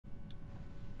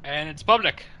And it's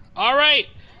public. Alright!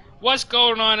 What's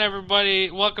going on,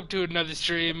 everybody? Welcome to another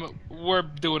stream. We're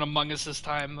doing Among Us this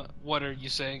time. What are you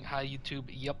saying? Hi, YouTube.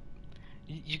 Yep.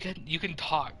 You can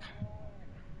talk.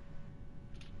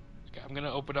 Okay, I'm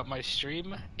gonna open up my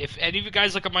stream. If any of you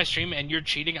guys look at my stream and you're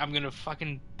cheating, I'm gonna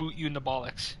fucking boot you in the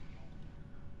bollocks.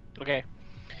 Okay.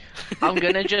 I'm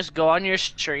gonna just go on your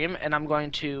stream and I'm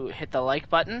going to hit the like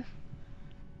button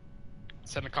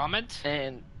Send a comment.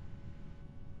 and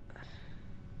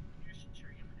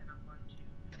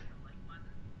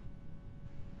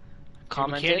We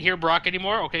comment can't it. hear Brock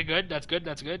anymore. Okay, good. That's good.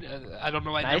 That's good. I don't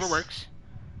know why it Nice. never works.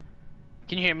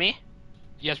 Can you hear me?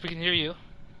 Yes, we can hear you.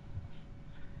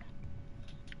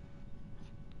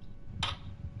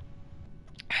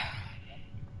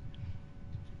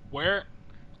 Where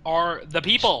are the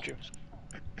people?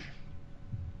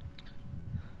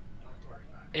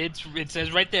 It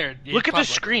says right there. It's Look at the public.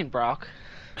 screen, Brock.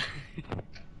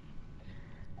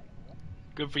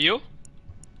 Good for you.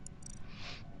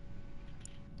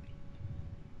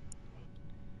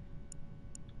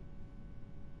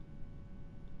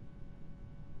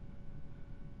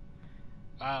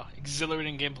 Wow,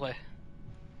 exhilarating gameplay.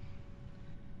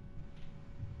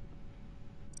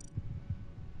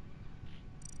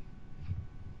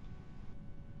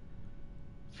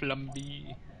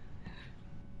 Flumby.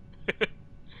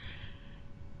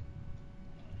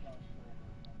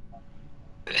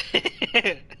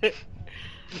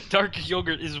 Dark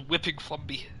yogurt is whipping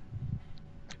Flumby.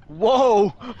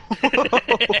 Whoa!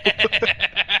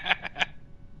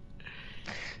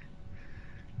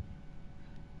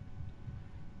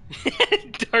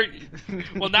 Dark.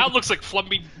 Well, now it looks like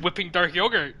Flumby whipping dark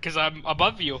yogurt because I'm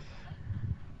above you.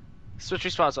 Switch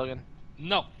response, Logan.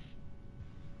 No,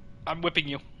 I'm whipping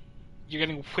you. You're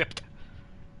getting whipped.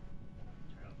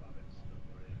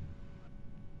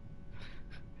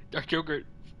 Dark yogurt,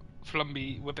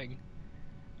 Flumby whipping,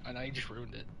 and I just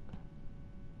ruined it.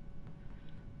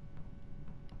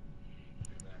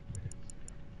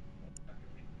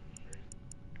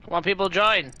 Come on, people,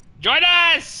 join. Join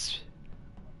us!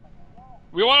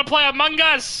 We want to play Among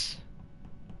Us!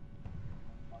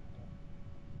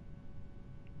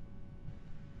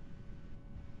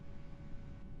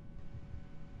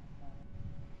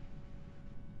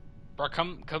 Bro,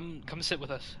 come sit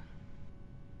with us.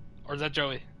 Or is that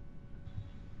Joey?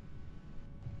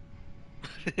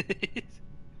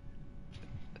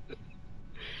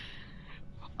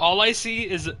 All I see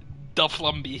is the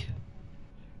Flumby.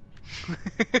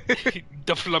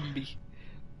 The Flumby.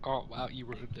 Oh wow, you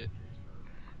ruined it.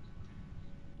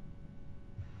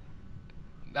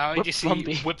 Now I Whip just see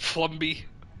Flumby. Whip Flumby.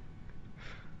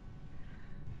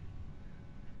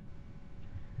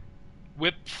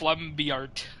 Whip Flumby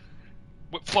art.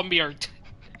 Whip Flumby art.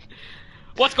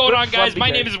 What's going Whip on, guys? Flumby My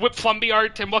art. name is Whip Flumby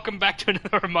art, and welcome back to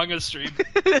another Among Us stream.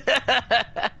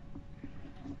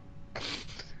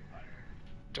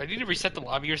 Do I need to reset the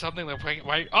lobby or something? Like,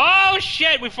 why? Oh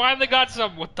shit! We finally got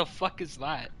some. What the fuck is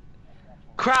that?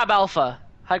 Crab Alpha.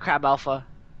 Hi, Crab Alpha.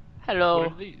 What Hello. are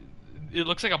they? It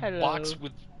looks like a Hello. box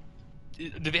with.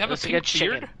 Do they have Looks a like pink a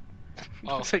beard? chicken.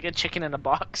 Oh, Looks like a chicken in a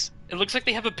box. it looks like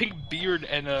they have a pink beard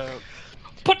and a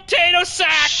potato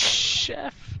sack.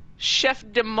 Chef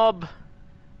de Mob.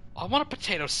 I want a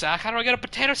potato sack. How do I get a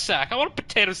potato sack? I want a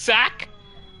potato sack.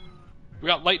 We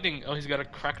got lightning. Oh, he's got a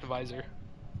cracked visor.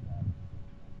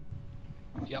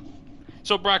 Yep.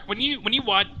 So Brock, when you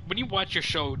watch your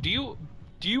show, do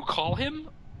you call him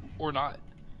or not?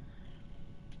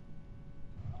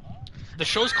 The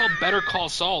show's called Better Call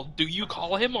Saul. Do you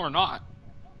call him or not?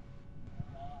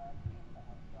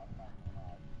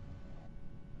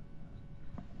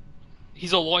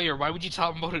 He's a lawyer. Why would you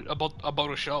tell him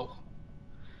about a show?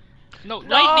 No,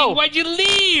 Lightning, why'd you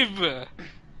leave?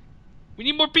 We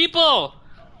need more people.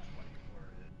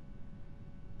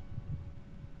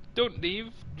 Don't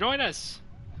leave. Join us.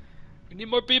 We need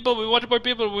more people. We want more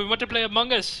people. We want to play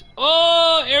Among Us.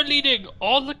 Oh, air leading.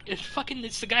 Oh, look,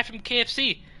 it's the guy from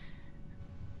KFC.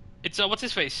 It's what's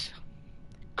his face?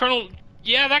 Colonel.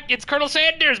 Yeah, it's Colonel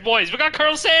Sanders, boys. We got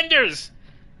Colonel Sanders.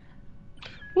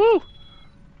 Woo!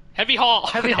 Heavy haul.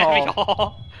 Heavy haul. Heavy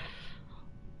haul.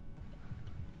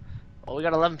 Oh, we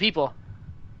got 11 people.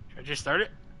 Should I just start it?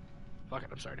 Fuck it,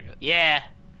 I'm starting it. Yeah.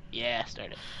 Yeah,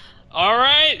 start it.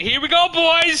 Alright, here we go,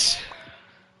 boys!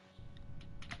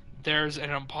 There's an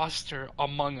imposter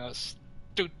among us.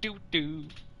 Do do do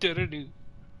do do do.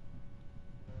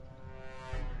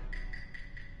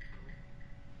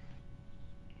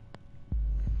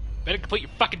 Better complete your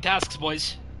fucking tasks,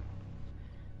 boys.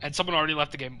 And someone already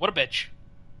left the game. What a bitch.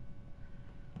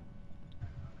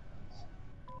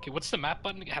 Okay, what's the map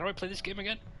button? How do I play this game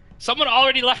again? Someone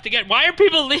already left again. Why are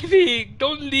people leaving?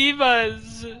 Don't leave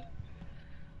us.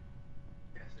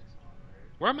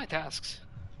 Where are my tasks?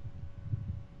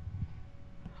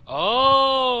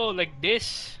 Oh, like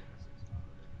this.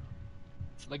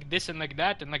 It's like this and like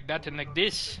that and like that and like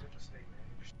this.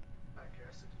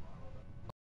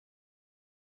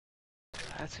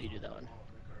 That's how you do that one.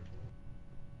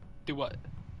 Do what?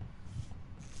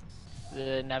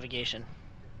 The navigation.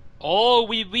 Oh,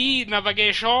 oui,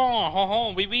 navigation.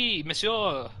 Oui,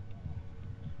 monsieur.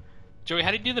 Joey,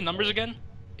 how do you do the numbers again?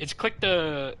 It's click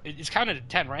the. It's counted to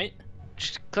 10, right?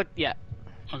 Just click, yeah.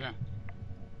 Okay.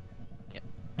 Yep.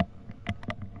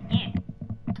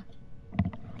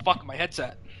 Fuck my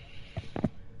headset.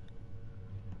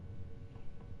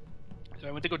 So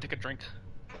I went to go take a drink.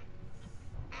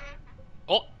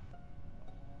 Oh.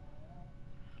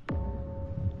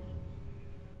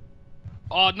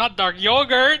 Oh, not dark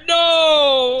yogurt.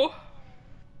 No.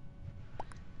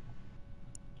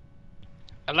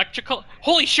 Electrical.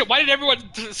 Holy shit! Why did everyone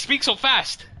speak so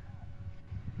fast?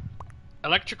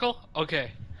 Electrical.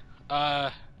 Okay.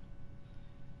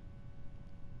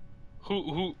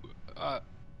 Who?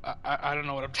 I don't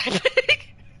know what I'm typing.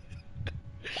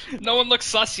 No one looks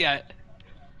sus yet.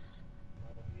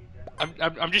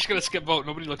 I'm just gonna skip vote.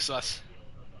 Nobody looks sus.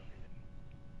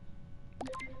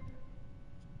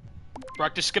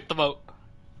 Brock, just skip the vote.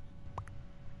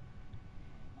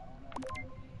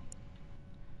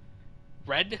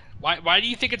 Red? Why do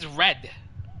you think it's red?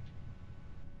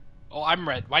 Oh, I'm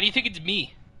red. Why do you think it's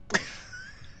me?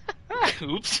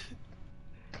 Oops.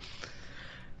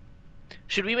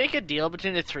 Should we make a deal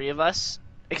between the three of us?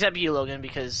 Except you, Logan,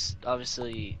 because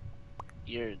obviously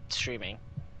you're streaming.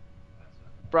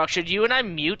 Brock, should you and I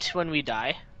mute when we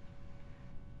die?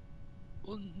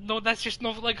 Well, no, that's just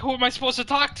no. Like, who am I supposed to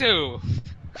talk to?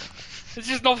 It's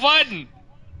just no fun.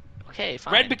 Okay,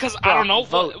 fine. Red because Brock, I don't know.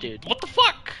 vote, dude. What the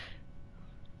fuck?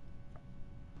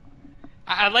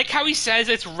 I like how he says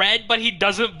it's red, but he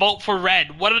doesn't vote for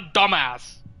red. What a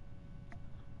dumbass.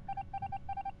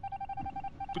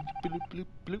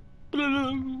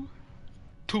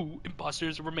 Two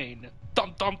imposters remain.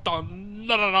 Dun dun dun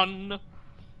dun dun dun.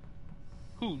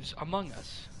 Who's among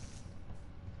us?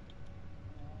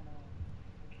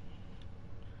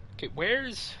 Okay,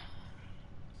 where's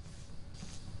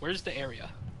the area?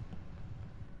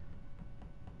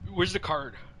 Where's the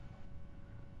card?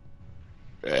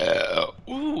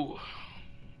 Ooh.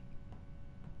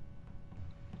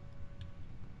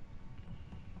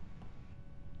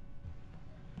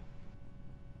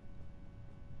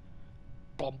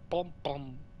 Bum bum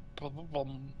bum bum bum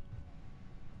bum.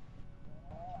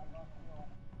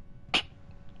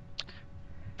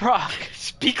 Brock,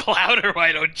 Speak louder,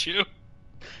 why don't you?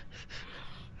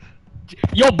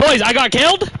 Yo, boys, I got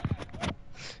killed?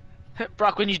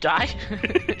 Brock, when you die,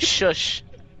 shush.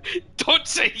 Don't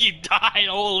say you died,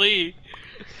 holy.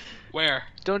 Where?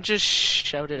 Don't just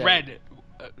shout it out. Red.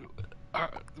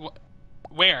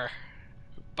 Where?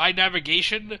 By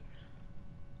navigation?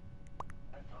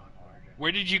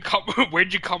 Where did you come?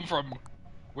 Where'd you come from?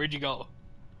 Where'd you go?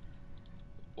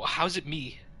 Well, how's it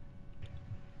me?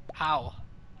 How?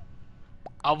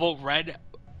 I'll vote red.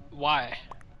 Why?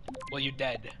 Well, you're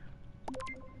dead.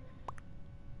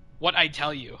 What I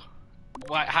tell you?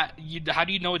 Why? How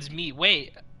do you know it's me?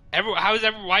 Wait. Why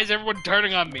is everyone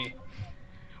turning on me?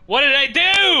 What did I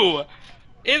do?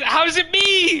 How is it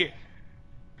me?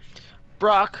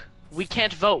 Brock, we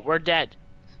can't vote. We're dead.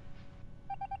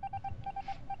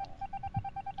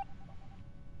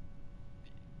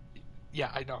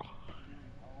 Yeah, I know.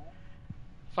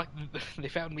 Fuck, they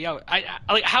found me out. I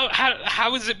like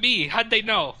how is it me? How'd they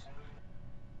know?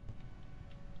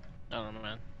 I don't know,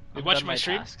 man. They I'm watched done my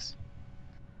stream? tasks.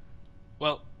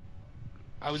 Well,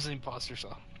 I was an imposter,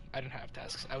 so I didn't have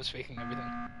tasks. I was faking everything.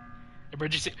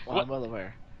 Emergency. Well, What? I'm well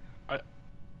aware.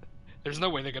 There's no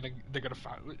way they're gonna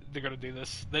do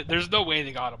this. There's no way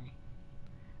they got him.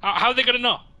 How are they gonna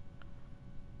know?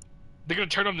 They're gonna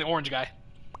turn on the orange guy.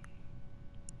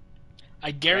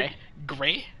 I guarantee.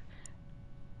 Gray?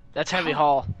 That's Heavy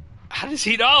Hall. How does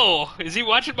he know? Is he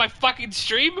watching my fucking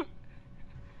stream?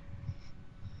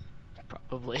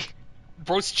 Probably.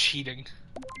 Bro's cheating.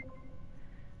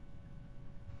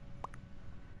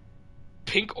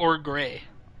 Pink or gray?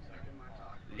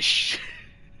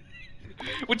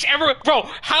 Whichever. Bro,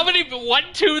 how many? 1,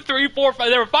 2, 3, 4, 5.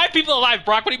 There were 5 people alive.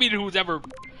 Brock, what do you mean who's ever?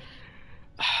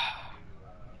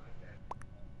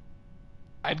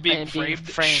 I'm being framed.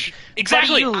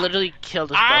 Exactly. Buddy, you literally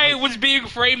killed us I both. was being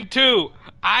framed too.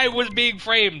 I was being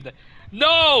framed.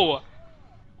 No.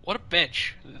 What a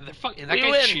bitch. That We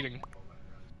guy's win. cheating.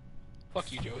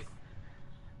 Fuck you, Joey.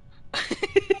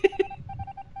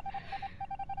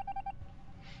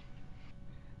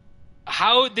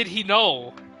 How did he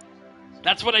know?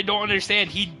 That's what I don't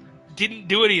understand. He didn't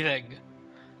do anything.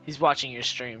 He's watching your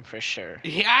stream for sure.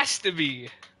 He has to be.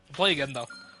 Play again though.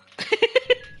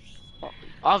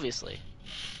 Obviously.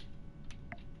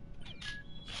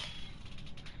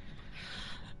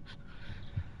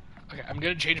 Okay, I'm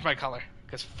gonna change my color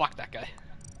because fuck that guy.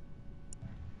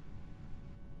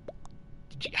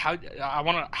 How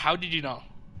did you know?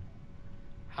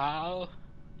 How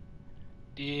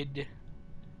did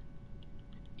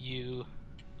you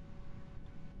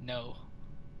know?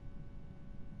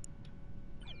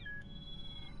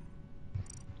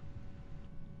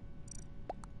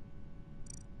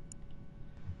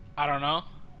 I don't know.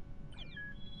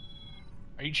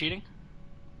 Are you cheating?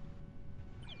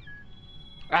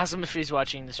 Ask him if he's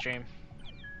watching the stream.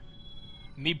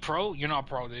 Me pro? You're not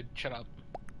pro, dude. Shut up.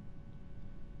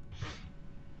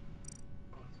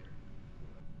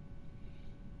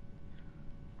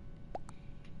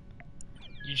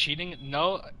 You cheating?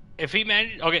 No. If he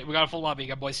manages... Okay, we got a full lobby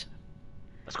again, boys.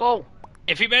 Let's go.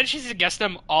 If he manages to guess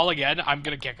them all again, I'm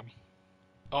gonna kick him.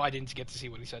 Oh, I didn't get to see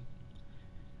what he said.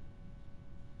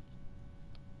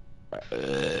 Bum,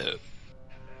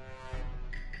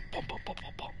 bum, bum, bum,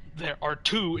 bum. There are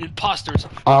 2 imposters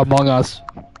among us.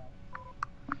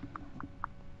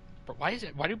 Bro, why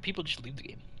do people just leave the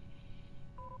game?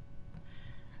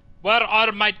 Where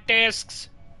are my tasks?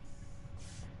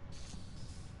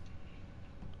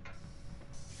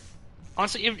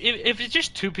 Honestly, if it's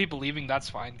just 2 people leaving, that's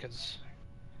fine, because...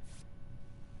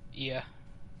 Yeah.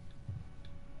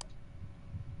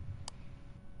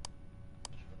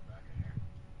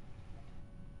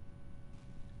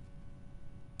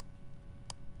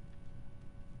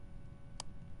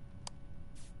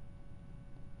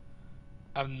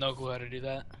 I have no clue how to do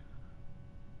that.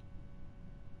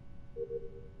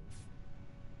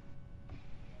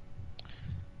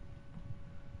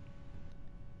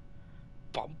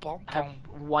 Bum, bum, I have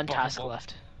bum, one bum, task bum.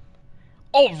 left.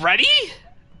 Already?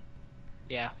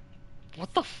 Yeah.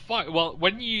 What the fuck? Well,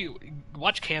 when you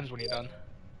watch cams when you're done.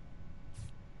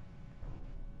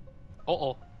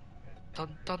 Uh-oh.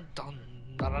 Dun dun dun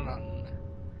dun dun dun.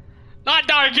 Not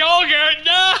dark yogurt,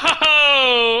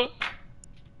 no!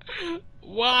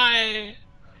 Why?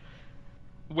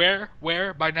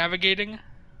 Where? By navigating?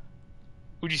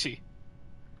 Who'd you see?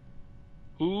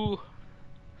 Who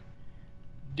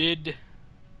did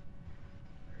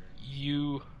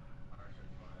you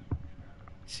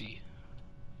see?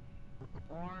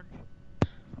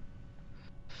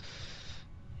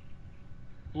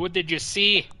 What did you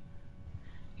see?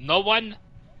 No one?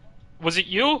 Was it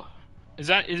you? Is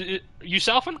it you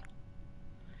selfing?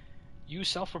 You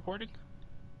self-reporting?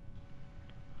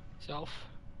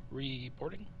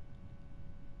 Self-reporting?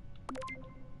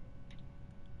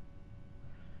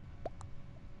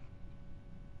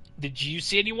 Did you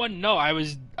see anyone? No, I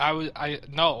was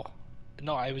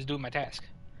doing my task.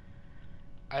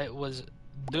 I was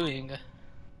doing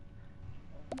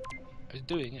a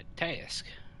task.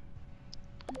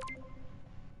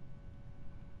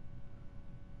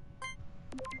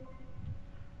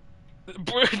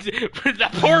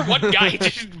 That poor one guy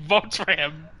just votes for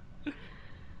him.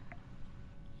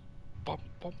 Bum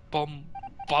bum bum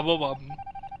bum bum bum.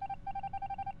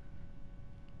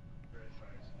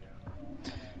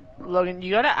 Logan, you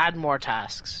gotta add more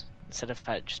tasks instead of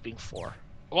just being 4.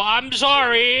 Well, I'm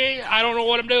sorry. I don't know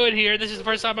what I'm doing here. This is the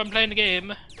first time I'm playing the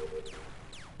game.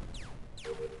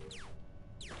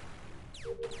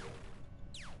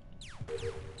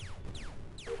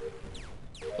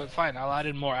 But fine, I'll add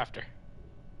in more after.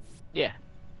 Yeah.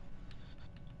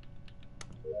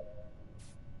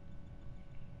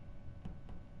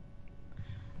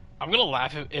 I'm gonna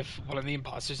laugh if one of the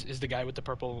imposters is the guy with the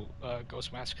purple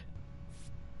ghost mask.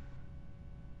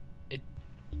 It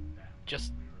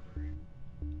just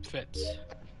fits.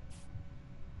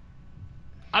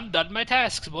 I'm done my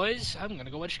tasks, boys. I'm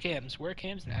gonna go watch cams. Where are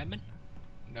cams? An admin?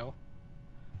 No.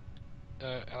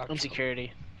 On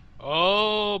security.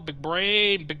 Oh, big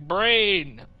brain, big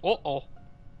brain. Uh-oh.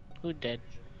 Who did?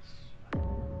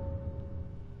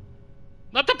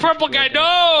 Not the purple guy,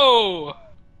 no!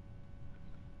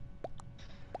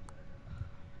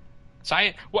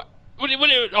 Cyan? What?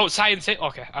 Oh, cyan.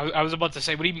 Okay, I was about to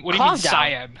say. What do you mean Calm down.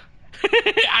 cyan?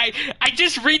 I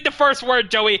just read the first word,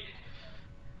 Joey.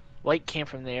 White came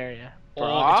from the area. Oh,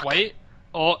 Brock? it's white.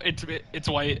 Oh, it's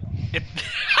white.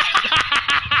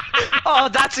 Oh,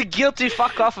 that's a guilty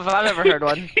fuck off if I've ever heard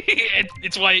one.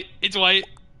 It's white. It's white.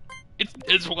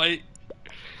 It's white.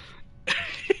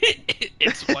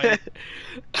 It's white.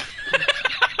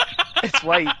 It's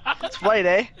white. It's white,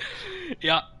 eh?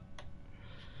 Yeah.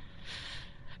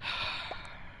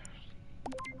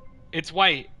 It's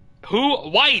white. Who?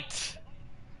 White!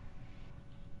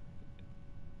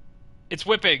 It's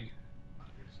whipping.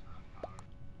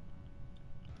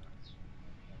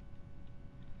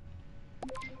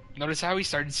 Notice how he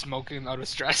started smoking out of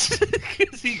stress?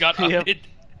 Because he got Yep. updated.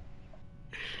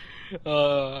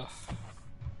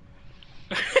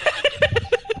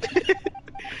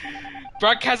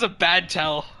 Brock has a bad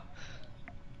tell.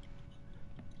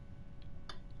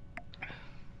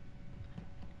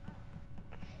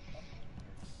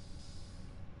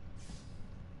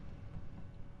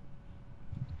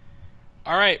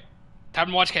 Alright, time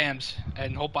to watch cams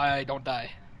and hope I don't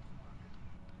die.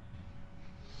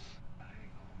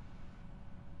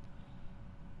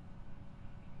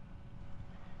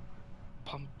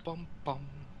 Bum bum bum.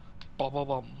 Bum bum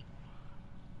bum.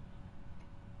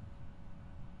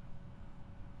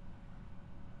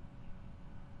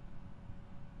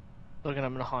 Logan,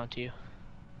 I'm gonna haunt you.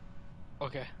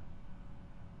 Okay.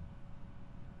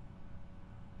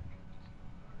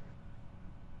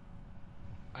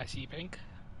 I see pink.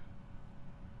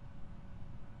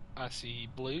 I see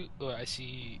blue. I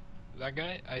see that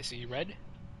guy. I see red.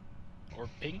 Or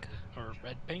pink. Or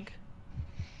red pink.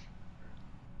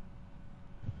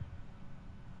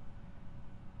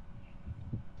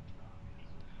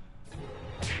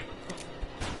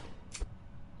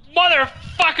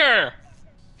 Motherfucker!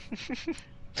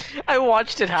 I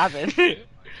watched it happen.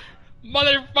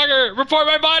 Motherfucker! Report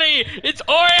my body! It's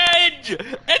orange!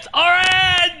 It's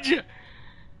orange!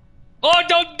 Oh,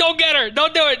 don't get her!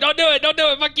 Don't do it! Don't do it! Don't do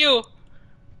it! Fuck you!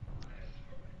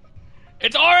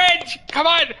 It's orange! Come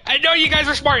on! I know you guys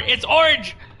are smart. It's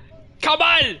orange! Come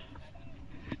on!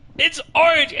 It's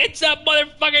orange! It's a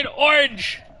motherfucking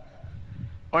orange!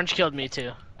 Orange killed me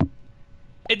too.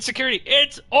 It's security.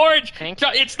 It's orange! Pink? No,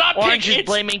 it's not Orange pink! is It's...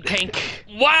 blaming pink.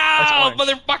 Wow! That's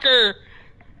orange. Motherfucker!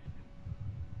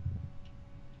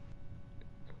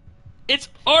 It's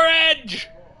orange!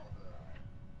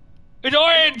 It's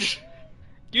orange!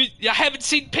 You haven't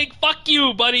seen pink? Fuck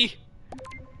you, buddy!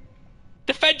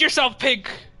 Defend yourself,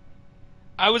 pink!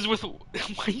 I was with... Why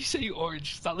are you saying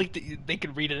orange? It's not like they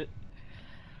can read it.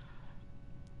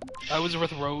 I was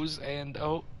with Rose and...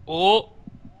 Oh!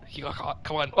 He got caught.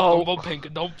 Come on. Oh. Don't vote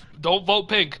pink. Don't vote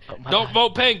pink. Oh, my Don't bad.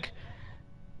 vote pink!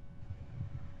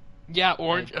 Yeah,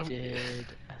 orange. I did.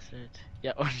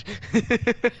 Yeah, orange.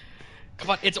 Come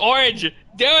on, it's orange!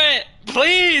 Do it!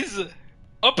 Please!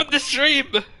 Open the stream!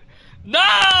 No!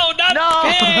 Not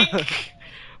No! pink!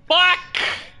 Fuck!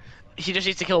 He just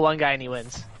needs to kill one guy and he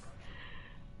wins.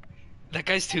 That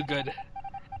guy's too good.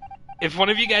 If one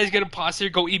of you guys get imposter,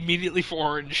 go immediately for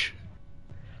orange.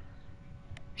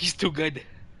 He's too good.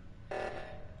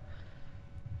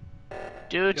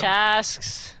 Do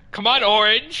tasks. Come on,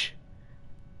 orange!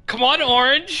 Come on,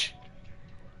 orange!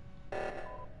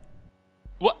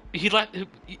 What? He left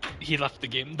the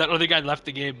game. That other guy left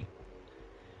the game.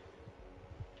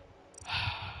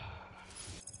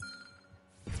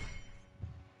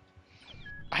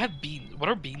 I have beans. What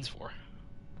are beans for?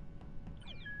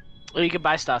 Oh, you can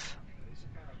buy stuff.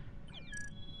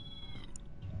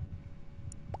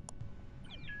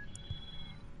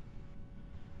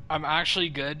 I'm actually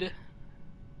good.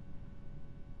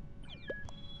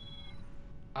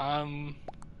 I'm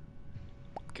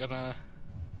gonna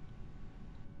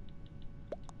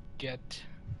get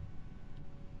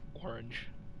orange.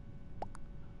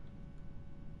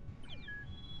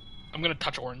 I'm gonna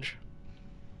touch orange.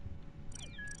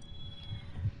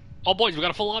 Oh boys, we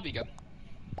got a full lobby again.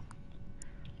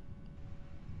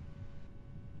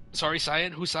 Sorry,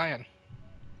 Cyan. Who's Cyan?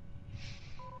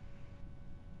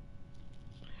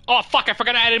 Oh fuck! I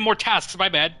forgot to add in more tasks. My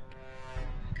bad.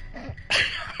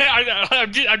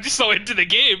 I'm just so into the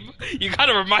game. You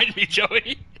gotta remind me,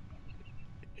 Joey.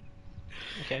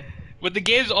 Okay. When the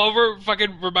game's over,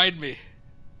 fucking remind me.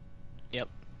 Yep.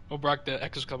 Oh, Brock, the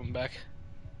Echo's coming back.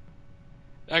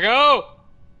 Echo!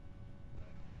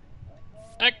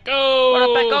 Echo! What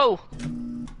up, Echo?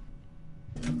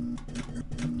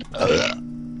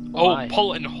 Oh, Why?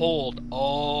 pull and hold.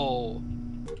 Oh.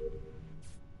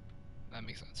 That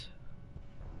makes sense.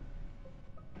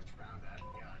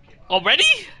 Already?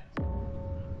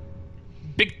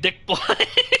 Big dick boy.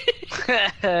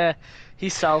 He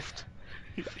selfed.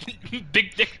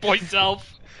 Big dick boy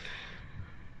self.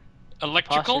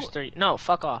 Electrical? Posters 3. No,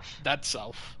 fuck off. That's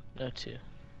self. No, 2.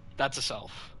 That's a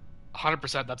self.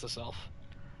 100% that's a self.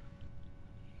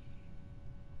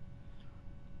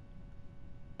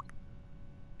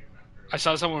 I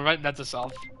saw someone write that's a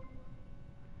self.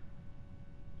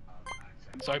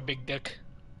 Sorry, big dick.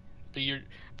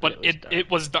 But it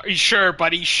was dark. Sure,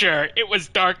 buddy, sure. It was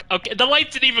dark. Okay, the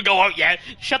lights didn't even go out yet.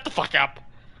 Shut the fuck up.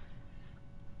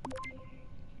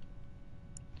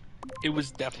 It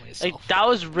was definitely a Like, self. that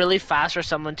was really fast for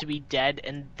someone to be dead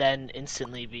and then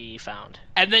instantly be found.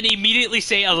 And then immediately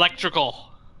say electrical.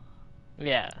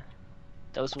 Yeah.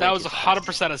 That was way That was too fast.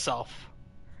 100% a self.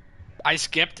 I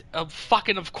skipped.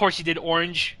 Fucking, of course you did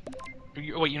orange.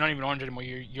 Wait, you're not even orange anymore.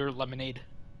 You're lemonade.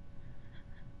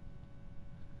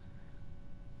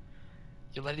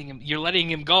 You're letting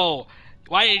him go.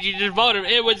 Why did you just vote him?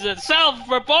 It was a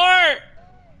self-report.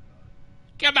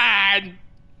 Come on.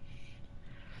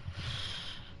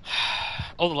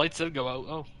 Oh, the lights did go out.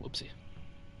 Oh, whoopsie.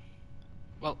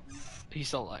 Well, he's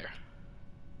still a liar.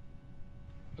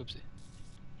 Oopsie.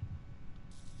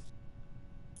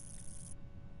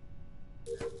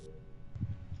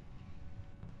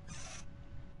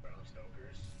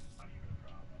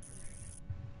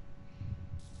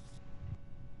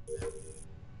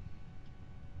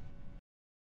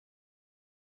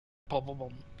 Boom, boom,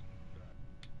 boom.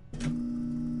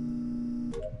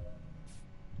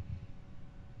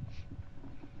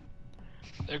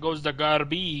 There goes the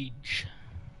garbage.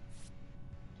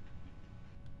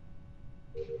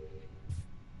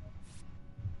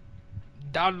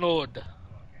 Download.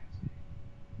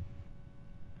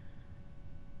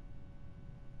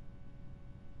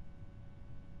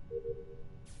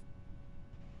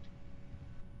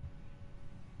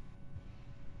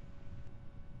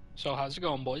 So how's it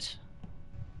going, boys?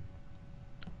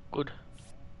 Good.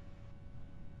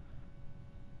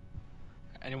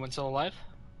 Anyone still alive?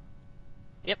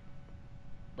 Yep.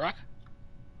 Brock?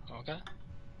 Okay.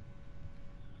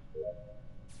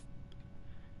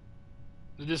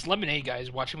 This lemonade guy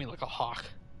is watching me like a hawk.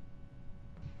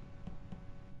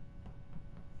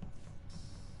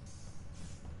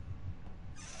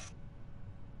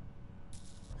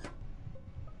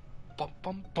 Bum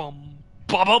bum bum.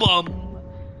 Bum bum bum.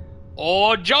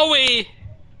 Oh, Joey!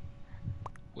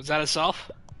 Was that a self?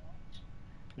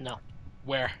 No.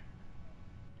 Where?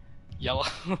 Yellow.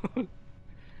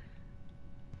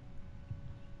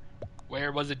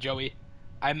 Where was it, Joey?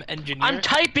 I'm engineer. I'm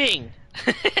typing!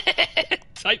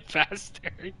 Type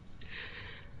faster.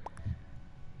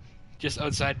 Just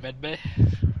outside medbay.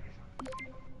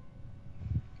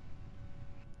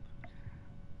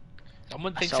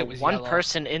 Someone I thinks saw it was one yellow.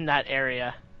 person in that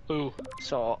area, Who?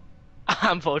 so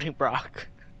I'm voting Brock.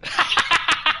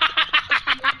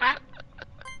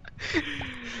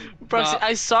 Brock, Nah.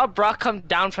 I saw Brock come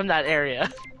down from that area.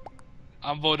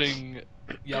 I'm voting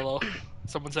yellow.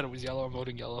 Someone said it was yellow. I'm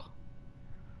voting yellow.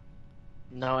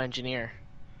 No, engineer.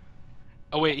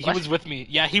 Oh wait, he What? was with me.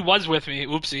 Yeah, he was with me.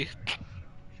 Oopsie.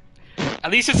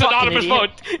 At least it's Fucking anonymous idiot.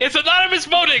 vote. It's anonymous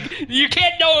voting. You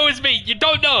can't know it was me. You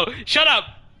don't know. Shut up.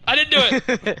 I didn't do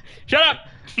it. Shut up.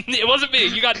 It wasn't me.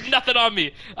 You got nothing on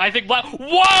me. I think black.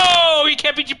 Whoa! You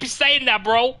can't be saying that,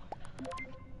 bro.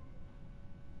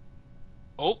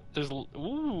 Oh, there's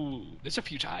a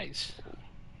few ties.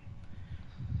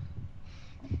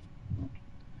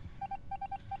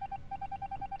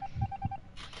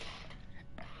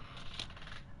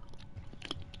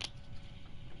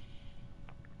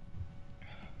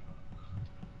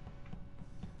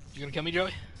 You gonna kill me,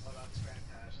 Joey?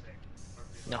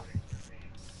 No.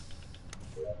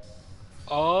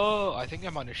 Oh, I think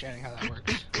I'm understanding how that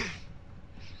works.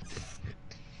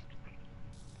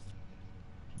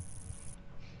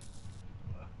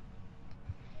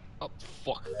 Oh,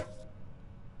 fuck.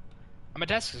 My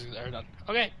desk is done.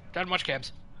 Okay, time to watch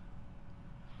cams.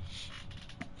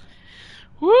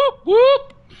 Whoop,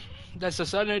 whoop! That's the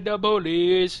son of the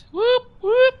police. Whoop,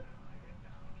 whoop!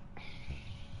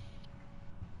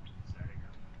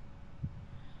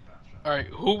 Alright,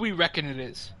 who we reckon it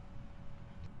is?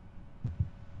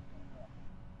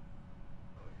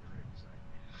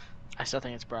 I still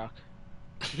think it's Brock.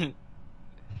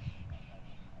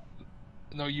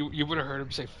 No, you would have heard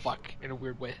him say fuck in a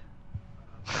weird way.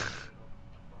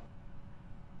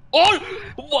 Oh!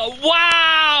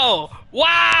 Wow!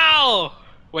 Wow!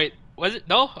 Wait, was it?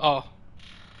 No? Oh.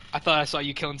 I thought I saw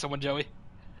you killing someone, Joey.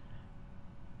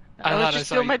 I was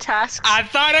just doing my tasks. I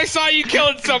thought I saw you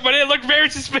killing someone. It looked very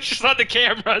suspicious on the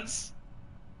cameras.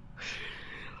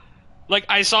 Like,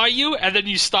 I saw you, and then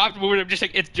you stopped moving. I'm just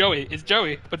like, it's Joey. It's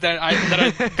Joey. But then I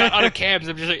got out of cams.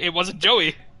 I'm just like, it wasn't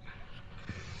Joey.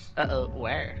 Uh-oh,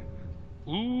 where?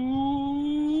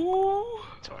 Ooh.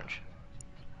 It's orange.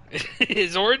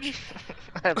 Is orange?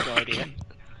 I have no idea.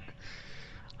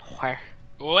 Where?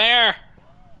 Where?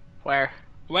 Where?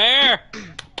 Where?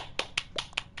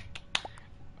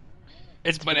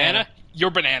 It's banana.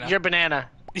 You're banana. You're banana.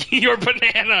 You're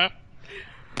banana.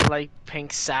 Like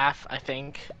pink saf, I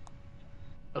think.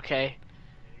 Okay.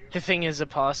 The thing is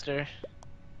imposter.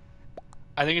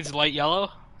 I think it's light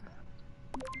yellow.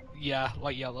 Yeah,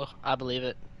 light yellow. I believe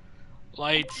it.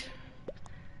 Light.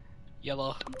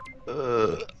 Yellow.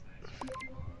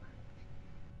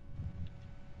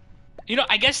 You know,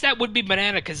 I guess that would be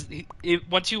banana, because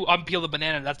once you unpeel the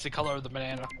banana, that's the color of the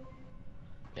banana.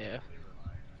 Yeah.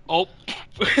 Oh.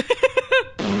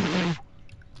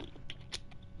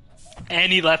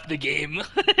 And he left the game.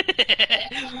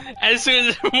 As soon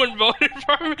as everyone voted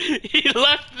for him, he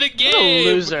left the game. What a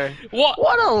loser.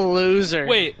 What a loser.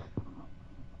 Wait.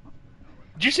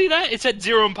 Did you see that? It said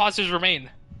 0 imposters remain.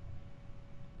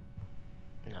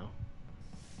 No.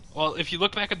 Well, if you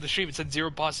look back at the stream, it said 0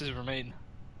 imposters remain.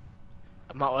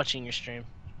 I'm not watching your stream.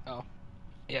 Oh.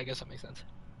 Yeah, I guess that makes sense.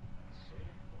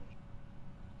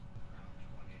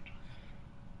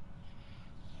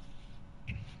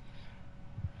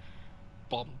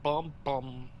 Bum bum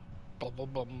bum bum bum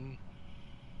bum.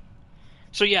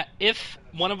 So yeah, if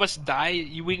one of us die,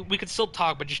 we could still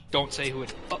talk, but just don't say who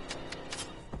it. Oh.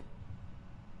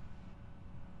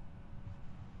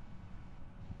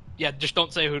 Yeah, just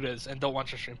don't say who it is, and don't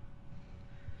watch the stream.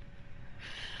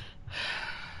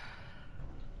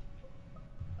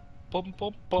 Bum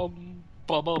bum bum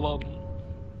bum bum bum.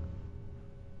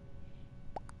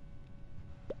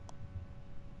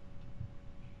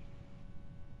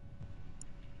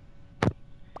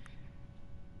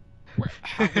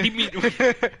 What do you mean?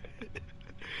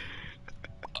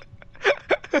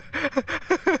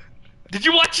 Did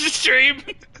you watch the stream?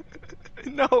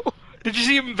 No. Did you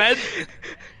see him in bed?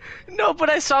 No, but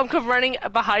I saw him come running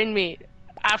behind me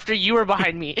after you were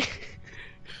behind me.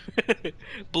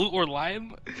 Blue or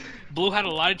lime? Blue had a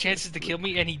lot of chances to kill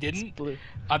me and he didn't. It's blue.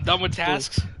 I'm done with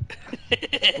tasks.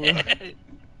 Blue.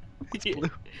 It's blue.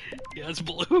 Yeah, it's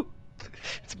blue.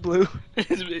 It's blue.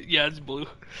 Yeah, it's blue.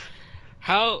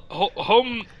 How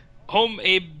home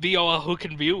a BOL who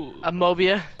can view? A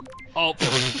Mobia. Oh,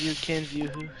 You can view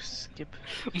who skip.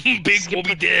 big Skip.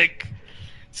 Moby Dick.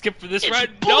 Skip for this It's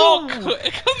ride. blue. No,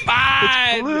 come on.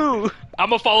 It's blue. I'm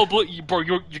gonna follow blue, bro.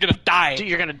 You're gonna die. Dude,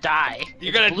 you're gonna die. You're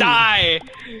It's gonna blue. die.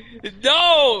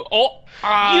 No. Oh,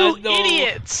 You no.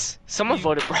 idiots! Someone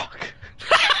voted Brock.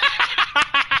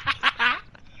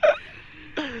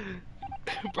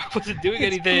 Bro wasn't doing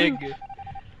It's anything. blue.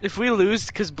 If we lose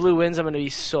because blue wins, I'm gonna be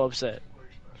so upset.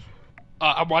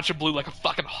 I'm watching blue like a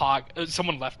fucking hog.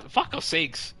 Someone left. Fuck those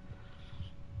sakes.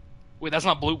 Wait, that's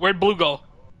not blue. Where'd blue go?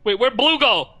 Wait, where'd blue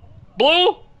go?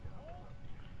 Blue?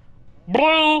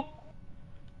 Blue?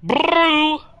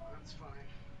 Blue?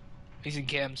 He's in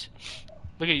cams.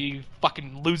 Look at you,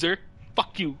 fucking loser.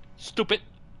 Fuck you, stupid.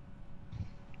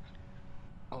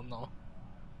 Oh no.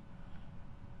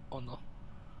 Oh no.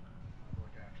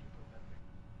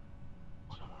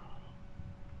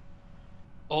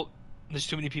 Oh, there's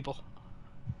too many people.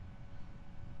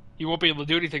 You won't be able to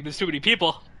do anything. There's too many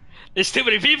people. There's too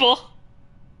many people.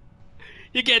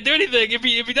 You can't do anything. If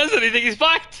he does anything, he's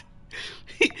fucked.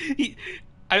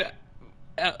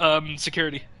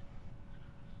 Security.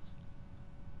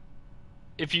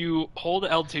 If you hold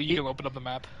L2, you can open up the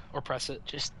map or press it.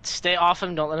 Just stay off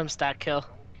him. Don't let him stack kill.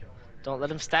 Don't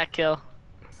let him stack kill.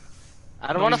 I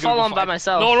don't No, want to he's gonna follow go him by fight.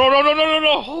 myself.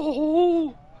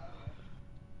 No.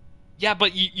 Yeah,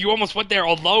 but you almost went there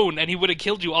alone, and he would have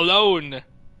killed you alone.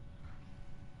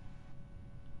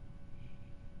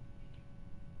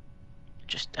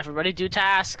 Just everybody do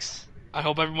tasks. I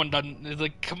hope everyone done. It's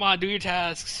like, come on, do your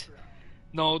tasks.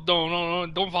 No,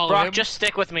 don't follow Brock, him. just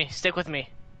stick with me. Stick with me.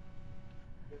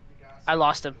 I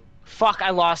lost him. Fuck, I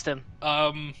lost him.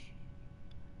 I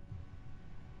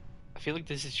feel like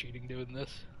this is cheating doing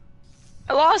this.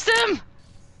 I lost him!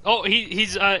 Oh,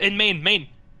 he's in main.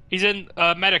 He's in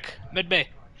mid bay.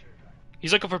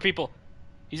 He's looking for people.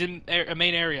 He's in a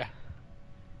main area.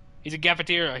 He's in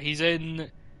cafeteria. He's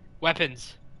in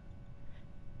weapons.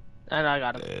 And I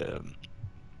got him.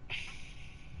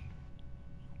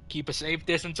 Keep a safe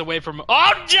distance away from.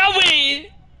 Oh, Joey!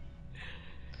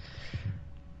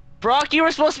 Brock, you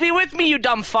were supposed to be with me, you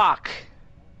dumb fuck.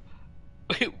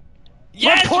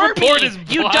 Yes, report me, his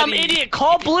you body. dumb idiot.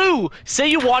 Call Blue. Say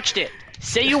you watched it.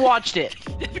 Say you watched it.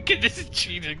 This is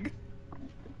cheating.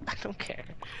 I don't care.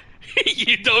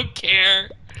 You don't care.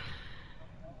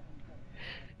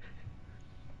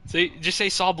 Just say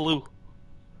saw blue.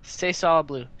 Say saw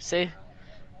Blue. Say.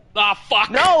 Ah, fuck.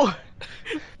 No!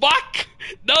 Fuck!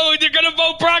 No, you're gonna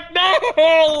vote Brock.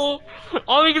 No!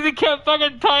 Only because he can't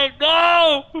fucking type.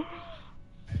 No!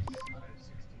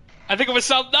 I think it was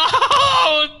some.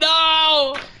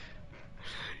 No!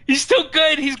 He's too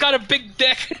good. He's got a big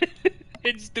dick.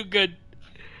 It's too good.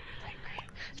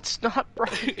 It's not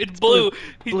Brock. It's blue.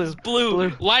 Blue. It's blue.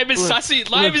 Blue. Lime is Blue. sussy.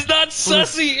 Blue. Lime is not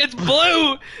sussy. It's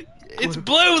blue. It's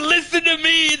blue. Listen to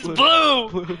me. It's blue.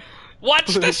 Blue.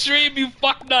 Watch the stream, you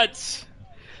fuck nuts.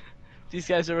 These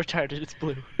guys are retarded. It's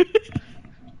blue.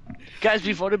 Guys,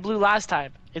 we voted blue last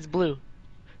time. It's blue.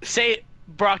 Say,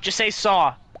 Brock, just say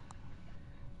saw.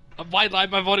 Why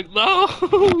am I voting? No,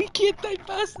 we can't type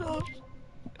fast enough.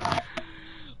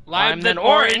 Lime then then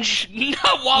orange. No,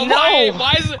 why?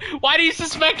 No. Why do you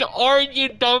suspect orange, you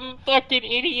dumb fucking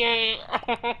idiot?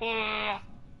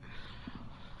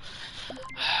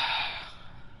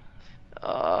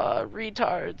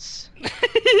 Retards.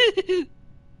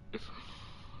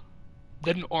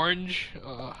 Then orange.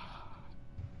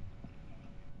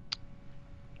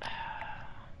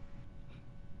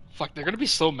 Fuck, they're gonna be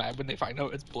so mad when they find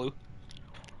out it's blue.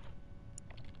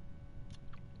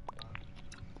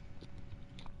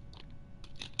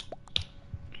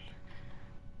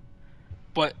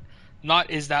 But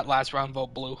not is that last round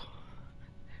vote blue.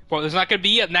 Well, there's not gonna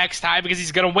be it next time because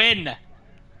he's gonna win.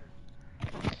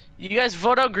 You guys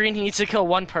vote out green. He needs to kill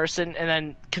one person and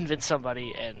then convince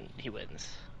somebody, and he wins.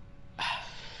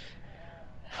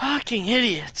 Fucking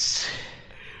idiots.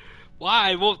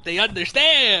 Why won't they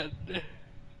understand?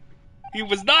 He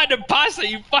was not an imposter,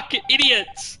 you fucking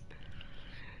idiots!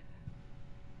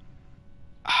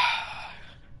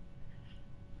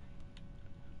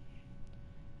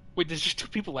 Wait, there's just 2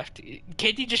 people left.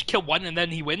 Can't he just kill one and then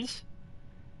he wins?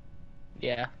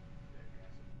 Yeah.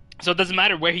 So it doesn't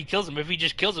matter where he kills him. If he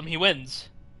just kills him, he wins.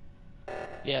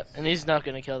 Yeah, and he's not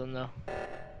gonna kill them though.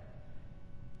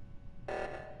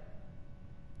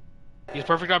 He has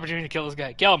perfect opportunity to kill this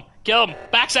guy. Kill him! Kill him!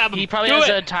 Backstab him! He probably Do has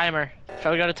it! a timer.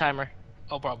 Probably got a timer.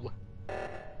 Oh, probably.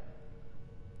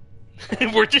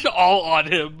 We're just all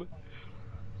on him.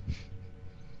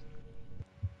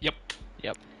 Yep.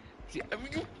 Yep. You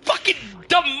fucking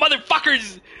dumb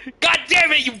motherfuckers! God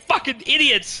damn it, you fucking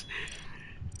idiots!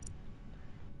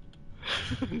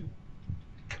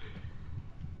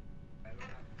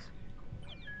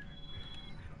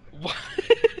 What?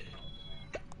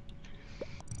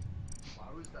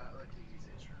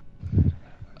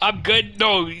 I'm good.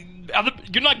 No,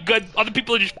 you're not good. Other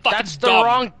people are just fucking That's the dumb.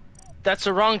 wrong. That's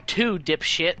the wrong 2,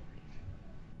 dipshit.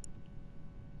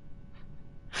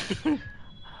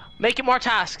 Make it more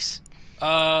tasks.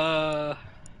 Common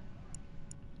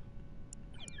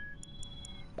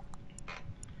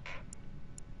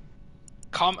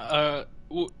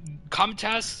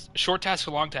tasks, short tasks,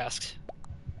 or long tasks?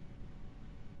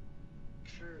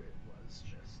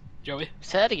 Joey?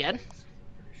 Say that again.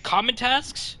 Common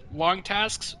tasks, long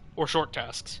tasks, or short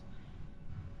tasks?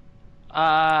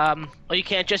 Well, you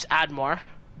can't just add more.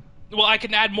 Well, I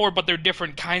can add more, but they're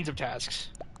different kinds of tasks.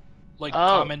 Like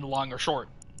common, long, or short.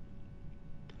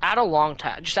 Add a long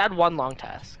task. Just add 1 long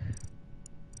task.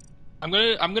 I'm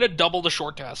gonna double the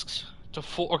short tasks to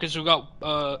 4. Okay, so we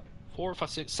got 4, 5,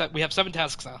 6, 7. We have 7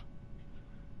 tasks now.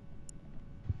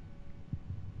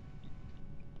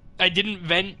 I didn't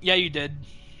vent. Yeah, you did.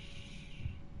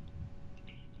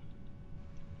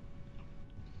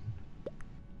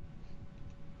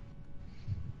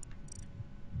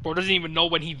 Bro doesn't even know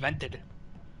when he vented.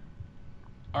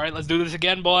 Alright, let's do this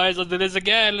again, boys. Let's do this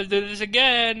again. Let's do this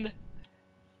again.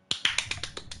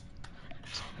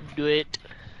 Do it.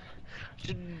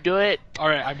 Do it.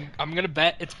 Alright, I'm gonna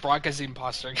bet it's Brock as the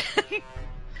imposter again.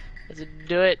 Let's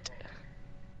do it.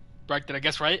 Brock, did I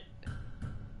guess right?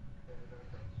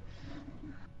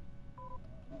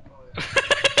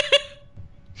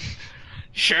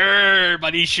 Sure,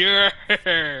 buddy, sure.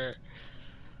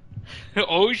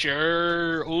 Oh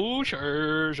sure,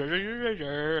 sure,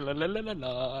 la la la la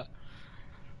la.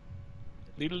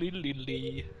 Little. So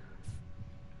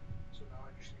now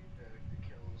I just need the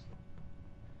kills.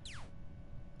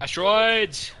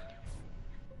 Asteroids.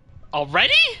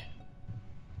 Already?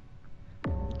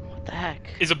 What the heck?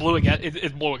 Is it blue again?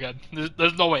 It's blue again.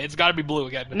 There's no way. It's got to be blue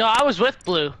again. No, I was with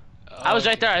blue. I was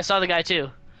okay. right there. I saw the guy too.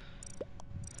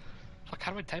 Fuck,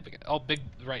 how do I type again? Oh, big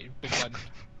button.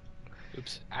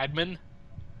 Oops. Admin.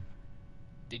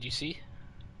 Did you see?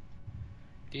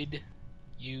 Did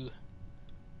you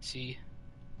see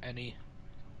any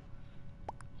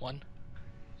one?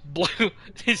 Blue.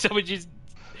 Someone just.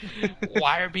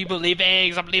 Why are people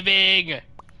leaving? Stop leaving.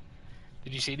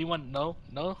 Did you see anyone? No.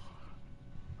 No.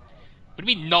 What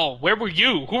do you mean no? Where were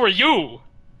you? Who are you?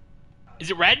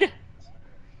 Is it red?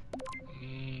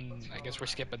 I guess we're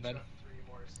skipping then.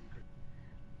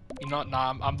 You know what?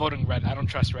 Nah, I'm voting red. I don't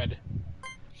trust red.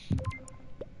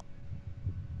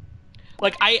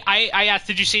 Like, I asked,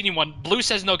 did you see anyone? Blue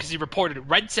says no because he reported it.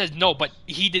 Red says no, but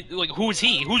he did. Like, who is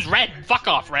he? Who's red? Fuck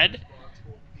off, red.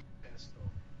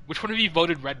 Which one of you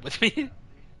voted red with me?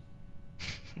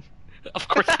 Of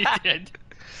course he did.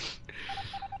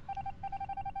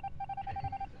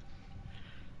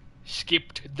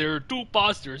 skipped. There are 2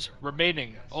 posters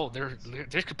remaining. Oh,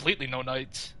 there's completely no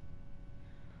knights.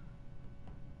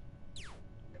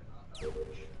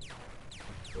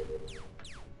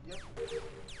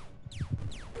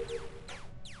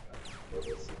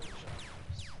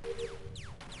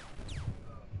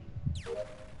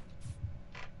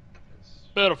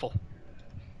 Beautiful.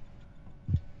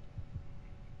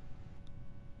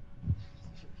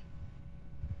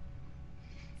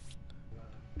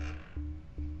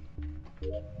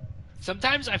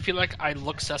 Sometimes I feel like I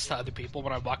look sus to other people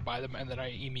when I walk by them, and then I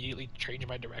immediately change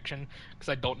my direction because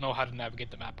I don't know how to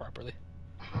navigate the map properly.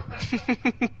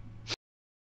 I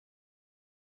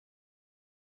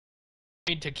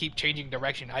need to keep changing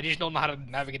direction. I just don't know how to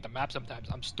navigate the map sometimes.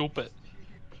 I'm stupid.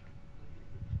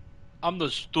 I'm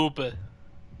the stupid.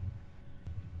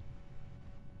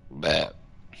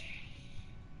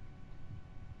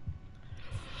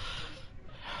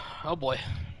 Oh boy.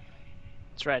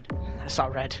 It's red. I saw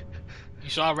red. You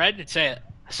saw red? Say it.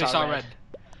 I Say saw red.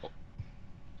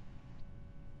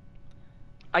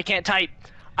 I can't type.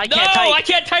 I No, can't type. I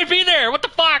can't type either. What the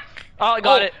fuck? Oh, I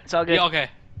got it. It's all good. Yeah, okay.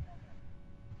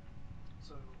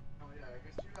 So, oh yeah, I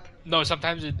guess you haven't No,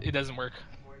 sometimes it doesn't work.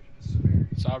 Voyage of the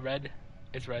Severity. Saw red.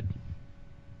 It's red.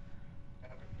 I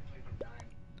haven't completed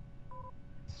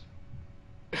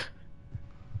 9.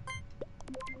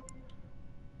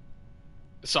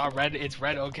 Saw red. It's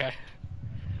red. Okay.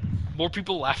 More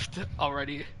people left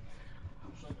already.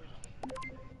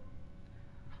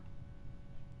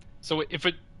 So if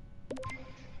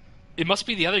it must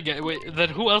be the other guy. Wait, then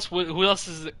who else? Who else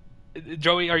is?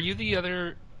 Joey, are you the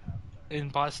other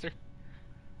imposter?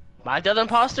 My dead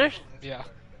imposter? Yeah.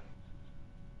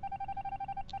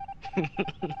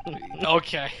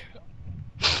 Okay.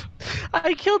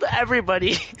 I killed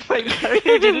everybody. My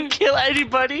character didn't kill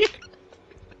anybody.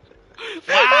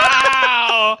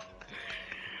 Wow.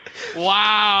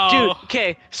 Wow. Dude,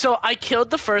 okay, so I killed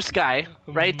the first guy,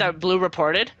 right, that Blue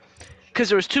reported, because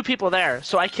there was 2 people there.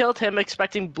 So I killed him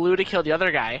expecting Blue to kill the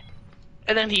other guy,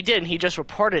 and then he didn't. He just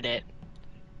reported it.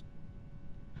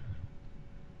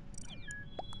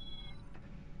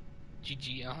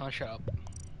 GG. Shut up.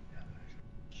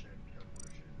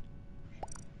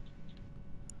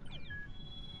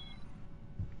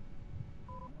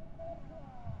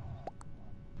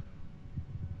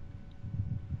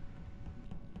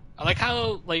 I like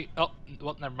how, like, oh,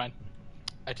 well, never mind.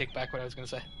 I take back what I was gonna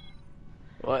say.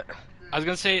 What? I was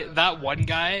gonna say that one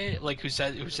guy, like, who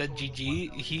said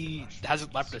GG, he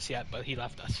hasn't left us yet, but he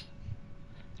left us.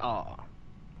 Oh.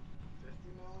 50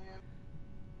 million?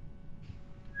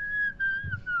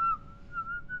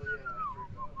 Oh yeah,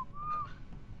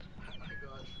 I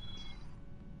got,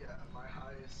 yeah, my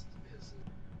highest is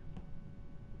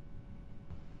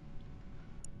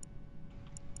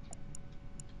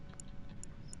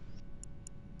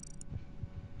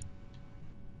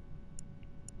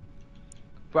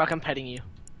Brock, I'm petting you.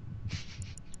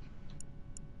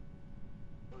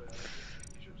 oh yeah,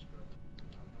 Egypt's brother.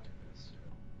 I'm not gonna say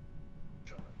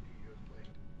shut up, you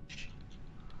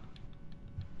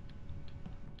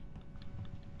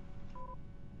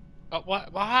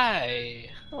like Why?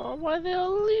 Oh, why are they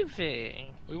all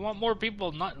leaving? We want more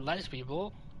people, not less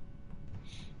people.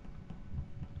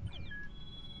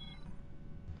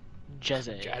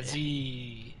 Jazzy.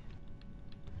 Jazzy.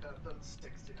 I've done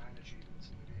 69 achievements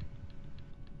in the game.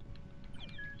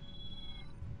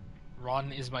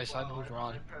 Ron is my son. Who's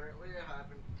Ron? Apparently I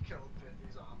haven't killed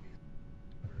 50 zombies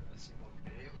for a single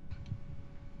game.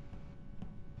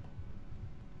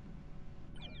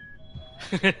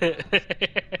 5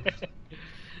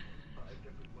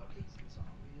 different weapons and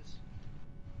zombies.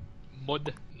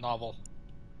 Mud novel.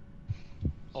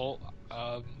 Oh,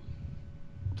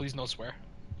 please no swear.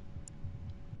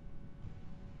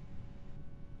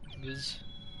 Please.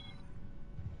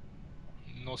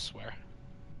 No swear.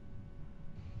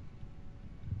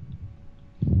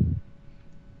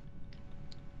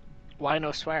 Why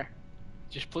no swear?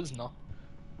 Just please no.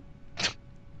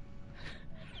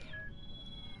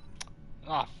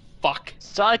 Ah, fuck.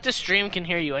 So like the stream can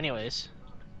hear you anyways.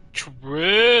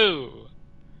 True.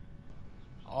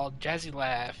 Oh, Jazzy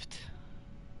left.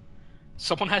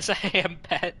 Someone has a ham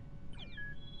pet.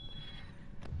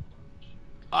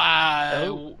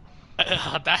 Oh.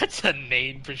 That's a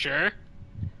name for sure.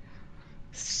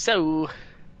 So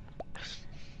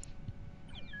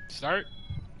Start?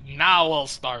 Now we'll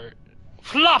start.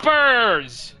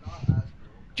 Floppers! They're not as broke.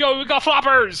 Joe, we got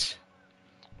floppers!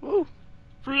 woo.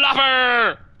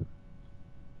 Flopper!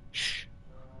 Shh.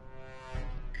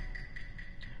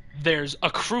 There's a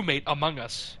crewmate among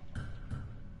us.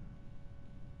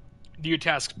 Do your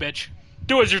tasks, bitch.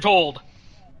 Do as you're told.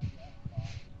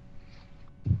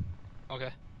 Okay.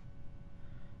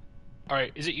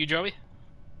 Alright, is it you, Joey?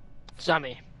 It's not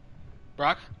me.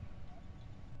 Brock?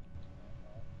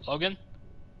 Logan?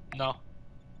 No.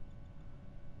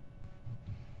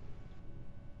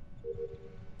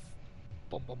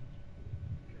 Boom, boom.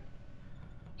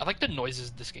 I like the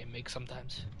noises this game makes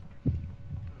sometimes.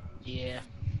 Yeah.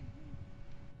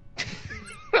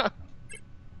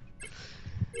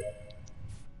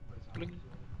 Bling.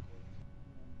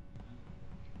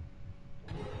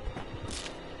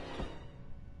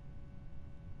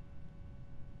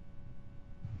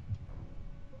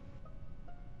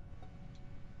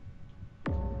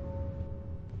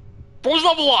 Bro's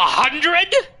level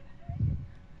 100?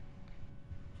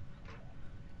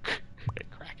 Crack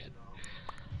it.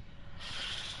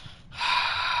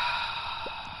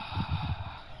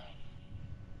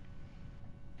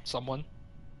 Someone.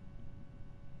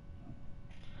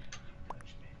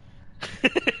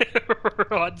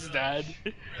 Rod's dad.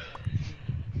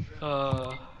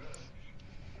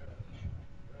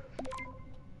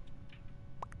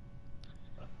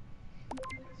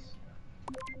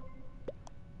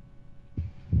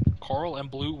 Coral and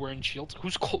Blue were in shields.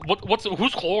 Who's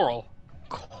who's Coral?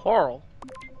 Coral.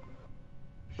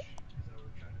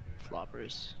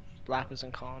 Floppers. Black was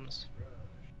in comms.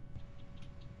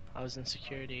 I was in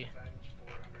security.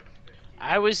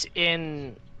 I was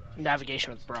in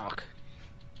navigation with Brock.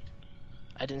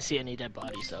 I didn't see any dead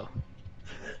bodies though.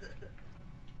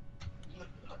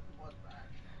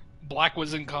 Black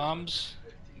was in comms.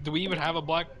 Do we even have a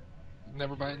Black?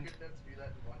 Never mind.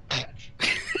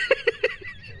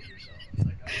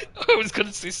 I was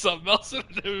gonna say something else, and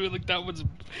they were like, "That was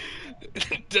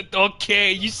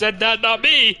okay." You said that, not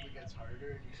me.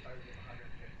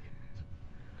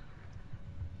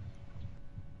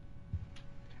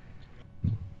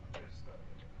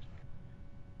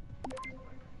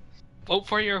 Vote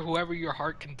for whoever your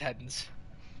heart contends.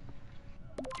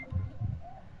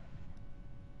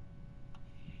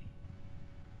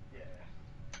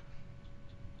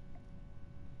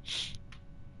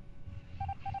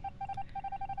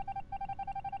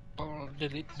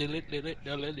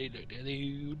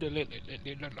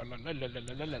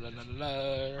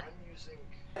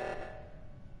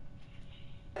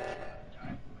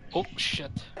 Oh shit.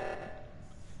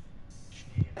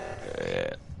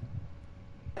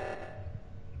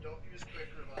 Don't use quick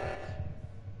revive,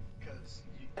 because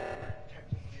you're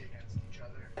technically against each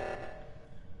other.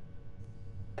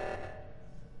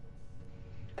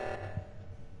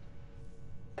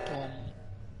 Boom.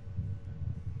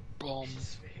 Boom.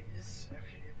 Space, I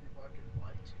mean, if you fucking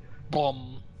want to.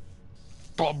 Boom.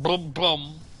 Boom. Boom.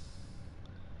 Boom.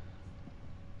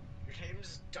 Your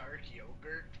name's Dark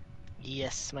Yogurt.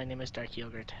 Yes, my name is Dark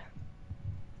Yogurt.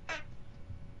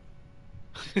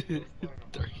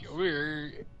 Dark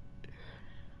yogurt.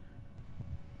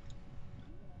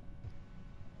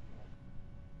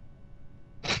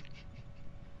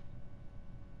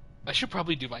 I should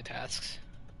probably do my tasks.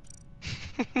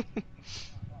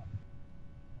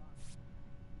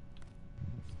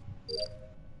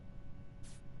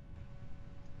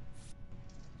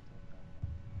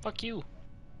 Fuck you.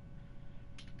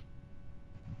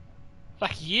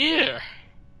 Fuck you.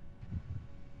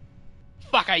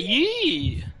 Fuck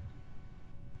you.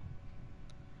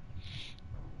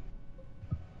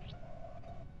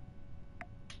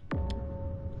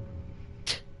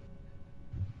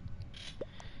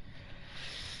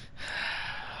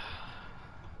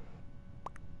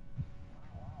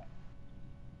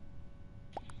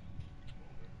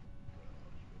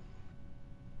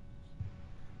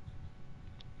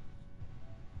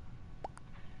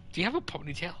 Do you have a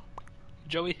ponytail,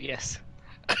 Joey? Yes.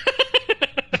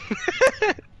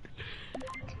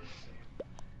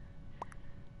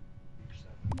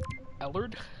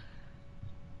 Ellard?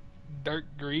 Dark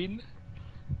green?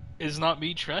 Is not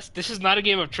me trust? This is not a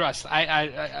game of trust.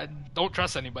 I don't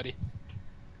trust anybody.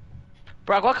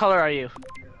 Brock, what color are you?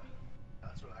 Yeah,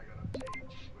 that's what I got up to.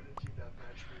 Win a team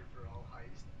deathmatch for all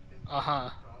heist. Uh-huh.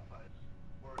 Prop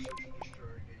heist, or search and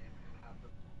destroy game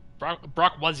and have the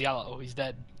Brock was yellow. He's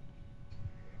dead.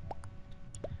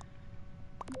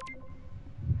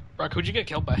 Brock, who'd you get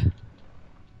killed by?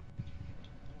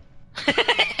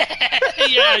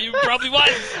 Yeah, you probably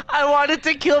was. I wanted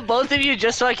to kill both of you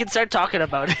just so I could start talking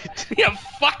about it. Yeah,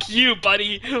 fuck you,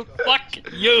 buddy.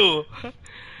 Fuck you.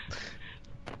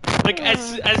 Like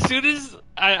as soon as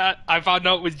I found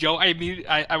out it was Joe, I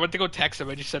went to go text him.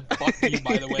 I just said fuck you.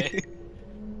 By the way. I'm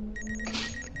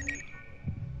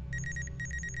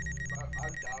down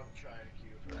to try a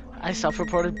queue for I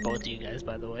self-reported both of you guys,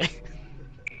 by the way.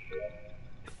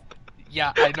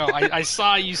 Yeah, I know. I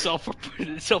saw you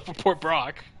self-report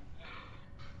Brock.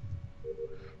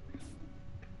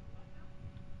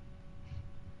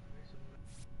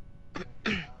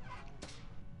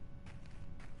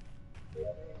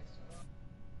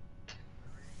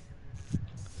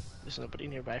 There's nobody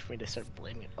nearby for me to start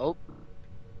blaming. Oh,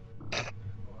 Oh, I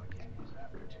can't use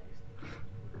aftertaste.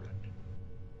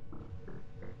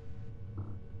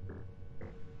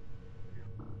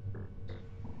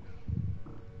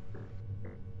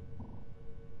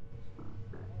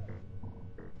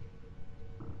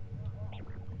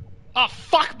 Oh,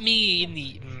 fuck me in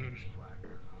the.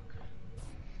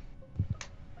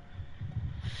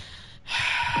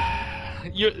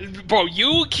 Bro,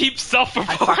 you keep fucked up.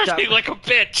 self-reporting like a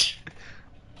bitch.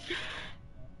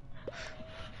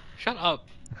 Shut up.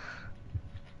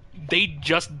 They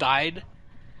just died.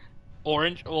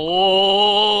 Orange.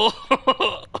 Oh,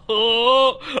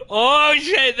 oh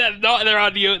shit! No, they're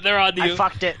on you. They're on you. I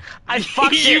fucked it. I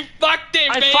fucked You it. fucked it,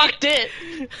 I man. fucked it.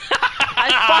 I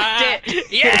fucked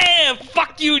it. Yeah,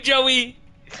 fuck you, Joey.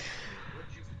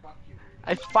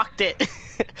 I fucked it.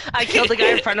 I killed the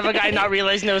guy in front of a guy, not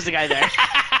realizing there was a guy there.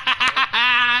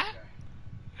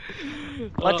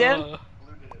 What, Dan? Blue did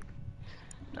it.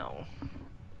 No.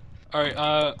 All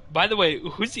right. By the way,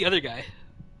 who's the other guy?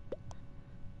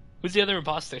 Who's the other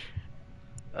imposter?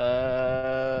 Why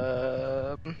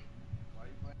are you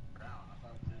playing brown? I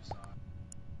thought blue saw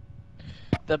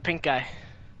it. The pink guy.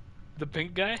 The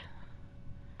pink guy?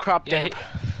 Crop Yeah, damp.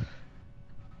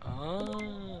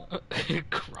 Oh,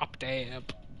 crop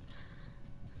damp.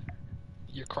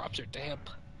 Your crops are damp.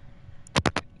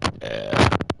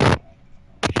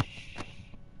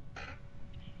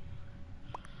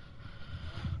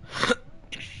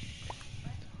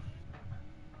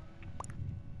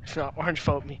 It's not orange,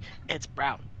 vote me. It's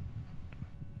brown.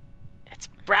 It's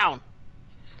brown.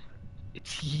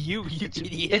 It's you, you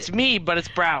idiot. It's me, but it's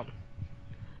brown.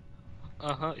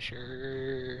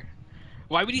 Sure.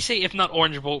 Why would he say if not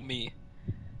orange, vote me?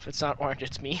 If it's not orange,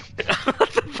 it's me.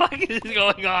 What the fuck is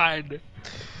going on?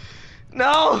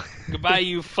 No! Goodbye,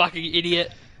 you fucking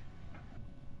idiot.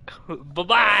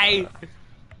 Bye-bye.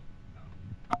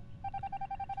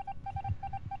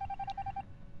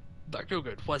 Dr.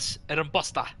 Good was an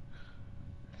imposter.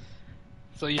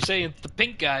 So you're saying the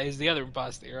pink guy is the other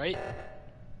imposter, right?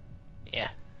 Yeah.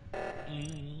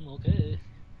 Okay.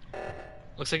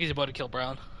 Looks like he's about to kill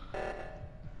Brown.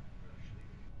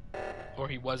 Or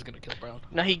he was gonna kill Brown.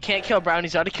 No, he can't kill brown.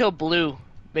 He's got to kill blue.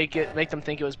 Make them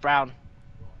think it was brown.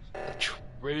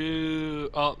 True.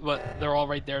 Oh, but they're all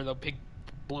right there though. Pink,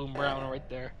 blue, and brown are right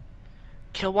there.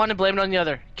 Kill one and blame it on the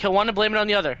other. Kill one and blame it on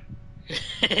the other.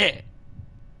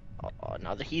 Oh,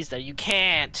 now that he's there, you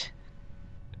can't.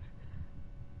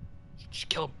 Just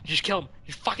kill him. Just kill him.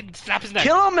 Just fucking snap his neck.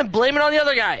 Kill him and blame it on the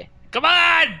other guy. Come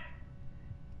on!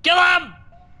 Kill him!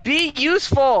 Be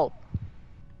useful.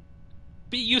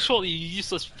 Be useful, you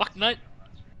useless fucknut.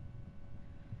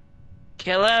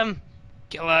 Kill him.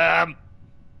 Kill him!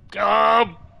 Kill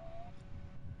him!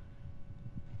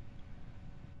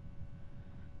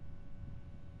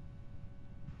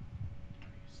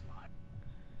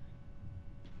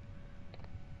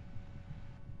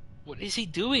 What is he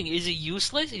doing? Is he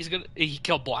useless? He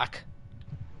killed Black.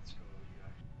 Let's go, you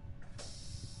guys.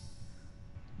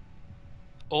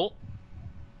 Oh.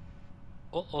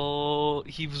 Uh-oh.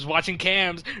 He was watching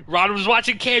cams. Ron was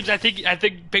watching cams. I think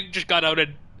Pink just got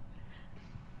outed.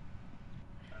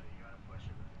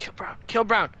 Kill brown. Kill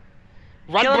brown.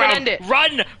 Run, Kill him and Brown. end it.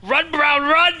 Run! Run, Brown!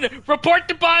 Run! Report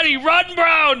the body! Run,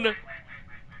 Brown!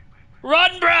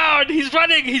 Run, Brown! He's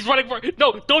running! He's running for...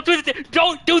 No, don't do the...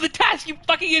 Don't do the task, you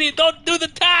fucking idiot! Don't do the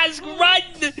task! Run!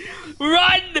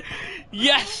 Run!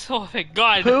 Yes! Oh, thank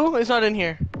God. Who is not in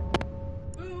here?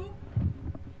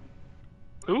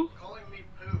 Who? Calling me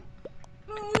poo.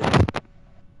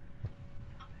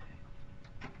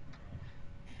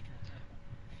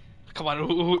 Come on,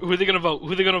 who are they gonna vote?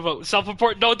 Who are they gonna vote?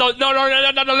 Self-report? No, no, no, no,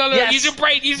 no, no, no, no, no! Yes. Use your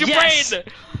brain! Use your Yes. brain!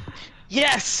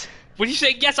 Yes. When you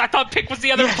say yes, I thought Pink was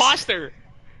the other Yes. imposter.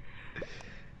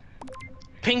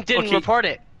 Pink didn't Okay. report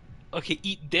it. Okay,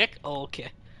 eat dick. Oh,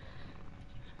 okay.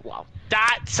 Wow.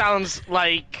 That sounds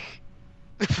like...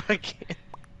 fucking...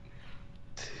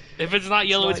 If it's not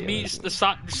yellow, not it's me. yellow.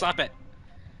 Stop it.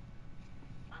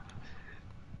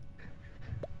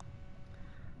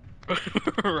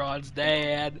 Ron's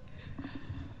dad.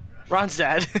 Ron's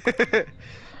dead.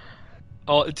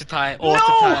 Oh, it's a tie. Oh,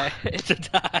 No! it's a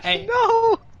tie. It's a tie.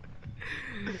 No!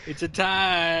 It's a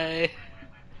tie.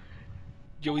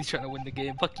 Joey's trying to win the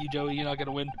game. Fuck you, Joey. You're not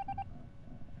gonna win.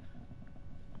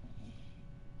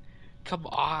 Come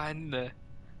on.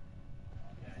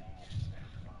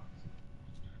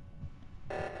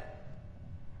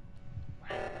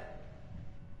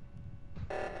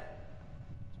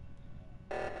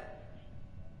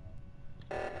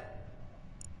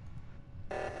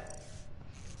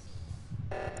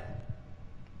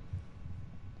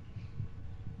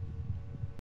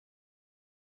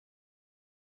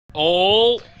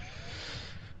 Oh.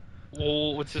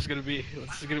 Oh, what's this gonna be?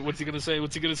 What's he gonna say?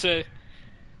 What's he gonna say?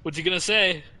 What's he gonna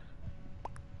say?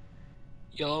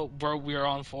 Yellow, bro, we are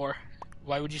on 4.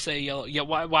 Why would you say yellow? Yeah,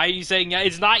 why are you saying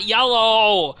it's not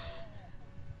yellow?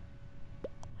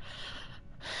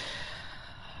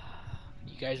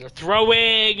 You guys are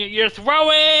throwing! You're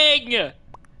throwing!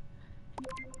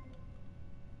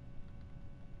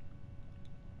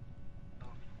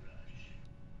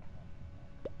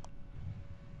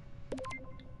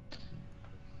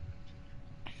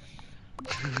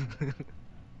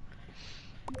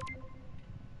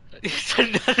 It's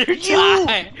another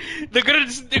tie. They're gonna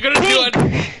do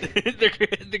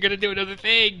it. They're gonna do another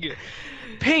thing.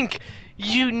 Pink,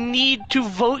 you need to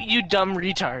vote, you dumb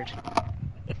retard.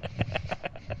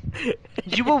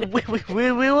 You will, we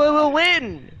will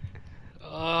win.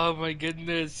 Oh my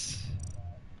goodness.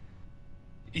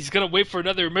 He's gonna wait for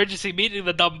another emergency meeting,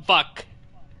 the dumb fuck.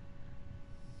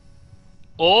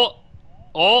 Oh,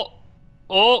 oh,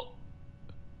 oh,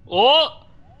 oh.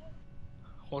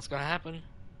 What's gonna happen?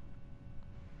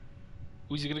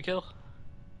 Who's he gonna kill?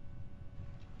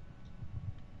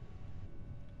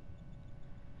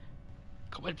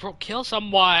 Come on, bro, kill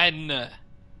someone!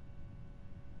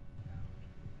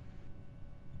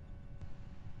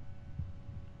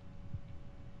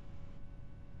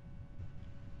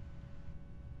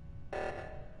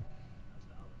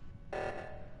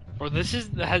 Bro, this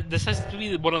has to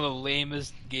be one of the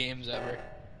lamest games ever.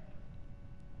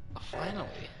 Finally.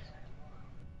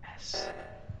 Yes.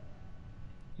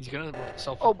 He's gonna Oh,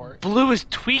 self-report. blue is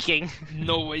tweaking.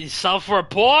 No way,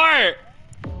 self-report!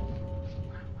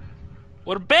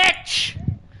 What a bitch!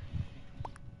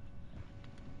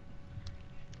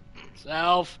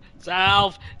 Self,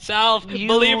 You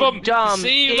believe him! dumb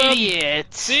See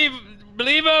idiot.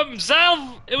 Believe him!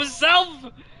 Self! It was self!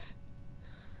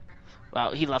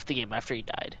 Wow, he left the game after he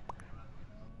died.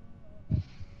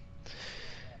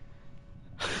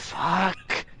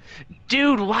 Fuck.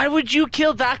 Dude, why would you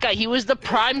kill that guy? He was the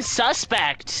prime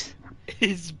suspect.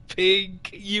 It's pink.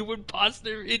 You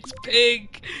imposter. It's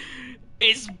pink.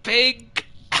 It's pink.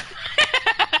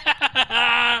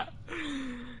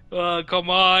 Oh, come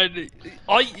on.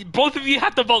 Both of you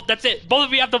have to vote. That's it. Both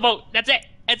of you have to vote. That's it.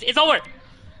 It's over.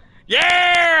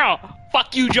 Yeah!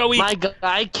 Fuck you, Joey. My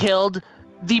guy killed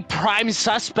the prime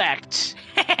suspect.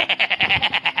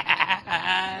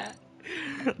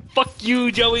 Fuck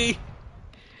you, Joey.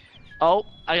 Oh,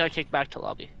 I got kicked back to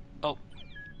lobby. Oh.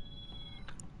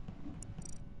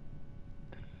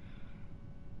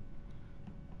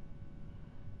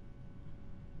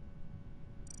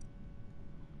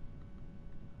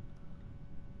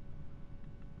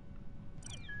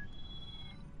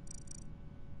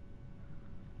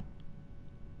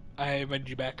 I invited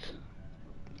you back.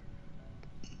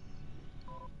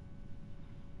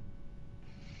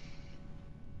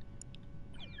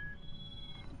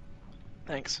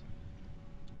 Thanks.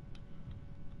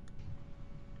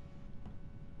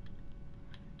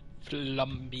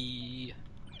 Flumby.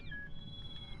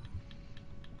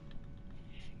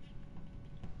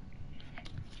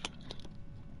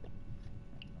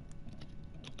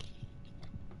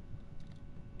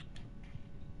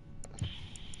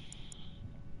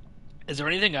 Is there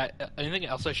anything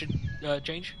else I should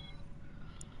change?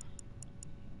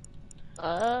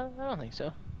 I don't think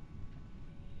so.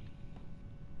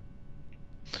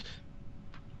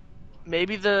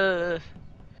 Maybe the...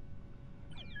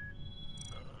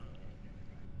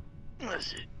 What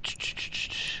is it?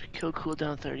 Kill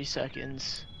cooldown 30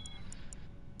 seconds.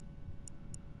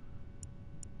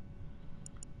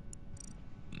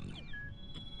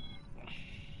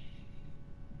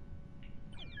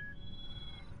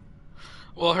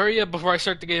 Well, hurry up before I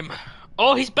start the game.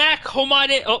 Oh, he's back! Home on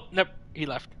it! Oh, nope, he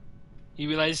left. He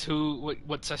realized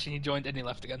what session he joined and he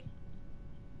left again.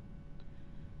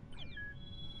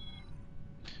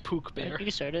 Pook bear. You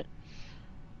can start it.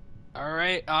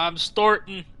 Alright, I'm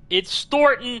Storton. It's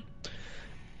Storton!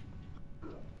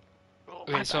 Oh,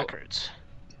 Okay, my so- back hurts.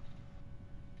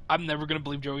 I'm never gonna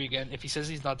believe Joey again. If he says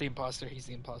he's not the imposter, he's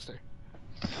the imposter.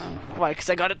 Why? Because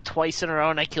I got it twice in a row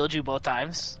and I killed you both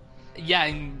times. Yeah,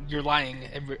 and you're lying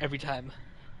every time.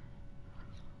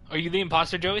 Are you the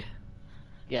imposter, Joey?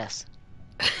 Yes.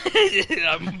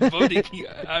 I'm voting.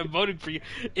 I'm voting for you.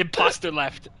 Imposter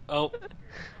left. Oh,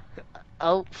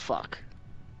 Oh, fuck.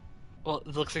 well, it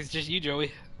looks like it's just you,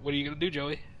 Joey. What are you gonna do,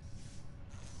 Joey?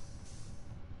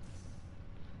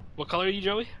 What color are you,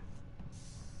 Joey?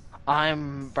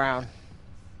 I'm brown.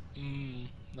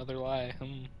 Another lie.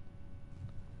 Another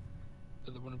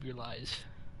one of your lies.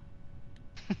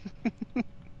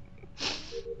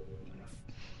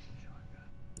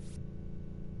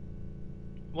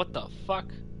 What the fuck?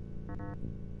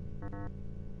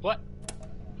 What?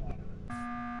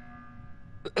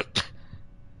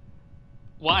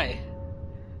 Why?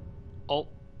 Oh.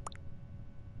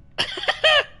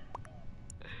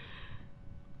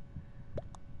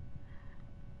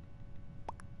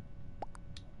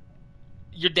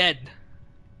 You're dead.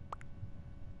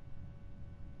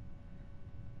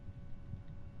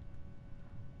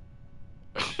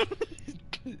 I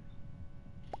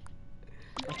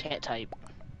can't type.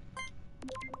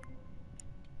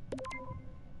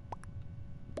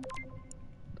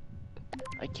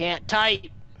 I can't type.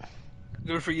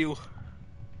 Good for you.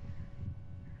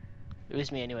 It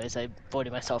was me anyways. I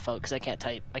voted myself out because I can't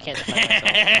type. I can't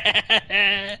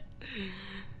defend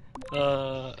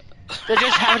myself. There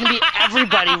just happened to be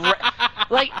everybody.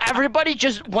 Like, everybody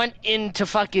just went into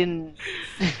fucking...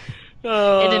 in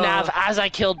the nav as I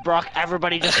killed Brock.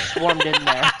 Everybody just swarmed in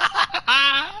there.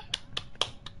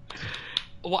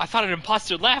 Well, I thought an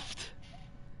imposter left.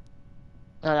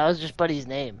 No, that was just Buddy's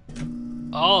name.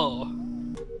 Oh.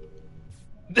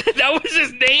 That was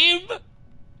his name?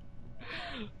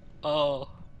 Oh.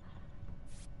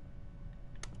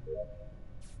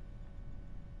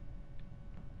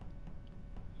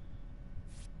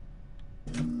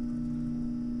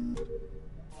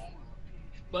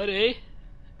 Buddy?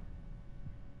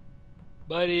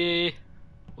 Buddy?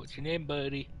 What's your name,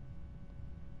 buddy?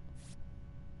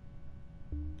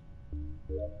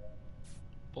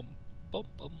 Bum, bum,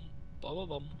 bum, bum,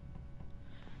 bum.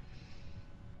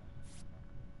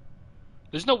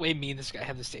 There's no way me and this guy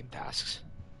have the same tasks.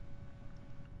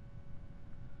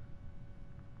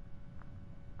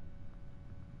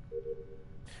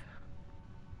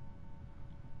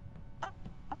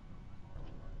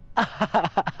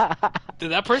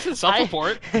 Did that person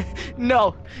self-report?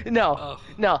 No. Oh.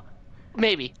 No.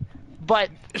 Maybe. But...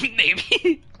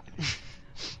 Maybe.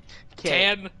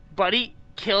 Tan. Buddy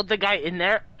killed the guy in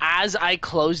there as I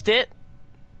closed it.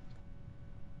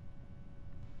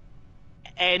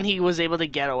 And he was able to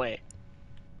get away.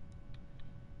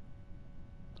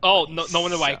 Oh, no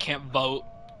wonder why I can't vote.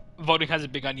 Voting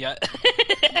hasn't begun yet.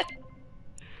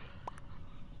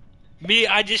 Me,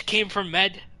 I just came from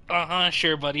med.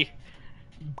 Sure, buddy.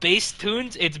 Bass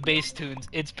tunes? It's bass tunes.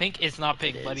 It's pink? It's not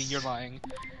pink, buddy. You're lying.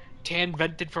 Tan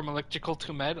vented from electrical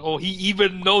to med? Oh, he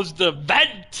even knows the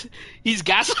vent! He's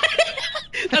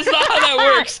gaslighting? That's not how that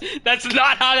works! That's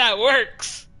not how that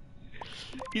works!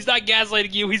 He's not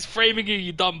gaslighting you, he's framing you,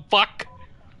 you dumb fuck!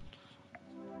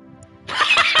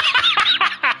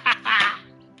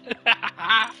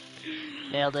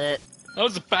 Nailed it. That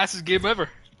was the fastest game ever.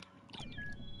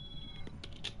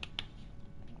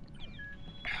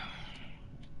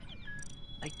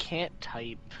 I can't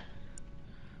type.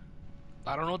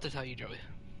 I don't know what to tell you, Joey.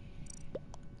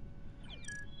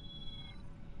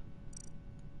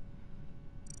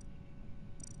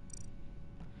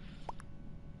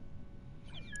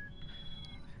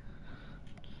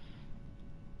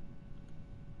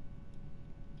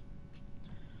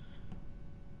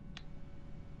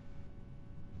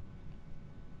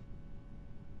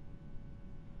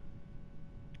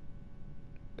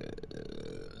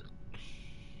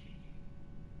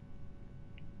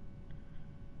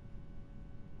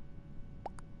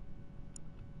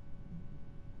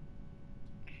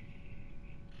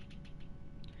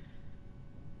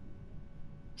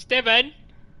 Steven!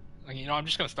 You know, I'm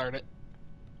just gonna start it.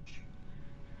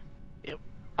 Yep.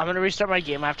 I'm gonna restart my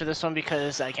game after this one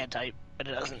because I can't type, but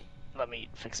it doesn't let me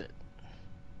fix it.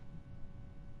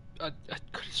 I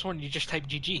could have sworn you just typed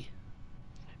GG.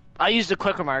 I used the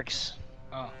quick remarks.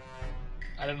 Oh.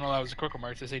 I didn't know that was a quick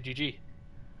remark to say GG.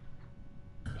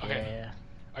 Okay. Yeah.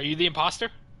 Are you the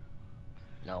imposter?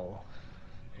 No.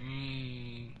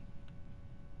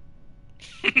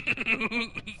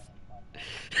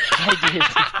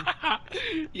 I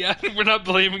did. Yeah, we're not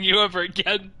blaming you ever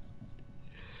again.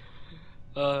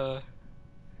 What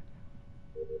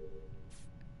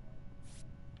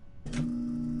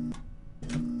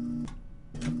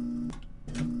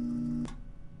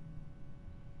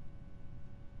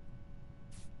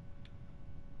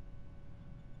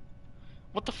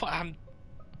the fuck?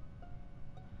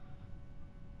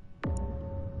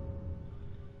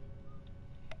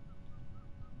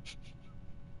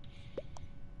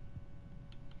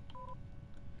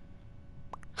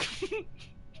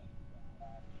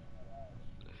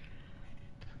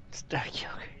 It's dark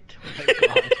yogurt. Oh my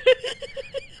god.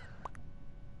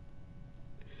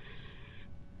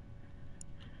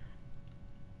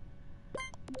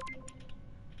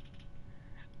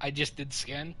 I just did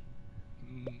scan.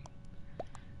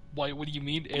 What do you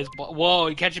mean? Whoa,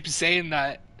 you can't just be saying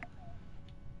that.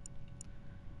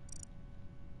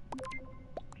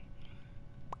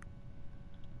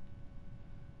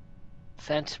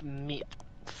 Fentmetbe.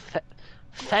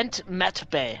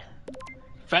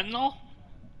 Fentanyl?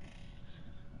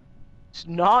 It's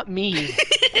not me.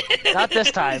 Not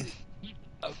this time.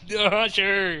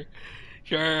 Sure.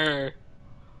 Sure.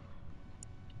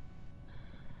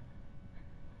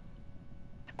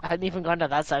 I hadn't even gone to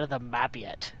that side of the map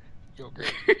yet.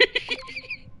 Yogurt.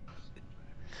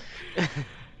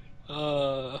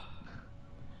 uh.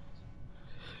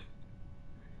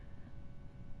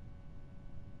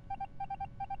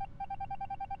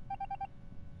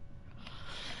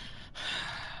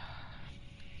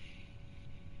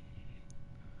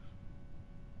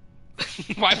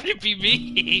 Why would it be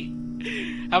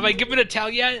me? Have I given a tell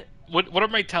yet? What are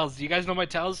my tells? Do you guys know my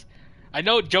tells? I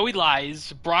know Joey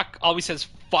lies. Brock always says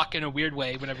fuck in a weird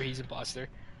way whenever he's imposter.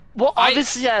 Well,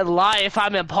 obviously I lie if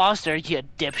I'm imposter, you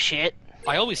dipshit.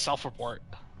 I always self-report.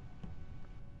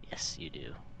 Yes, you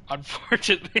do.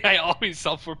 Unfortunately, I always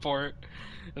self-report.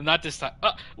 Not this time.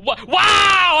 Wow!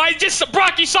 I just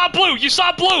Brock, you saw blue. You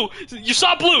saw blue. You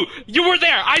saw blue. You were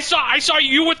there. I saw you.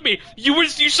 You with me. You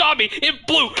saw me. It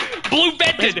blue. Blue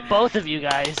vented. It's both of you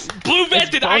guys. Blue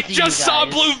vented. I just saw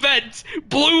blue vent.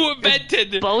 Blue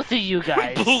vented. Both of you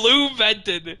guys. Blue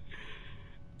vented.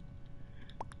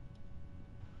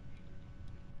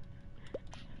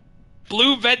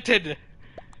 Blue vented.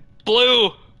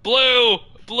 Blue. Blue.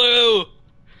 Blue.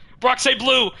 Brock, say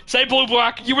blue. Say blue,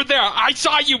 Brock. You were there. I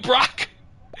saw you, Brock.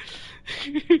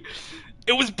 It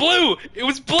was blue. It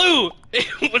was blue.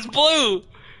 It was blue.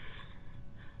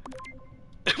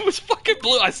 It was fucking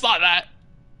blue. I saw that.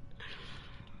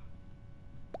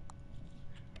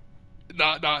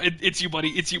 No, it's you, buddy.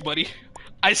 It's you, buddy.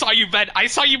 I saw you vent. I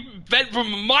saw you vent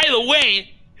from a mile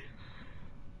away.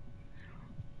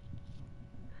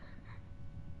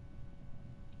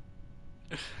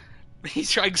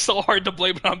 He's trying so hard to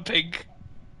blame it on Pink.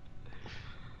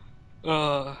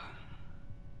 Brock,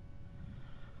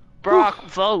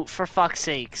 vote for fuck's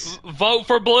sakes. Vote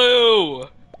for blue.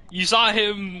 You saw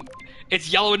him.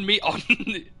 It's yellow and me. Oh,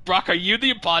 Brock, are you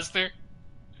the imposter?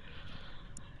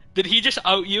 Did he just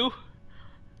out you?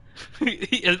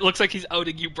 It looks like he's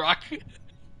outing you, Brock.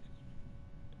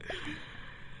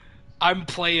 I'm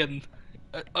playing.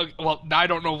 Well, I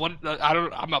don't know what.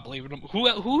 I'm not believing him.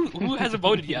 Who hasn't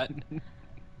voted yet?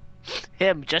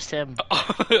 Him, just him.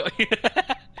 He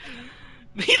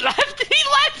left. He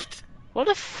left. What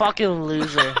a fucking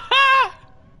loser.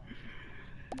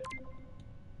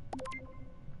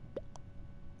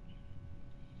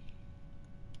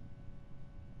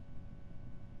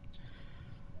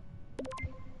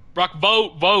 Brock,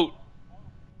 vote.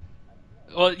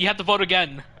 Well, you have to vote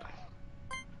again.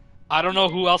 I don't know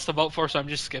who else to vote for, so I'm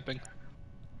just skipping.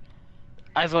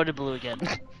 I voted blue again.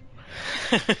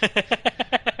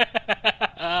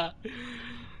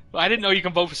 I didn't know you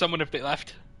can vote for someone if they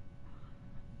left.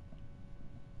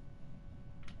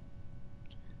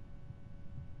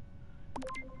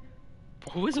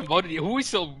 Who isn't voted yet? Who are we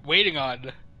still waiting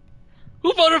on?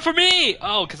 Who voted for me?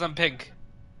 Oh, because I'm pink.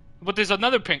 But there's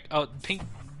another pink. Oh, pink.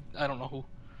 I don't know who.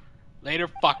 Later,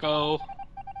 fucko.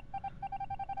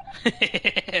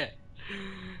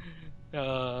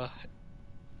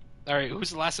 Alright,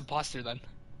 who's the last imposter then?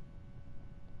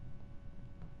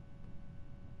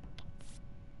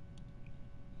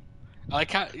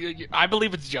 I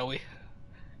believe it's Joey.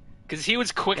 Because he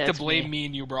was quick to blame me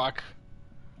and you, Brock.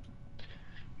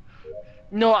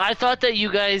 No, I thought that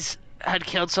you guys had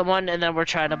killed someone and then we're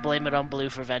trying to blame it on blue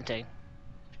for venting.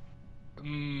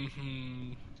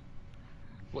 Mm-hmm.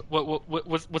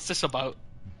 What's this about?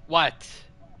 What?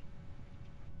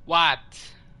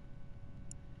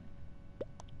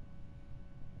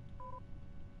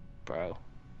 Bro.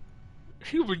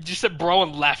 You just said bro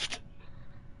and left.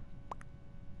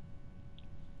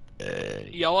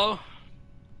 Yellow?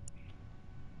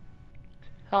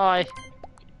 Hi.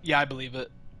 Yeah, I believe it.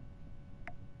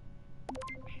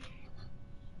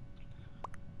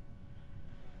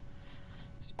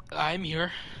 I'm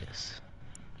here. Yes.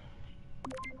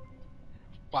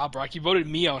 Wow, Brock, you voted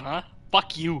me out, huh?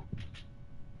 Fuck you.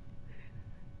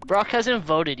 Brock hasn't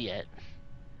voted yet.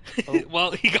 Oh.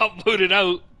 Well, he got voted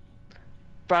out.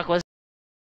 Brock was.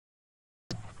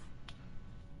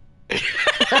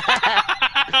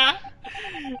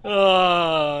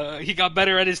 He got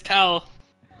better at his tell.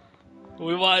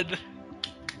 We won.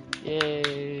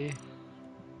 Yay.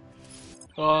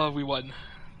 Oh, we won.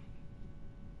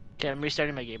 Okay, I'm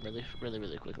restarting my game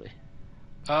really quickly.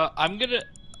 I'm gonna,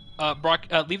 Brock,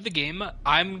 leave the game.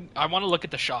 I want to look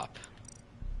at the shop.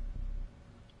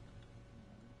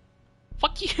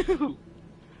 Fuck you.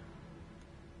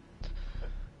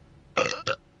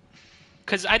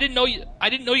 Cause I didn't know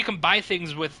you can buy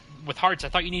things with with hearts. I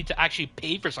thought you needed to actually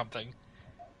pay for something.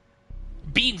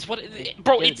 Beans, what?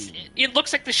 Bro, it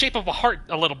looks like the shape of a heart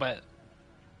a little bit.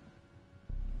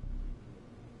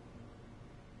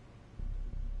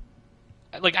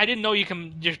 Like, I didn't know you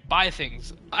can just buy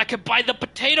things. I could buy the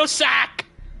potato sack!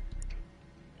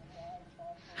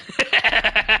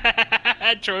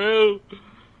 True.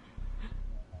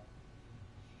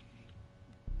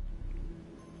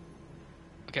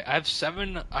 Okay, I have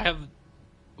 7. I have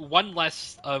 1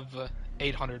 less of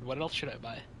 800. What else should I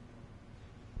buy?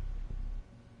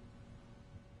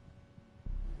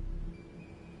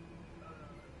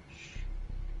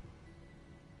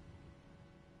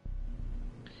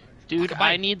 Dude,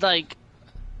 I need like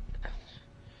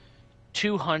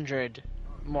 200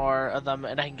 more of them,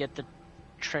 and I can get the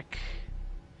trick.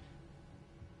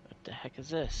 What the heck is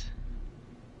this?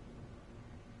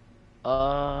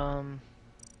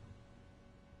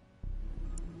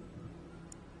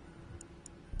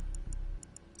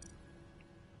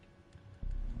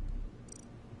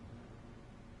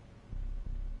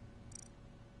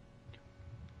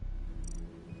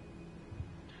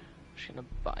 Just gonna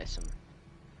buy some.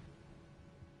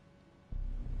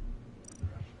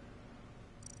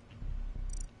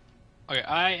 Okay,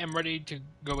 I am ready to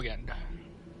go again.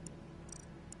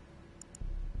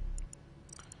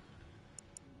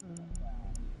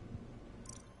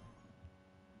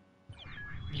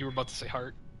 You were about to say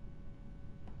heart.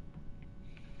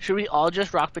 Should we all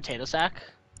just rock potato sack?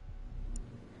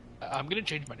 I'm gonna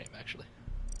change my name, actually.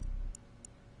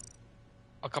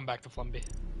 I'll come back to Flumby.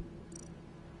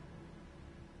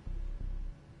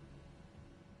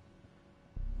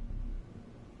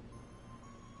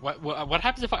 What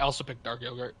happens if I also pick dark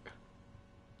yogurt?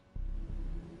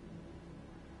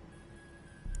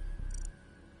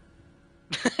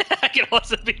 I can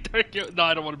also be dark yogurt. No,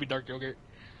 I don't want to be dark yogurt.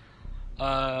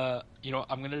 You know,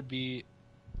 I'm gonna be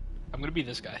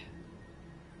this guy.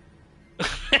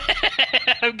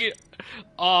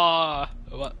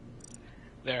 What?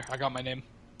 There, I got my name.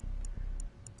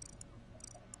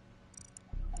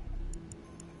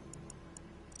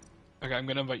 Okay, I'm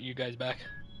gonna invite you guys back.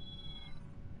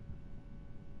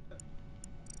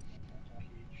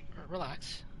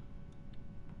 Relax.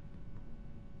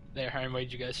 There, I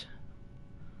invited you guys.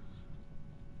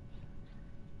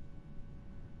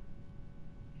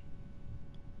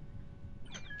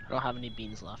 I don't have any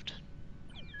beans left.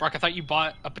 Brock, I thought you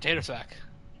bought a potato sack.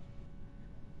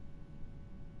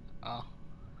 Oh.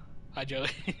 Hi, Joey.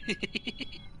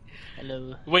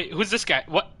 Hello. Wait, who's this guy?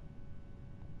 What?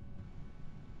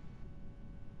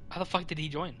 How the fuck did he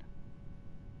join?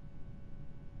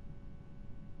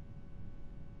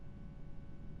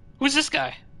 Who's this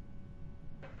guy?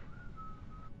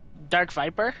 Dark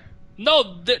Viper?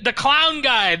 No, the clown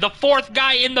guy, the 4th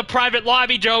guy in the private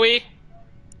lobby, Joey.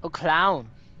 Oh, clown.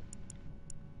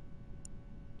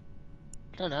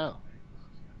 I don't know.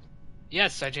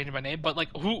 Yes, I changed my name, but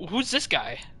like, who's this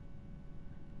guy?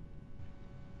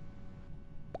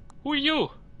 Who are you?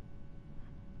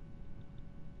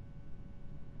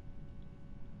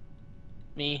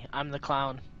 Me, I'm the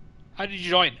clown. How did you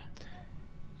join?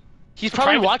 He's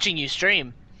probably watching you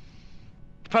stream.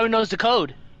 He probably knows the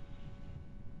code.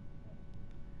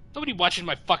 Nobody watching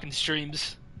my fucking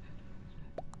streams.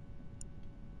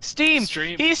 Steam.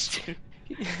 Stream. He's.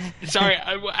 Sorry,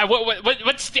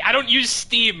 what's I don't use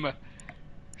Steam.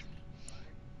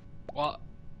 Well,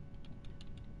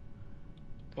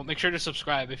 make sure to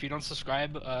subscribe. If you don't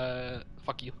subscribe,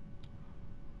 fuck you.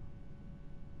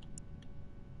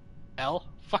 L?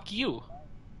 Fuck you.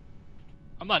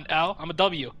 I'm not an L, I'm a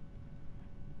W.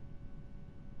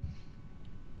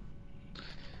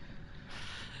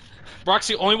 Brock's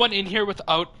the only one in here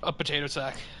without a potato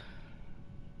sack.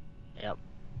 Yep.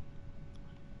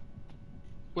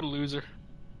 What a loser.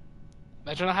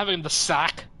 Imagine not having the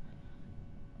sack.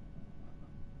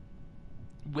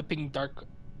 Whipping dark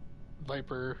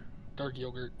Viper, dark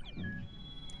yogurt.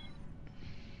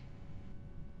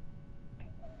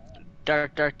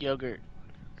 Dark yogurt.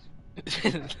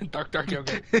 dark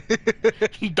yogurt.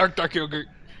 dark yogurt.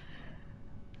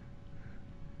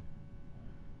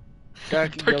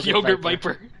 Dark yogurt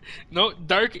Viper. No,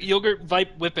 dark yogurt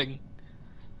Vipe whipping.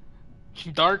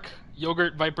 Dark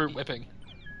yogurt Viper whipping.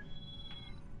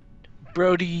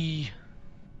 Brody.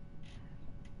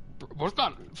 Bro's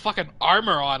got fucking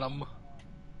armor on him.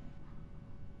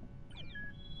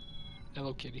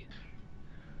 Hello, kitty.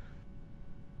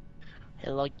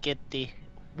 Hello, Kitty.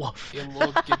 Woof.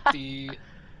 Hello, kitty.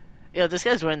 Yo, this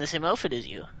guy's wearing the same outfit as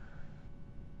you.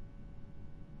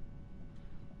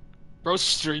 Bro's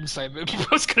stream snipe me.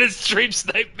 Bro's gonna stream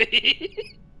snipe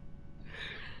me.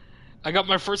 I got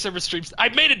my first ever stream. I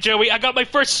made it, Joey. I got my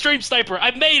first stream sniper.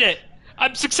 I made it.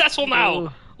 I'm successful now.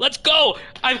 Ooh. Let's go.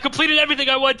 I've completed everything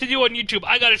I wanted to do on YouTube.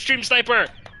 I got a stream sniper.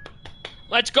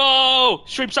 Let's go.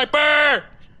 Stream sniper.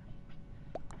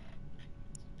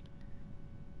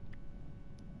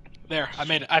 There, I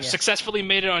made it. I've Yes. successfully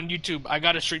made it on YouTube. I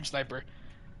got a stream sniper.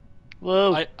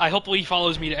 Whoa. I hopefully he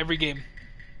follows me to every game.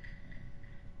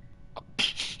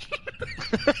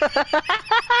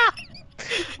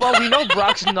 Well, we know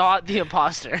Brock's not the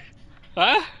imposter.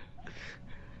 Huh?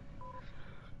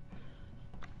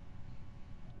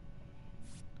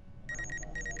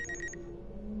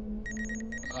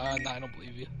 Nah, I don't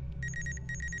believe you.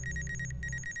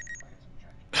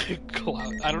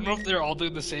 Clown. I don't know if they're all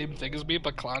doing the same thing as me,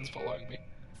 but Clown's following me.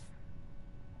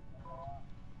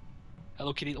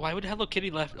 Hello Kitty. Why would Hello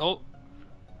Kitty left? Oh.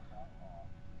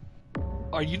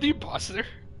 Are you the imposter?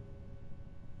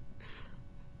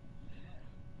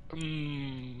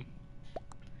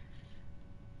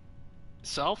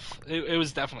 Self? It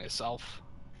was definitely a self.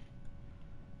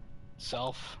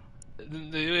 Self.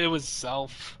 It was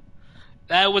self.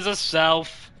 That was a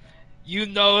self. You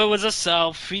know it was a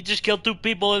self. He just killed 2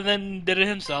 people and then did it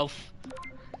himself.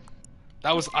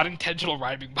 That was unintentional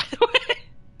rhyming, by the way.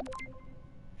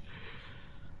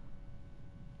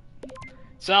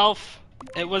 Self.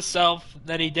 It was self.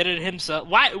 Then he did it himself.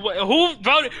 Why? Who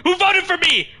voted? Who voted for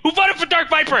me? Who voted for Dark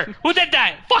Viper? Who did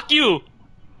that? Fuck you.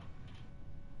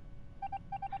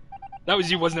 That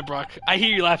was you, wasn't it, Brock? I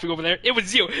hear you laughing over there. It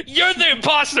was you. You're the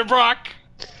imposter, Brock.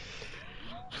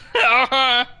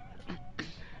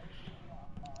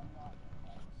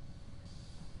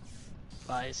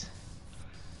 Lies.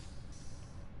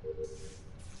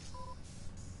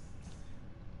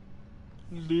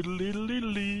 Little.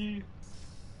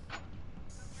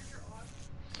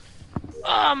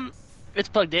 It's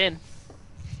plugged in.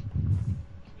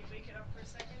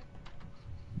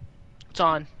 It's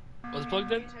on. Was it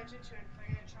plugged in?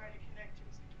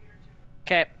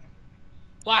 Okay.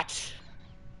 What?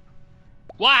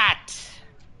 What?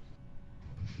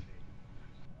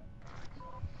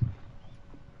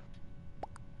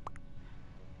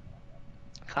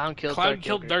 Clown killed Clown Dark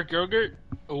killed Yogurt. Dark Yogurt?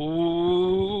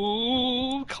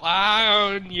 Ooh,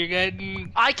 Clown, you're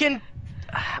getting... I'm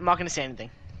not gonna say anything.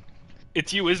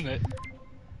 It's you, isn't it?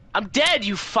 I'm dead,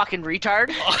 you fucking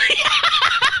retard.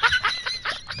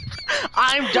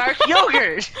 I'm Dark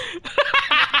Yogurt.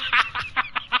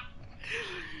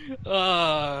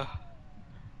 How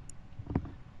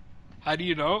do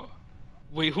you know?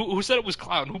 Wait, who said it was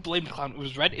Clown? Who blamed Clown? It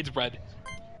was Red? It's Red.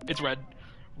 It's Red.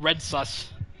 Red sus.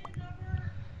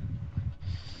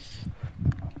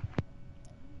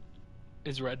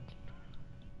 Is Red.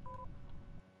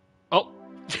 Oh,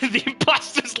 the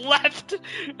imposters left.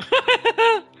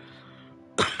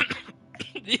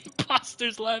 The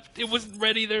imposters left. It wasn't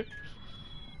Red either.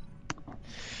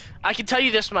 I can tell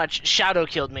you this much: Shadow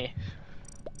killed me.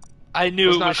 I It knew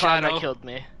was it not was Clown Shadow. that killed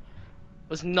me. It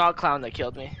was not Clown that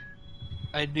killed me.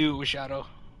 I knew it was Shadow.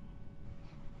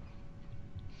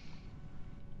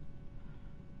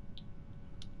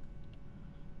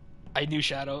 I knew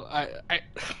Shadow.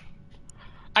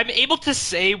 I'm able to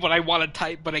say what I want to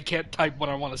type, but I can't type what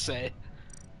I want to say.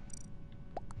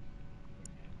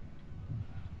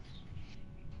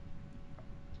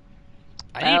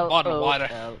 I need a bottle of water.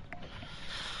 LOL.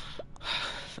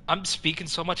 I'm speaking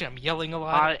so much, I'm yelling a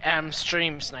lot. I am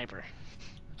Stream Sniper.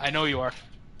 I know you are.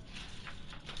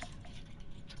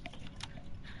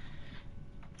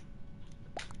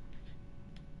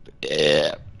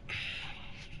 Yeah.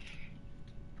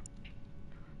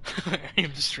 I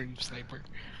am the stream sniper.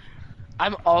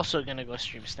 I'm also gonna go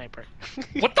Stream Sniper.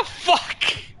 What the fuck?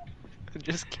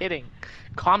 Just kidding.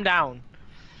 Calm down.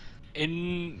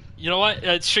 You know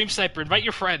what? Stream sniper, invite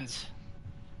your friends.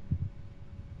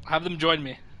 Have them join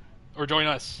me. Or join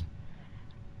us.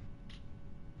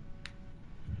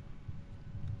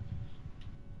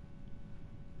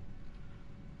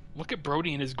 Look at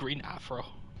Brody and his green afro.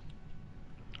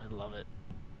 I love it.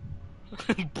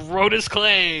 Brodus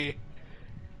Clay.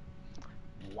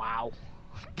 Wow.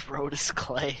 Brodus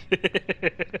Clay.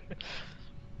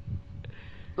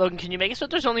 Logan, can you make it so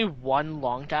there's only one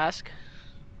long task?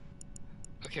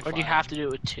 Okay, Or do you fine. have to do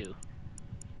it with 2?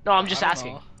 No, I'm just I don't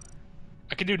asking. know.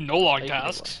 I can do no long You can do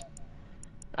tasks.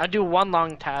 I'll do 1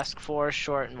 long task, 4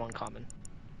 short, and 1 common.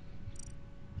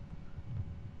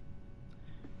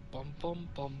 Bum bum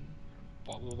bum.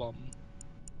 Bum bum bum.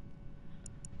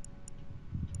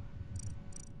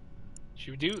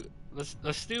 Should we do?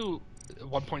 Let's do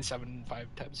 1.75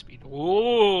 times speed.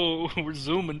 Whoa, we're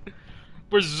zooming.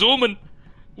 We're zooming.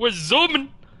 We're zooming.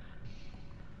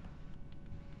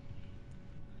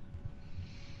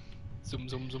 Zoom,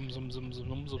 zoom, zoom, zoom, zoom,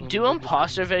 zoom, zoom. Do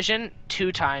imposter vision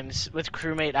 2 times with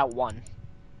crewmate at 1.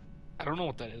 I don't know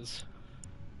what that is.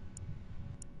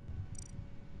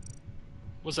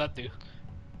 What's that do?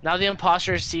 Now the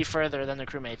imposters see further than the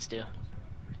crewmates do.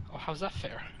 Oh, how's that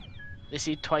fair? They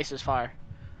see twice as far.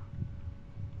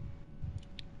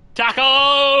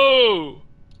 Taco!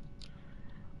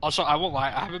 Also, I won't lie,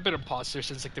 I haven't been imposter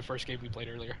since like the first game we played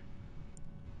earlier.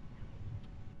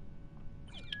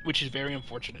 Which is very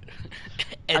unfortunate.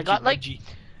 I got like Edgy.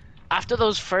 after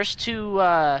those first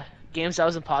 2 games I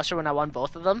was imposter when I won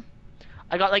both of them,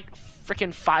 I got like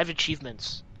freaking 5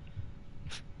 achievements.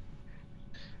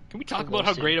 Can we talk For about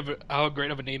those how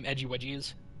great of a name Edgy Wedgie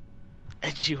is?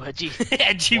 Edgy wedgy.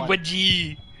 Edgy What?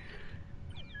 Wedgie.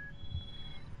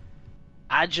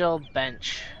 Agile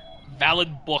bench.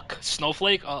 Valid book.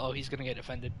 Snowflake. Uh-oh, he's gonna get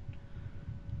offended.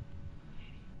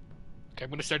 Okay, I'm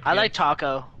gonna start. I again. like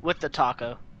taco with the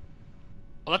taco.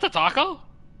 Oh, that's a taco?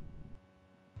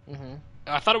 Hmm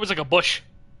I thought it was like a bush.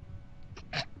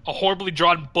 A horribly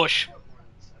drawn bush.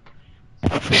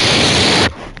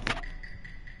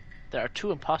 There are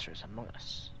 2 imposters among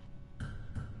us.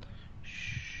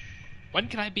 When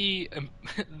can I be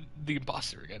the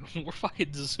imposter again? We're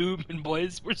fucking zooming,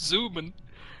 boys. We're zooming.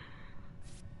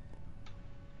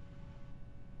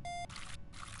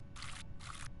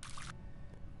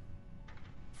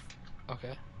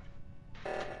 Okay.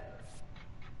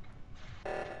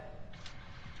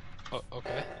 Oh,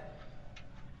 okay.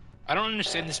 I don't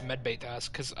understand this medbay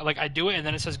task, because, like, I do it and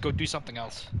then it says go do something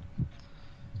else.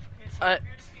 It Uh,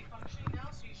 appears to be functioning now,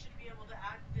 so you should be able to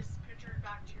add this picture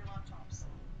back to your laptops.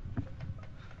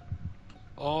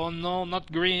 Oh no,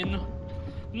 not green.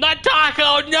 Not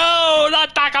taco! No!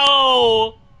 Not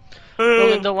taco!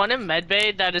 the one in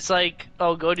medbay that is like,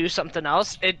 oh, go do something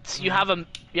else. It's you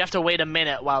have to wait a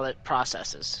minute while it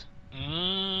processes.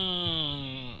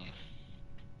 Mmm.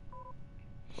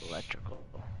 Electrical.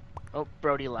 Oh,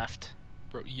 Brody left.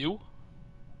 Bro, you?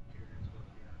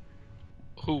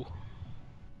 Who?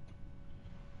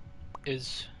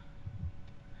 Is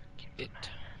it?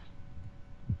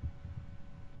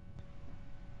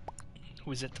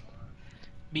 Who is it?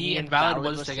 Me and Valid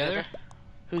was together?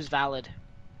 Who's valid?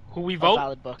 Who we Oh, vote?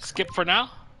 valid book. Skip for now?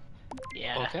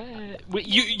 Yeah. Okay. Wait,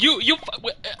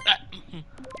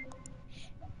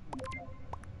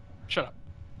 Shut up.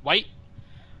 White?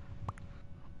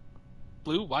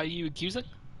 Blue? Why are you accusing?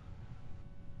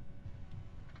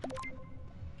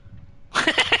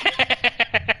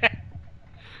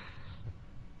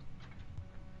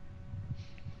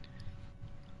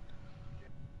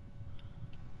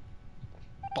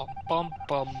 Bum bum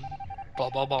bum.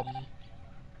 Bum bum bum.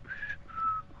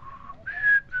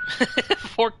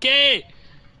 4K!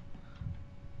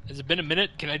 Has it been a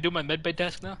minute? Can I do my medbay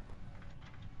task now?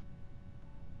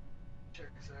 Check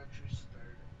actually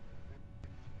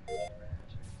started.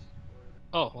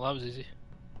 Oh, well that was easy.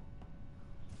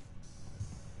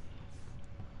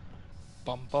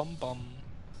 Bum bum bum.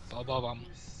 Bum bum bum.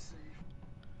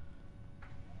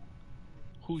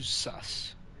 Who's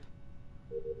sus?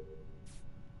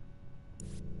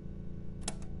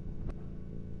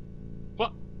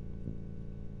 What?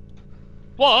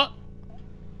 What?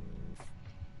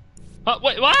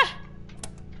 Wait, what?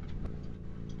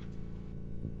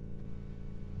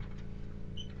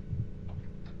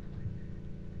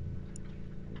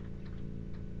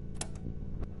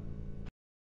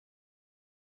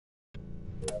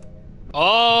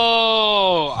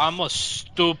 Oh, I'm a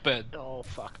stupid. Oh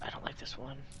fuck! I don't like this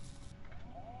one.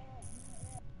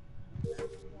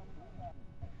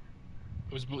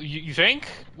 You think?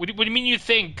 What do you mean you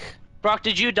think? Brock,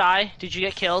 did you die? Did you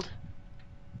get killed?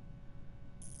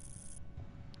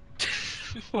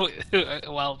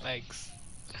 Well, thanks.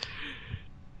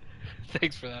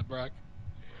 Thanks for that, Brock.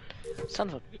 Son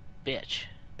of a bitch.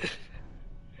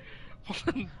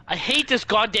 I hate this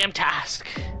goddamn task.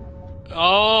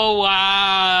 Oh,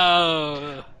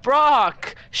 wow.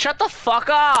 Brock, shut the fuck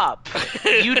up.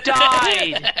 You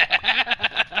died.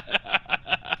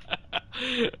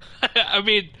 I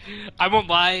mean, I won't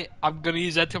lie. I'm gonna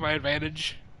use that to my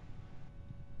advantage.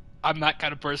 I'm that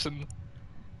kind of person.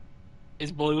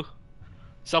 Is blue.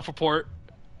 Self-report.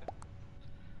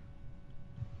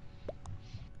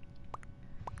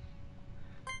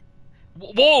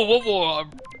 Whoa.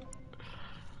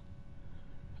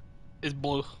 Is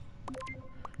blue.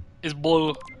 Is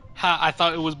blue. Ha, I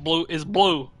thought it was blue. Is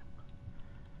blue.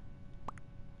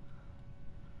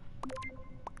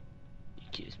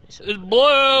 Excuse me. So It's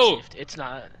blue! it's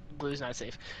not. Blue's not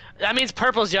safe. That means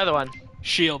purple's the other one.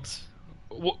 Shields.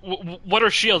 What are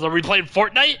shields? Are we playing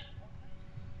Fortnite?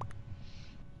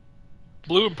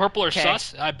 Blue and purple are Okay.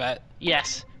 sus? I bet.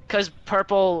 Yes. Because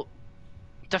purple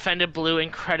defended blue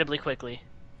incredibly quickly.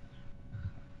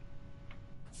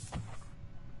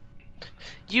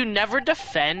 You never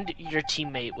defend your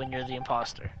teammate when you're the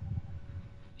imposter.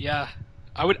 Yeah,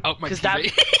 I would out my 'Cause that-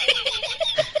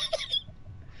 teammate.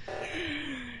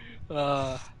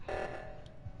 uh,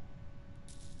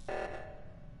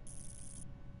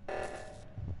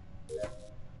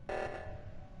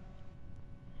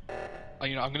 oh,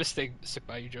 you know, I'm gonna stick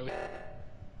by you, Joey.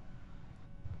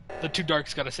 The two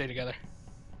darks gotta stay together.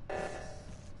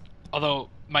 Although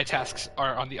my tasks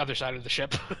are on the other side of the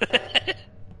ship.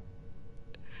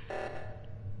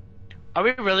 Are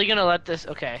we really gonna let this?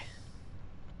 Okay.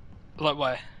 What?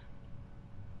 Why?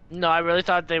 No, I really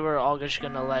thought they were all just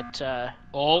gonna let.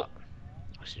 Oh,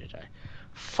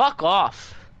 Fuck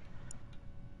off.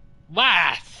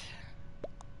 what?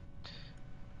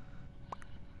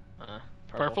 Purple.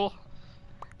 Purple?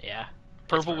 Yeah.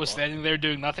 Purple was purple. standing there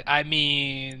doing nothing. I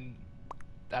mean,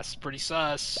 that's pretty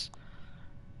sus.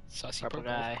 Sussy Purple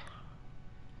purple. guy.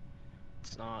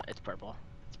 It's not. It's purple.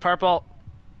 It's purple.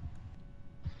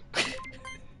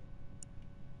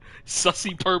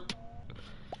 Sussy perp.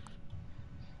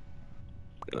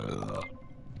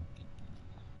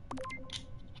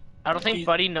 I don't think He-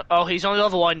 Buddy. Oh, he's only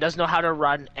level 1. Doesn't know how to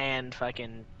run and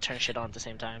fucking turn shit on at the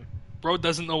same time. Bro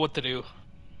doesn't know what to do.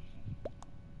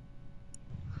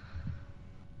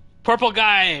 Purple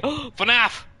guy!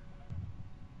 FNAF!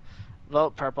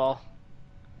 Vote purple.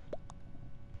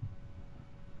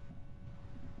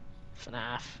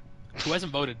 FNAF. Who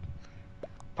hasn't voted?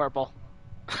 Purple.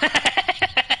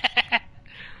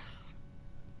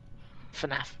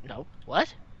 FNAF. No.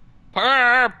 What?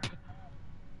 Perp!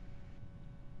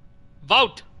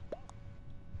 Vote!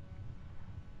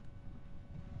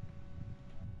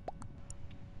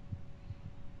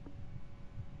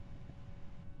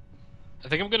 I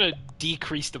think I'm gonna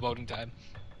decrease the voting time.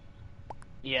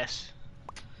 Yes.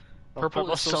 Oh, Purple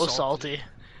purple's is so so salty. salty.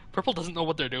 Purple doesn't know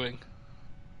what they're doing.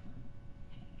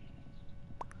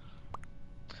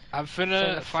 I'm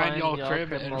finna find y'all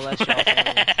crib and molest y'all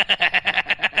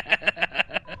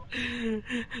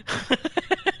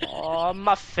Oh,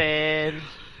 muffin.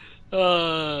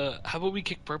 how about we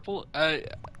kick purple?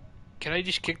 Can I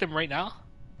just kick them right now?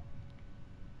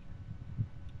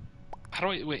 How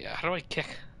do I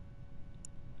kick?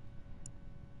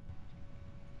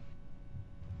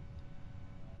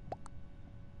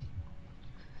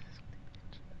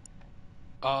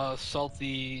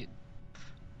 Salty,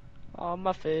 Oh,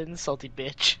 muffin, salty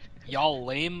bitch. y'all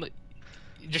lame.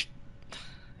 Just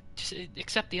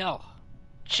accept the L.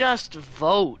 Just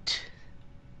vote.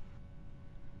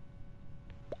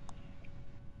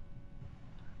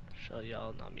 Show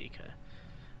y'all Namika.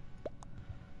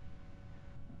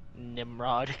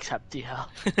 Nimrod, accept the L.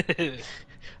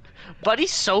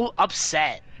 Buddy's so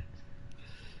upset.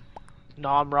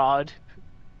 Namrod.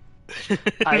 Ika.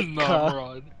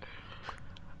 Nomrod.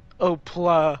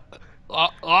 Opla.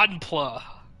 Onpla.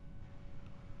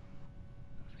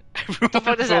 What the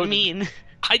fuck does that mean?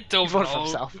 I He don't voted for know.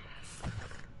 himself.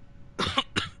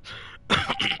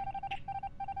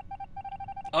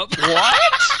 Up. What?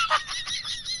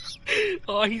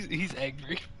 Oh, he's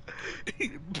angry.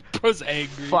 Bro's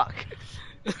angry. Fuck.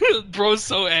 Bro's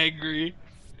so angry.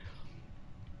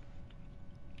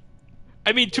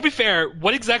 I mean, to be fair,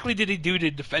 what exactly did he do to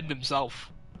defend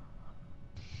himself?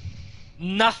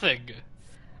 Nothing.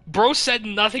 Bro said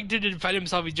nothing to defend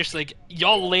himself. He's just like,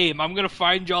 y'all lame. I'm gonna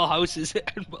find y'all houses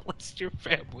and molest your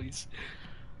families.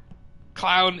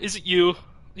 Clown, is it you?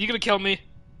 You gonna kill me?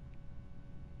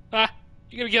 Huh?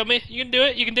 You gonna kill me? You can do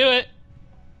it? You can do it.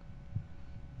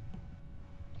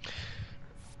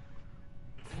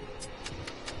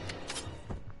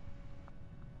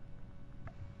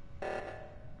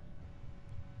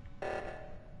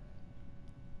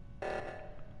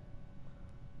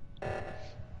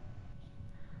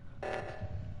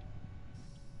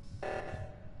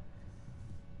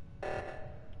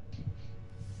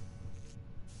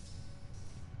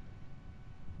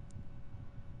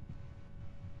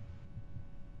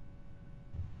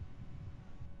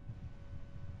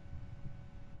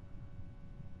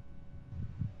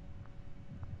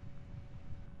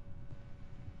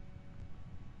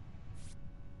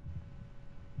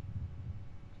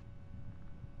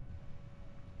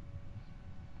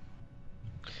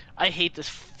 I hate this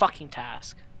fucking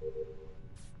task.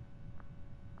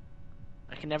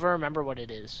 I can never remember what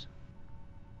it is.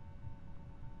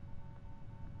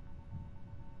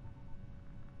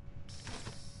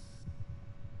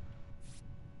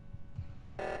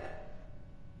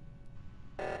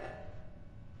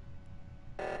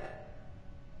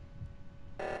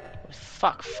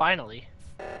 Fuck, finally.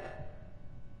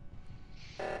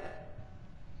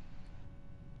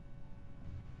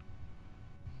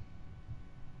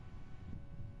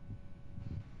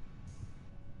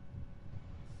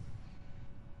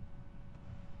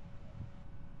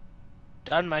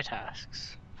 Done my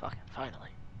tasks. Fucking finally.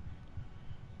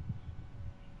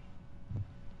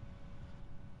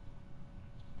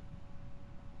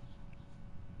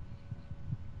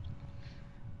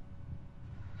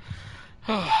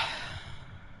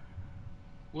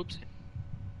 Whoops.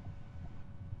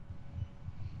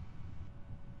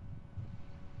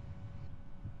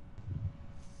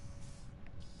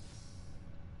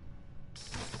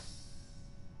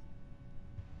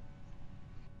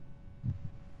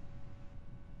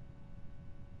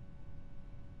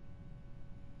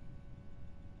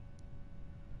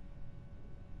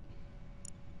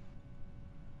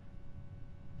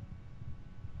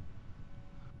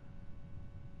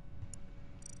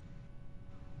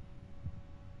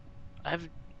 I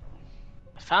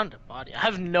found a body. I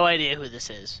have no idea who this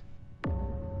is.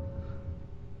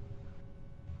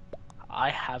 I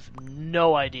have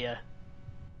no idea.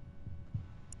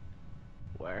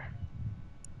 Where?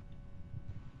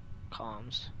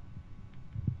 Comms.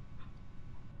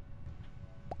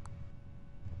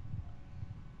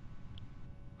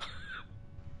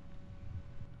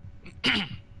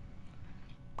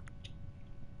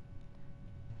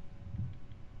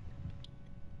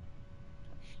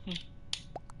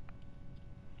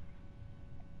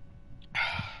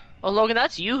 Oh, Logan,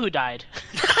 that's you who died.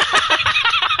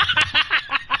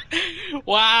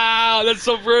 Wow, that's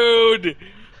so rude.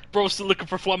 Bro's still looking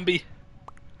for Flumby.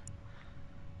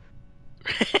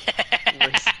 Do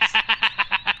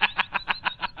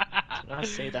not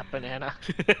say that, banana.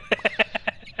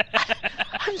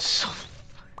 I'm so.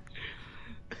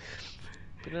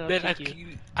 Banana, Man, fuck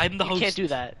you. I'm the You host. can't do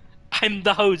that. I'm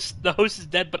the host. The host is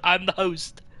dead, but I'm the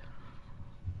host.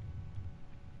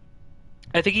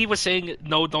 I think he was saying,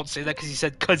 no, don't say that, because he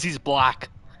said, because he's black.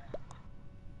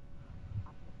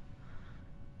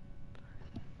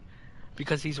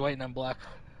 Because he's white and I'm black.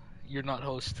 You're not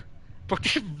host. Bro,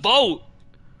 just vote!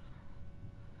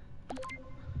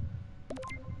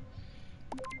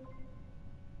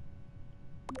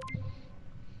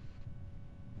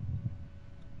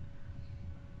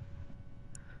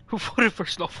 Who voted for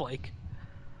Snowflake?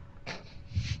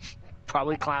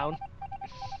 Probably clown.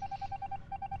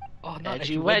 Oh, not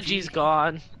Edgy Wedgie's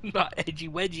gone. Not Edgy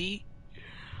Wedgie.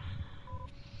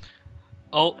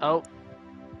 Oh. Oh,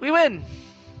 we win.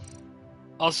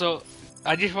 Also,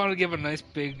 I just want to give a nice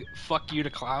big fuck you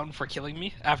to Clown for killing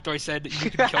me after I said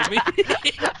you could kill me.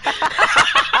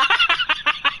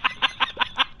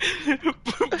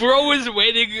 Bro was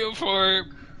waiting for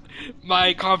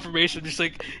my confirmation, just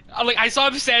like I saw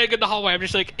him standing in the hallway. I'm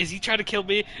just like, is he trying to kill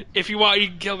me? If you want, you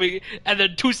can kill me. And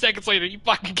then 2 seconds later, he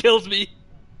fucking kills me.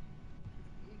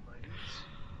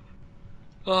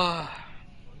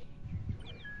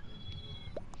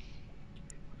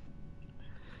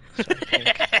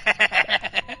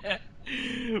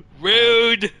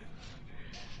 Rude.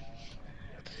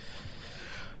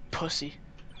 Pussy.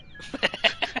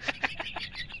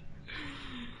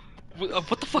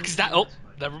 What the fuck is that? Oh,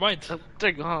 never mind. Oh,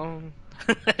 they're gone.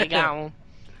 They gone.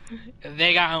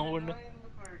 They gone.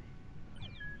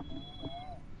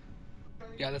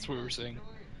 Yeah, that's what we were saying.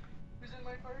 Who's in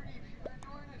my party? If you wanna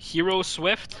join us. Hero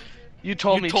Swift. You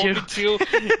told me to.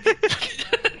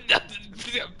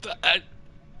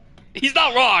 He's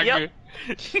not wrong. Yep.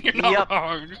 You're not Yep.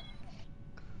 wrong.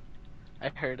 I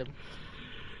heard him.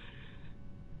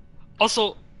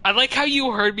 Also, I like how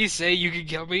you heard me say you can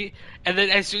kill me, and then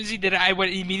as soon as you did it, I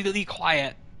went immediately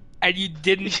quiet, and you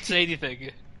didn't say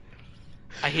anything.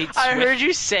 I hate Swift. I heard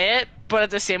you say it, but at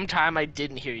the same time, I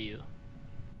didn't hear you.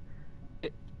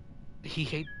 He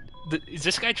hate. Is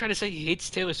this guy trying to say he hates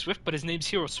Taylor Swift, but his name's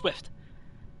Hero Swift?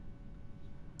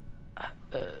 I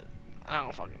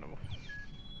don't fucking know.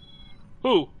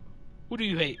 Who? Who do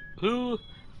you hate? Who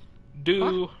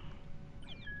do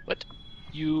What?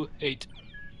 you hate?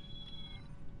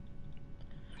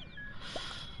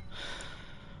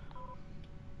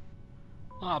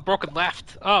 Oh, broken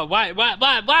left. Oh, why?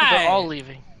 They're all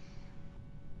leaving.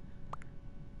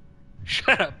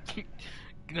 Shut up.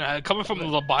 Coming from the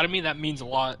lobotomy, that means a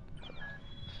lot.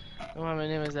 Oh, my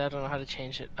name is. I don't know how to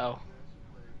change it. Oh.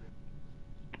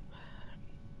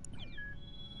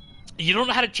 You don't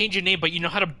know how to change your name, but you know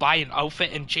how to buy an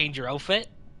outfit and change your outfit?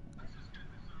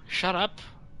 Shut up.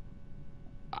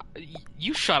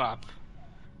 You shut up.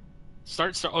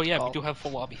 Start. Oh yeah, we Oh. do have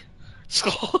full lobby.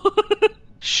 Skull.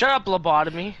 Shut up,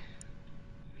 lobotomy.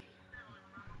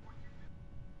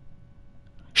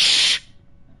 Shh.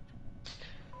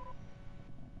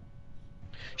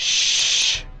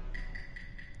 Shh.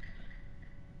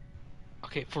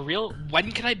 Okay, for real,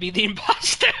 when can I be the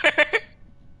imposter?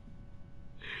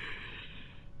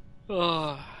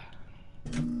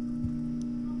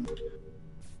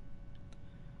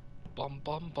 Bum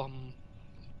bum bum.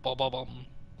 Bum bum bum.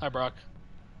 Hi, Brock.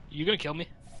 You gonna kill me?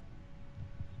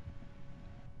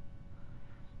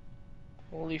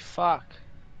 Holy fuck.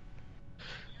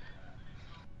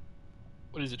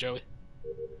 What is it, Joey?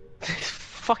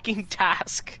 Fucking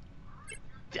task.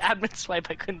 The admin swipe,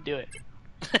 I couldn't do it.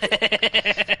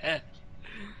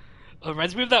 It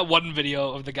reminds me of that one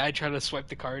video of the guy trying to swipe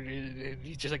the card, and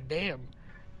he's just like, damn,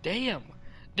 damn,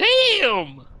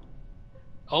 damn!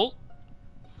 Oh.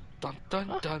 Dun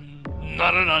dun dun.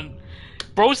 No, no, no.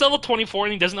 Bro's level 24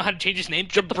 and he doesn't know how to change his name?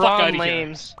 Get the fuck out of here.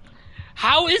 Lames.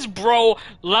 How is Bro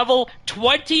level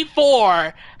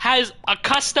 24 has a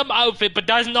custom outfit but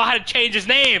doesn't know how to change his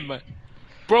name? Bro,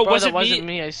 Bro, was that it wasn't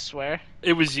me? me, I swear.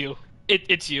 It was you.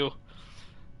 It's you.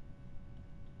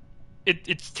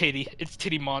 It's Titty. It's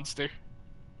Titty Monster.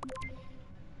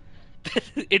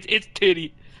 It's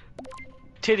Titty.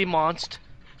 Titty monster.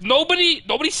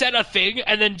 Nobody said a thing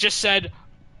and then just said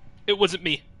it wasn't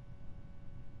me.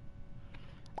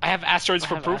 I have asteroids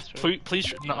for proof.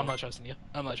 Please, no, I'm not trusting you.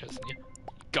 I'm not trusting you.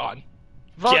 Gone.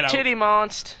 Vote Get out. Titty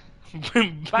monster.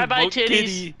 Bye bye Vote titties.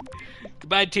 Titty.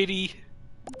 Goodbye, Titty.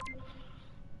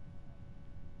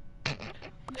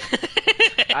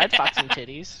 I'd fuck some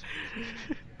titties.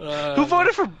 Uh, Who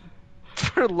voted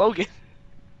for Logan?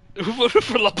 Who voted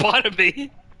for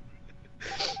lobotomy?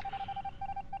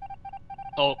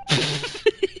 Oh.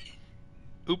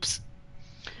 Oops.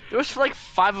 There was like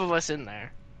 5 of us in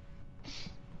there.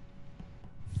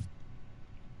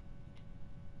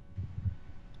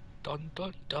 Dun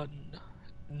dun dun.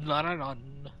 Na na na.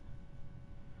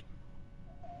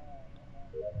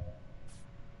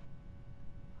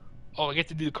 Oh, I get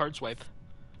to do the card swipe.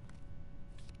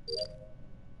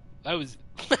 That was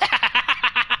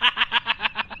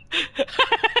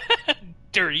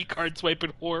dirty card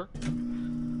swiping whore.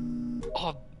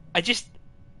 Oh, I just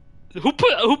who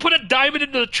put a diamond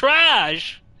into the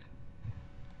trash?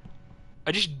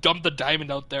 I just dumped the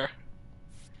diamond out there.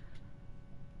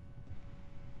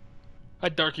 Hi,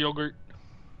 dark yogurt.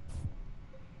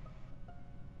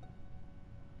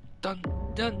 Dun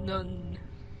dun dun.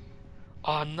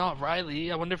 Oh, not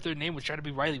Riley. I wonder if their name was trying to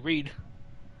be Riley Reid.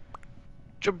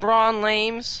 Jabron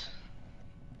Lames.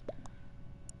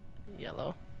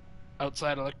 Yellow.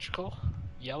 Outside electrical.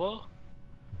 Yellow.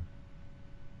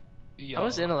 I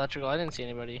was in electrical. I didn't see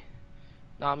anybody.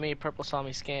 Not me. Purple saw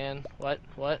me scan. What?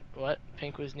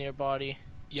 Pink was near body.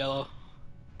 Yellow.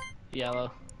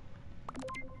 Yellow.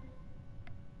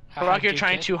 Haha, Rock, you're JK.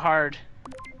 trying too hard.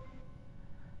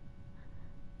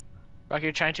 Rock,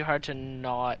 you're trying too hard to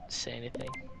not say anything.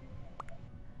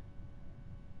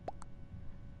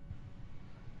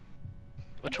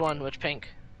 Which one? Which pink?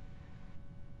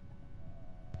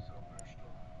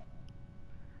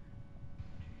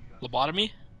 Lobotomy?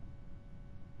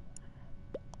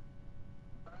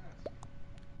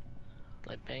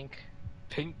 Light pink.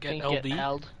 Pink get Pink LD?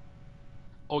 get L'd.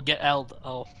 Oh, get L'd.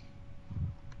 Oh.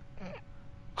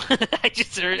 I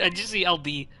just see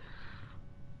LD.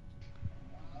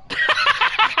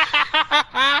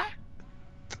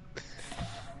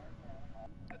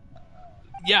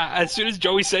 Yeah, as soon as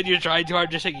Joey said you're trying too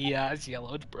hard, just like, yeah, it's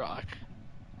yellow, it's Brock.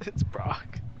 It's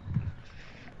Brock.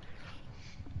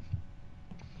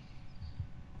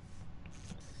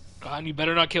 God, you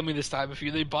better not kill me this time. If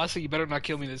you're the boss, you better not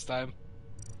kill me this time.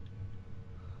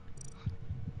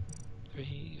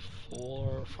 3,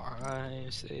 4,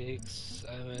 5, 6,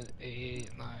 7, 8,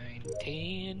 9, 10.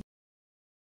 Can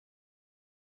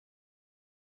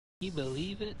you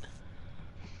believe it?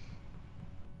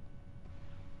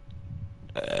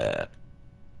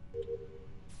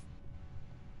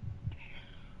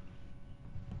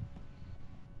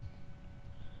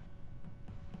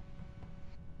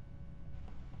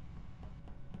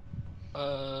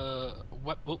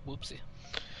 Whoopsie.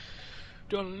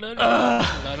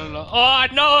 Oh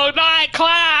no, not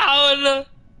Clown!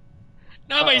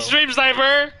 Not my stream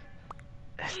sniper!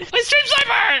 My stream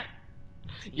sniper!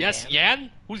 Yes,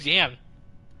 Yan? Who's Yan?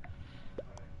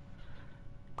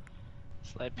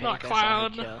 Light pink. Not I saw her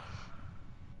Clown. kill.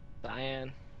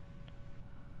 Diane.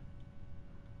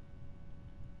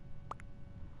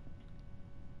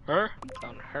 Her?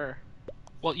 On her.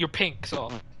 Well, you're pink,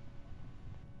 so.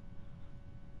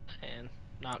 And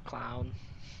not clown.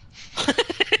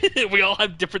 We all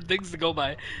have different things to go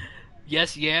by.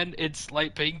 Yes, Yan, it's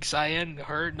light pink. Cyan,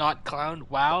 her, not Clown.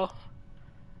 Wow.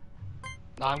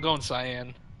 No, I'm going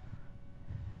Cyan.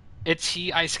 It's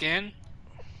he, I scan.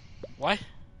 What?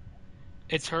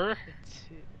 It's her?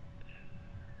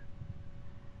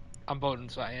 I'm voting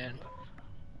Cyan.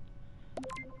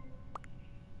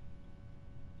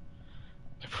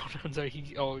 My pronouns are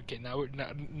he. Oh, okay.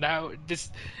 Now this.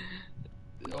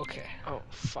 Okay. Oh,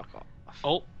 fuck off.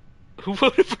 Oh, who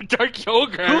voted for dark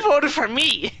yogurt? Who voted for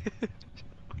me?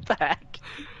 What the heck?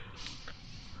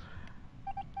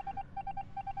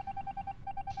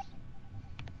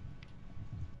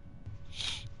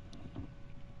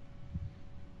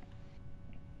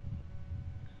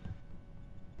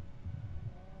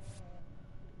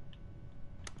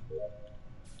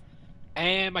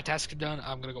 And my task is done.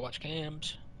 I'm gonna go watch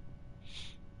cams.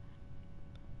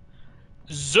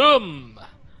 Zoom!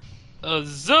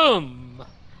 Zoom!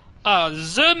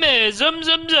 Zoomy! Zoom,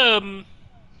 zoom, zoom!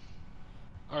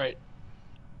 Alright.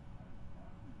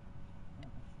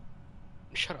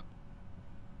 Shut up.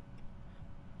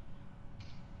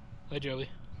 Hi, Joey.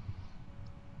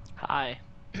 Hi.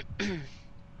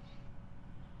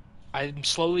 I'm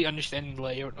slowly understanding the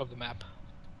layout of the map.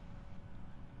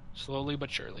 Slowly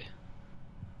but surely.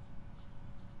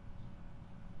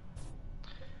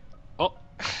 Oh.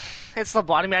 It's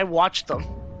lobotomy. I watched them.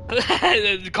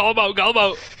 Call him out, call him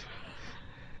out.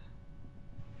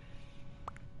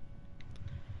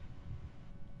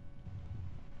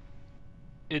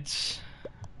 It's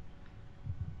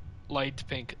light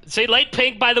pink. Say light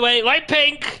pink, by the way. Light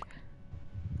pink!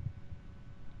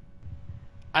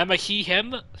 I'm a he,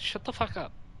 him. Shut the fuck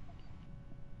up.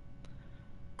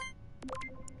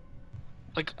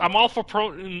 Like, I'm all for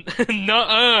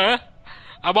nuh-uh.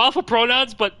 I'm all for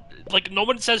pronouns, but, like, no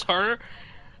one says her.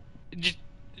 Just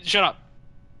shut up.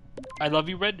 I love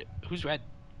you, Red. Who's Red?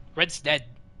 Red's dead.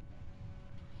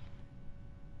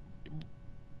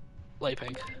 Light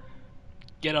pink.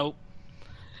 Get out.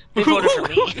 They voted for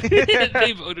me.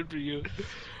 They voted for you.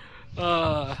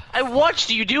 I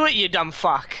watched you do it, you dumb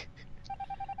fuck.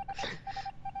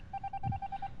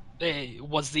 Hey,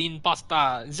 was the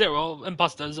imposter. 0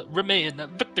 imposters remain.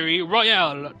 Victory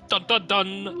Royale. Dun dun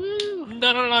dun. Dun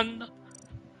dun dun.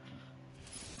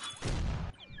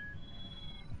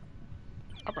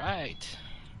 Alright.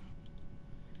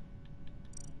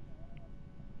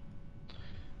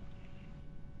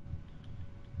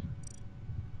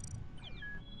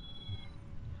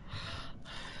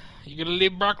 You gonna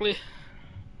leave broccoli?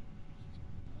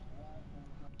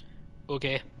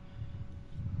 Okay.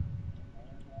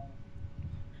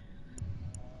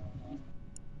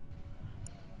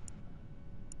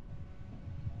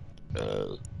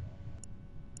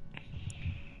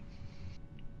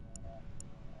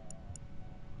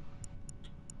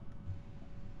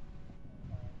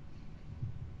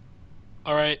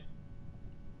 Alright.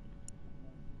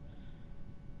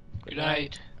 Good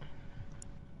night.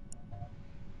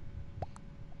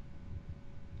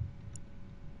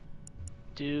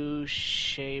 Do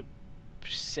shape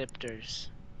sifters.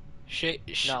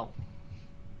 No.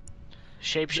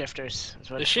 Shapeshifters is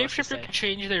what The it's supposed to shapeshifter say. can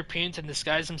change their appearance and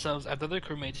disguise themselves as other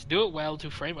crewmates, do it well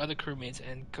to frame other crewmates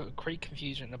and create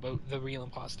confusion about the real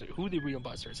imposter, who the real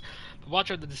imposter is. But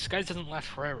watch out, the disguise doesn't last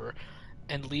forever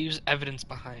and leaves evidence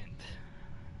behind.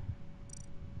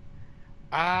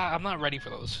 I'm not ready for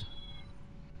those.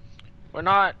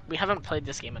 We haven't played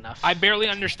this game enough. I barely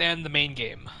understand the main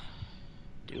game.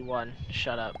 Do one.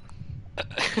 Shut up.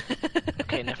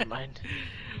 Okay, never mind.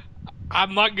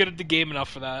 I'm not good at the game enough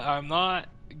for that. I'm not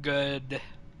good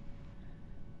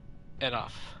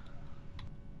enough.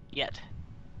 Yet.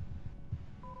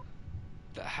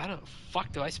 How the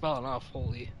fuck do I spell enough?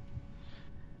 Holy.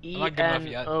 I'm not good enough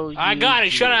yet. I got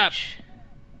it, shut up!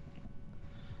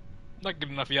 Not good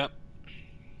enough yet.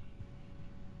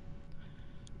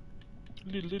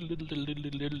 Can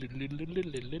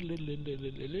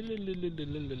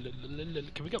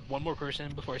we get one more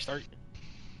person before I start?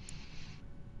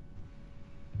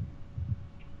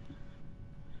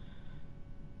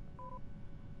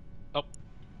 Oh.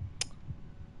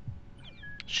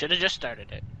 Should have just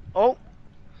started it. Oh,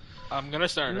 I'm gonna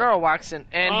start it. Neurowaxin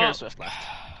and Oh. here's Swift left.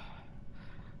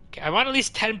 Okay, I want at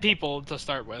least 10 people to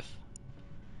start with.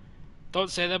 Don't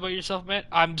say that about yourself, man.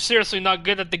 I'm seriously not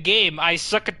good at the game. I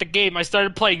suck at the game. I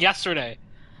started playing yesterday.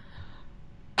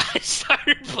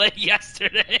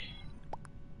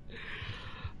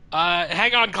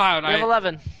 Hang on, Clown. We have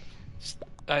 11.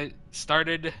 I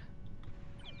started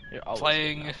You're always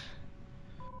playing good enough.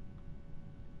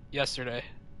 yesterday.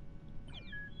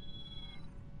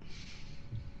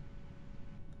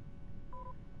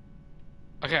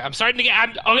 Okay, I'm starting the game.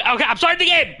 I'm starting the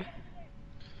game.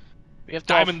 We have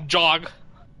 12. Diamond Jog.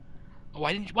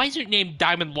 Why is your name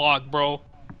Diamond Log, bro?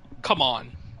 Come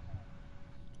on.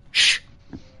 Shh.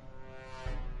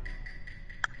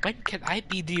 When can I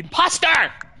be the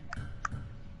imposter?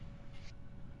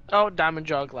 Oh, Diamond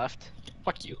Jog left.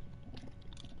 Fuck you.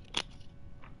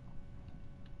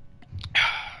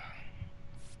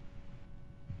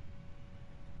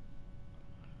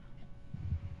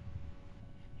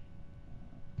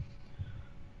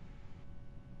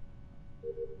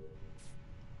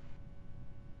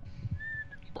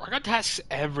 got tasks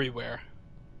everywhere.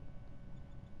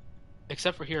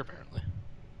 Except for here, apparently.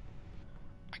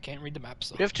 I can't read the maps,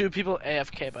 though. We have 2 people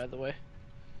AFK, by the way.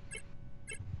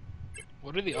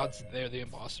 What are the odds that they're the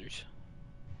imposters?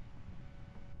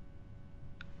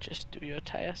 Just do your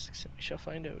tasks and we shall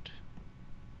find out.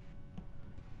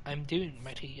 I'm doing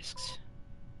my tasks.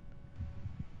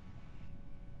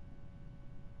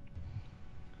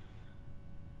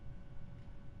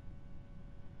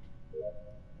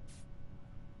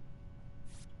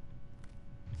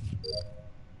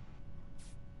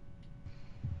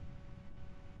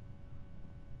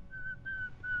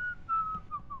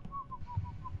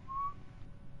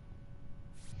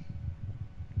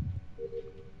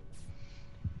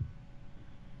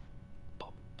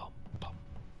 Bum, bum, bum.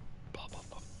 Bum, bum,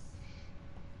 bum.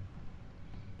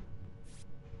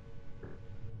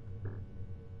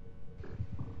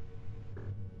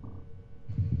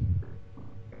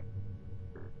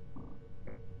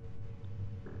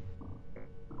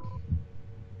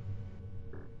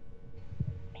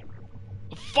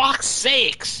 For fuck's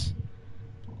sakes!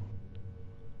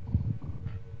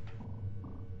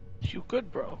 You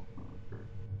good, bro?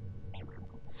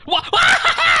 What?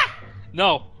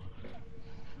 No.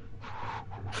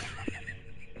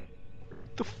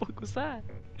 The fuck was that?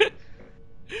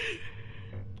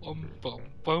 Bum bum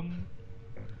bum.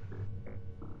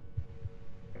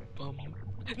 Bum.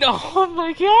 No, oh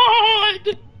my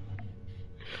god!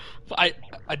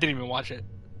 I didn't even watch it.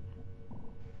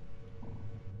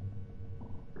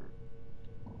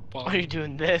 Bum, Why are you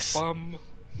doing this? bum.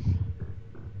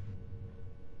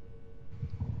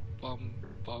 Bum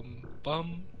bum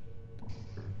bum.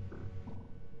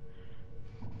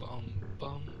 Bum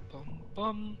bum bum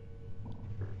bum.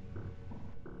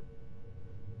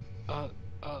 Bum.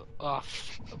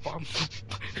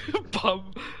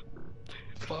 Bum.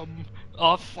 Bum.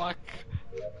 Oh, fuck.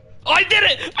 Oh, I did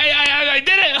it! I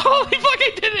did it! Holy fuck,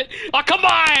 I did it! Oh, come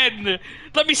on!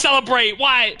 Let me celebrate.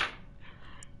 What?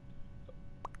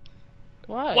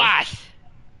 Why? What?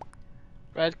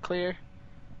 Red, clear.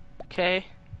 Okay.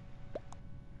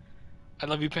 I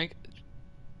love you, Pink.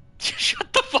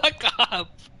 Shut the fuck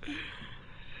up.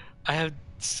 I have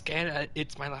scanned.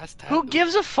 It's my last tab. Who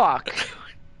gives a fuck?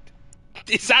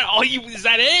 Is that all you? Is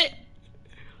that it?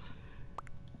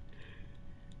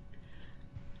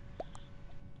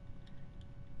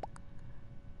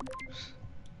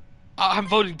 I'm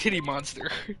voting Titty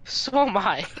Monster. So am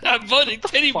I. I'm voting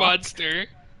Titty fuck? Monster.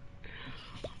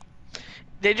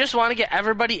 They just want to get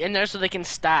everybody in there so they can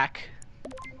stack.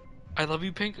 I love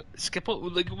you, Pink. Skip.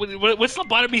 Like, what's the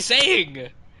bottom of me saying?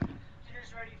 Dinner's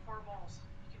ready, 4 balls.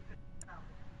 You can put it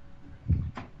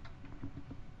out.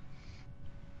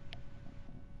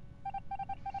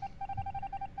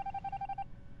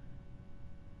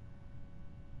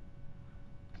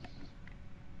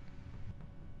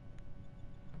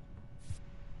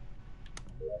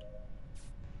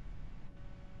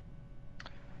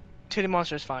 Titty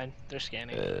Monster's fine. They're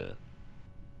scanning.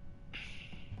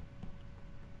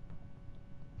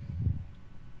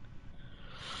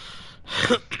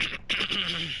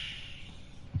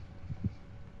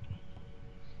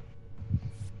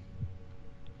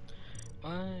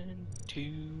 One,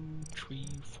 two, three,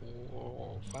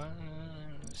 4, 5,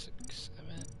 6,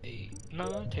 7, 8,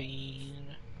 19.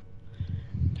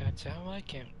 That's how I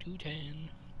count to 10.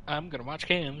 I'm gonna watch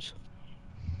cams.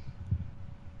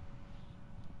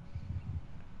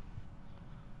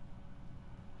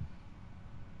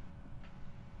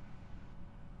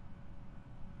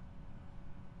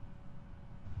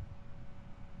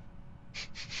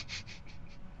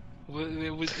 What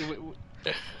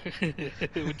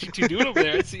you two doing over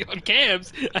there? I see you on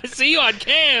cams. I see you on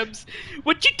cams.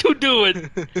 What you two doing?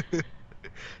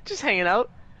 Just hanging out.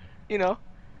 You know.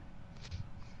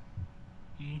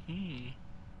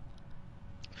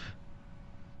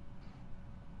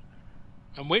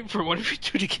 I'm waiting for one of you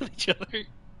two to kill each other.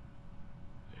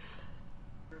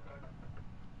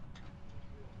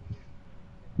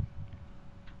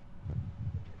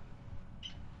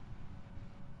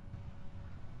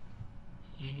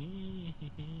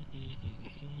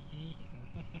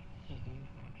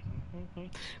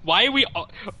 Why are we?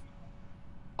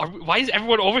 Why is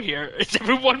everyone over here? Is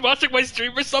everyone watching my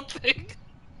stream or something?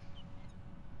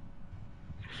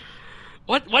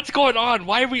 What's going on?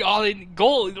 Why are we all in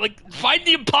gold? Like, find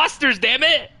the imposters, damn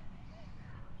it!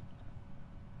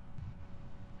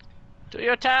 Do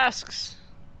your tasks.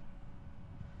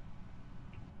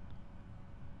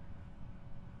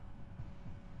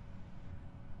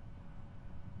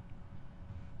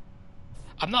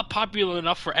 I'm not popular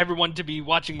enough for everyone to be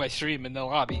watching my stream in the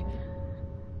lobby.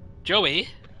 Joey?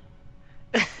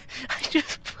 I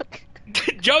just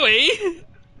fucking... Joey.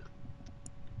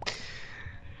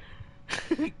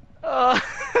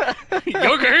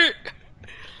 Yogurt.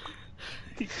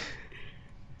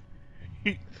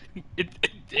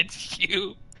 It's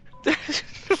you. There's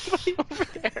nobody over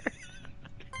there.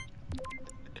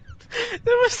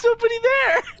 There was nobody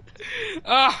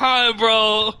there.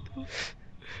 Bro.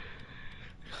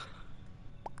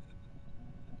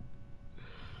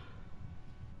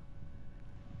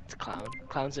 It's Clown.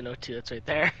 Clown's in O2. That's right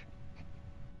there.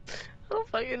 I don't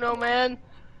fucking know, man.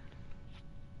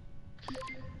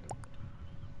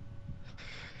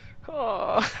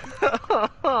 Oh.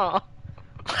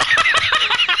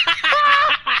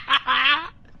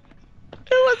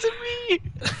 It wasn't me.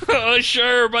 Oh,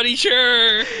 sure, buddy,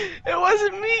 sure. It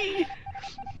wasn't me.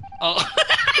 Oh.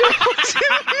 It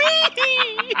wasn't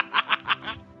me.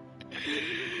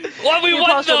 Well, we The won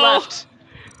imposter though. left.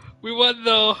 We won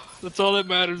though. That's all that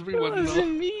matters. We It won though.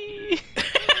 wasn't me.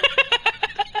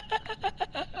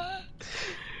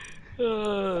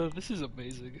 This is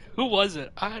amazing. Who was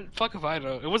it? Fuck if I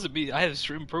know. It wasn't me. I have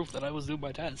stream proof that I was doing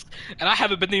my task, and I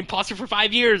haven't been the imposter for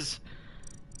 5 years.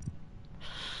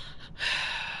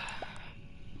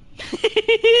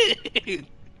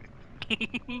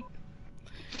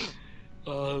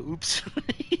 Oops.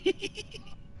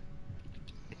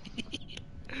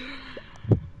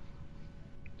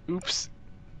 Oops.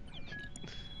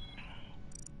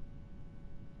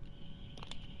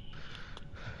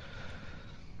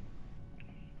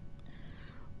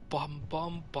 Bum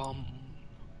bum bum.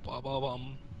 Bum bum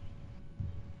bum.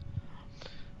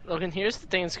 Logan, here's the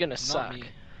thing that's gonna Not suck. me.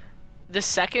 The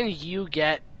second you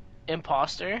get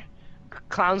imposter,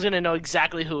 Clown's gonna know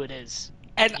exactly who it is.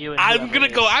 And You and I'm whoever gonna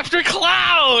it go is. after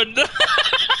Clown!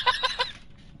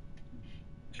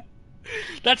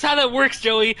 That's how that works,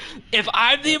 Joey. If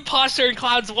I'm the imposter and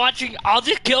Clown's watching, I'll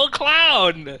just kill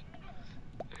Clown.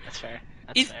 That's fair.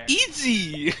 That's It's fair.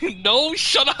 easy. No,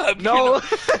 shut up. No. You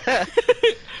know?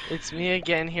 It's me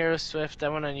again, Hero Swift. I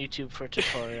went on YouTube for a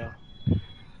tutorial.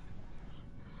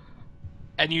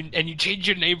 And you change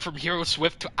your name from Hero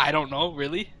Swift to I don't know,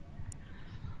 really?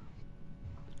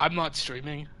 I'm not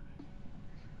streaming.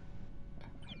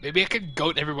 Maybe I could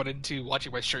goat everyone into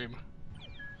watching my stream.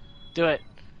 Do it.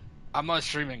 I'm not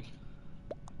streaming.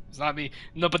 It's not me.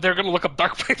 No, but they're gonna look up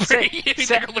Dark Paper. Say,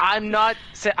 They're gonna look-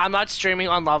 I'm not streaming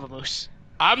on Lava Moose.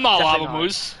 I'm not definitely Lava not.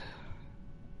 Moose.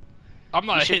 I'm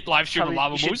not You a should hit live stream of probably-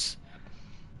 Lava you should- Moose.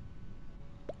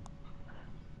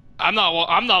 I'm not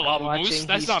Lava Watching Moose.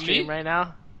 That's his not stream me. right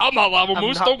now. I'm not Lava I'm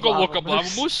Moose. not Don't go Lava look up Lava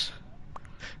Moose. Moose.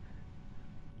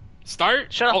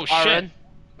 Start. Shut up, Oh Aaron.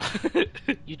 shit.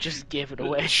 You just gave it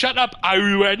away. Shut up,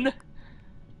 Aaron.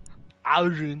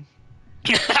 Aaron.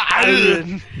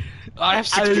 Aaron. I have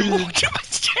 6 people Aaron. watching my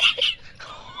stream.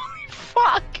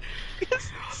 Fuck.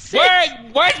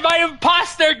 Where's my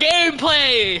imposter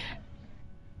gameplay?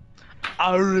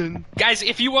 Aaron. Guys,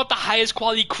 if you want the highest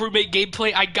quality crewmate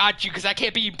gameplay, I got you, because I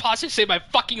can't be imposter to save my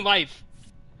fucking life.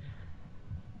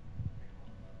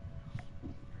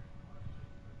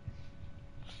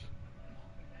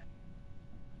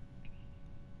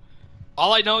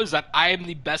 All I know is that I am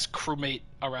the best crewmate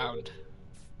around.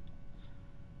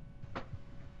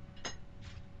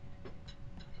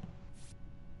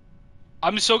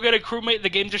 I'm so good at crewmate, the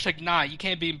game's just like, nah, you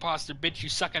can't be imposter, bitch, you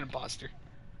suck at imposter.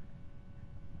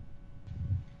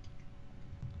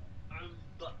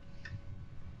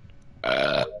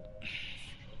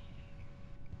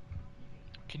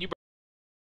 Can you...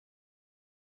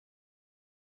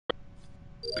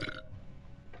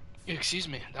 Excuse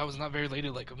me, that was not very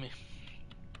ladylike of me.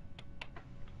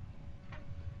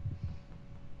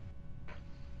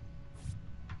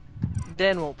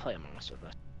 Dan won't play Among Us with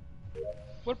us.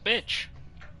 What bitch?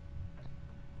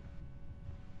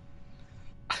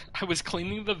 I was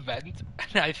cleaning the vent,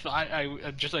 and I thought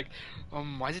I'm just like,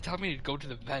 why is it telling me to go to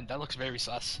the vent? That looks very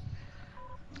sus.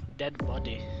 Dead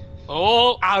body.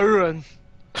 Oh, Aaron.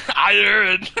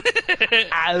 iron.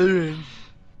 Aaron.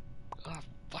 Oh,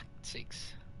 fuck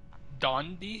sakes.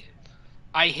 Dondi?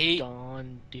 I hate.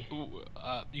 Dondi. Ooh,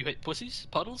 you hate pussies?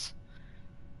 Puddles?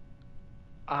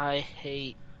 I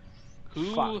hate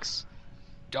Who fucks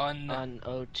done on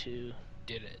O2.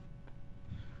 did it?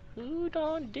 Who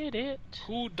done did it?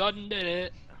 Who done did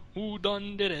it? Who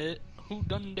done did it? Who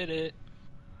done did it?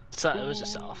 So it was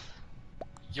just off.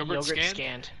 Yogurt,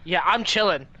 scanned. Yeah, I'm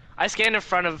chilling. I scanned in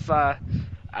front of I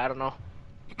don't know.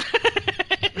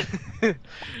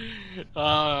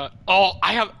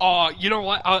 You know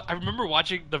what? I remember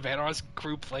watching the Vanoss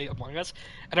crew play Among Us,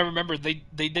 and I remember they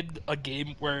did a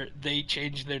game where they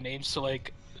changed their names to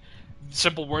like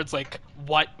simple words like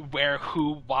what, where,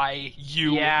 who, why,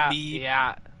 you, Yeah, me.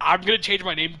 yeah. I'm gonna change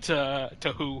my name to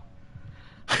who.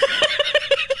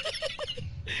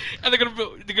 And they're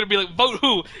gonna be like, vote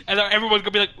who, and then everyone's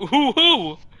gonna be like,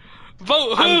 who,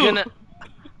 vote who.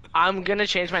 I'm gonna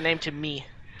change my name to me.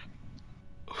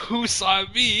 Who saw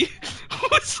me?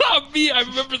 Who saw me? I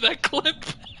remember that clip.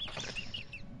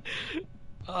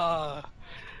 I'm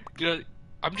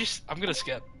gonna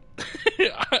skip.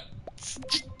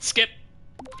 Just skip.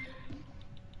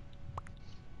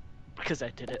 Because I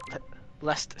did it.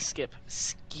 Let's skip.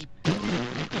 Skip.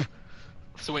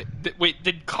 So wait,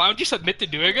 did Clown just admit to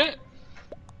doing it?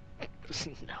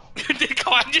 No. Did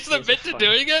Clown just admit to funny.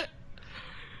 doing it?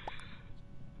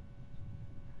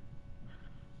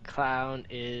 Clown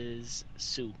is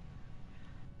Sue.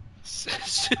 Sue.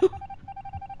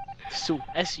 Sue.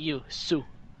 S-U. Sue.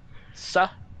 Su.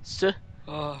 Su.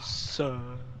 Oh. Su.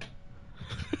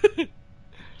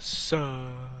 Su.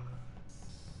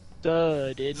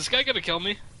 Duh, dude. Is this guy gonna kill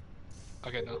me?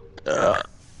 Okay, no.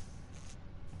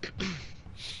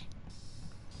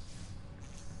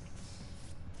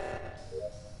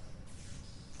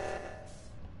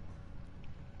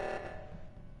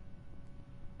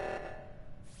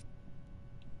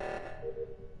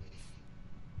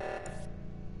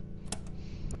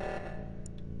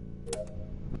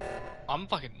 I'm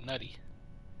fucking nutty.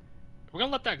 We're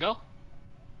gonna let that go?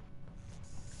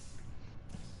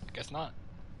 I guess not.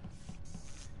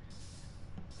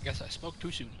 I guess I spoke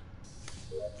too soon.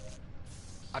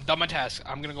 I've done my task.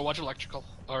 I'm gonna go watch electrical.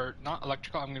 Or not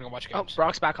electrical, I'm gonna go watch Oh, games.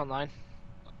 Brock's back online.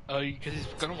 Because he's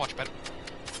gonna watch better.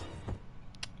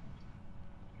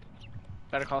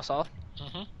 Better Call Saul.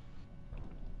 Mm-hmm.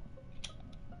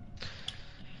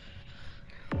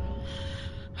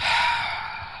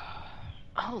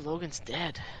 Oh, Logan's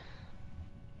dead.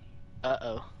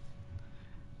 Uh-oh.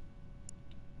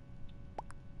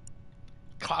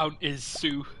 Clown is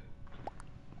Sue.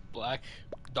 Black.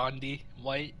 Dondi.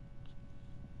 White.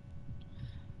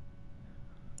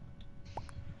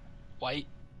 White.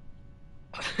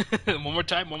 one more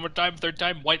time, third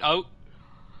time. White out.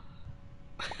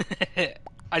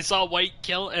 I saw White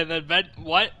kill and then vent.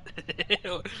 What?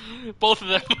 both of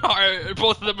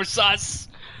them are sus.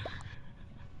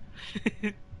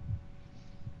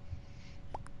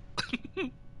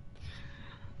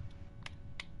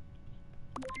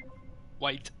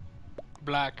 White,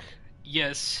 black,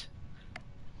 yes.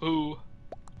 Who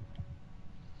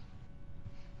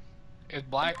is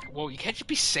black? Whoa, you can't just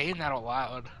be saying that out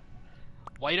loud.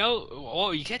 White out?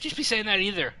 Whoa, you can't just be saying that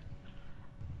either.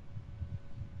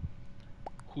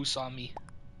 Who saw me?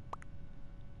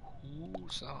 Who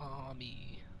saw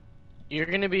me? You're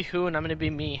gonna be who and I'm gonna be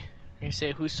me. You're gonna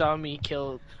say who saw me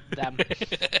kill them.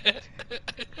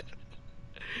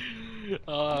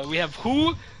 We have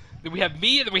who, then we have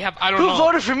me, and then we have I don't Who know.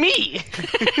 voted for me?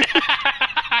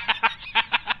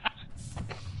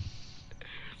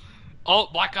 Oh,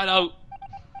 black got out.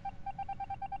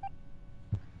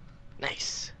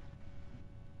 Nice.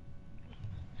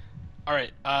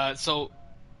 Alright, so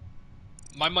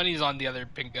my money's on the other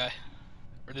pink guy.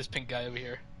 Or this pink guy over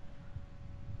here.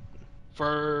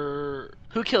 For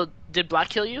Who killed? Did Black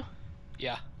kill you?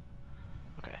 yeah.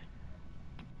 Okay.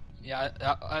 Yeah,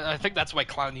 I think that's why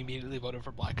Clown immediately voted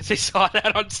for black, because they saw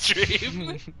that on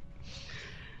stream.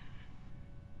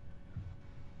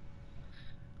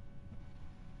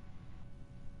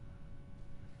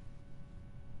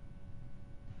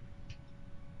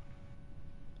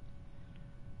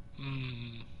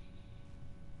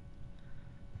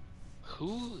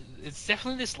 Who? It's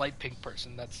definitely this light pink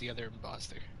person that's the other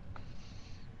imposter.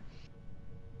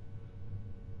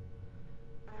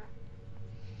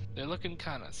 They're looking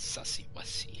kind of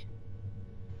sussy-wussy.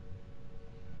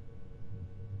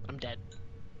 I'm dead.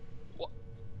 What?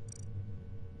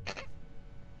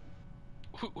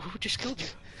 Who just killed you?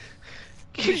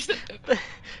 Who just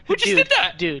did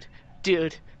that? Dude.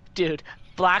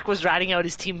 Black was ratting out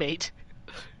his teammate.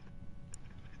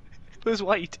 It was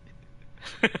White.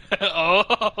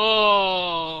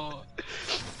 Oh.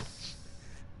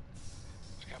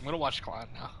 Okay, I'm gonna watch Clown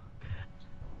now.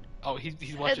 Oh, he's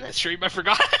watching the stream. I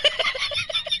forgot.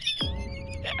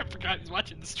 I forgot he's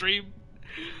watching the stream.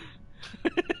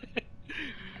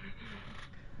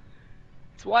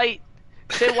 It's White.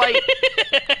 Say White.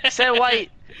 Say White.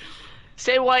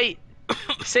 Say White.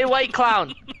 Say White,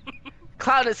 Clown.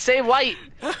 Clown, say White.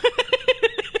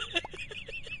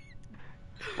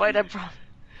 White, I promise.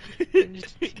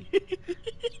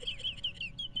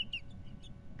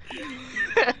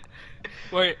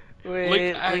 Wait, Wait,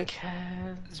 Link Link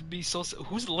has... be so.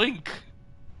 Who's Link?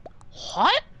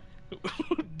 What?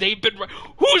 They've been.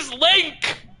 Who's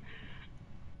Link?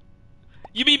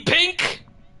 You mean pink?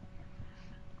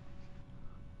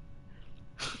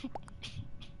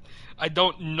 I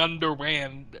don't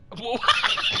understand. What's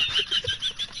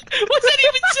that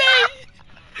even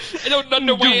say? I don't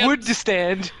understand. The wood to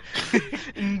stand.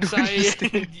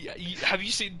 Cyan. Have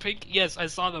you seen Pink? Yes, I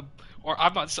saw them. Or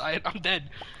I'm not Cyan. I'm dead.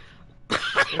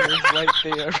 Right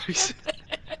there.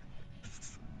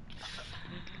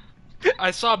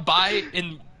 I saw Bai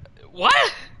in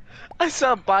what? I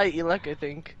saw by Elec, I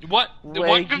think. What? What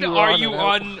Wag you are on you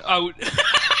and out. on out?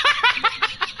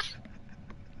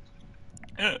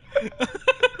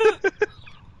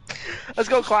 Let's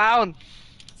go, clown.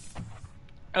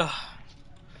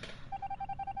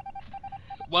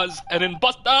 Was an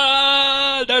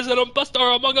imposter! There's an imposter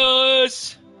among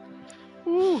us!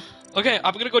 Woo. Okay,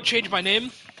 I'm gonna go change my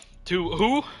name to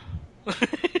who?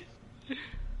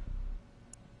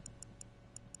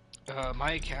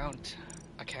 My account,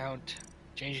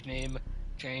 change name,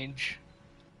 change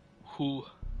who?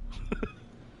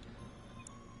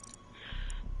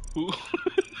 Who?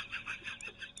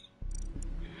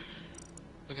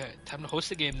 Okay, time to host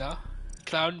the game now.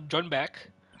 Clown, join back.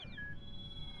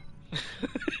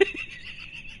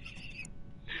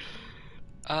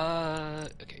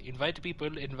 Okay, invite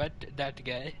people, invite that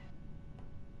guy.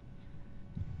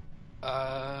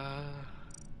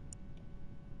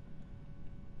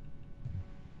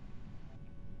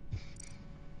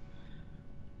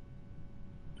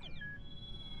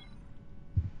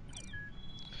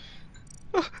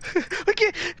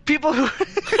 Okay, people who.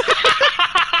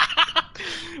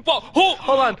 Well, who?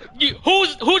 Hold on.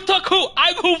 Who took who?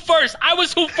 I'm who first. I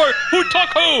was who first. Who took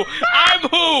who? I'm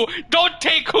who. Don't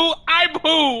take who. I'm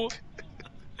who.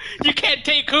 You can't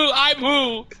take who. I'm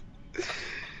who.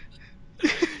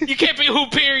 You can't be who.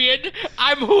 Period.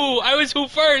 I'm who. I was who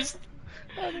first.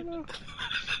 I don't know.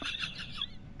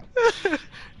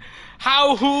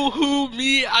 How? Who?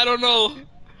 Me? I don't know.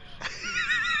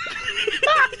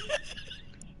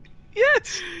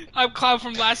 Yes. I'm Clown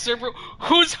from last server.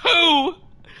 Who's who?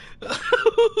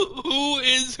 Who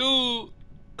is who?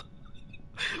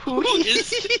 Who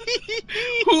is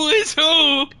who is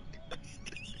who?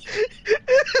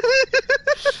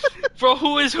 Bro,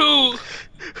 who is who?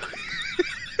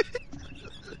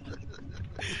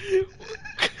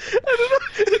 I don't know.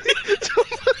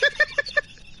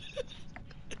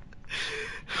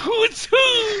 Who's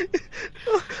who?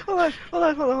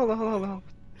 Hold on.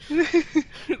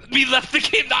 Me left the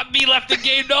game, not me left the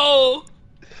game, no!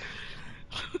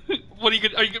 What are you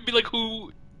gonna be like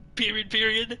who?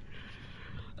 Period?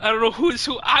 I don't know who is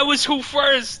who. I was who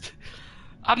first!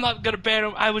 I'm not gonna ban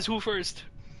him, I was who first.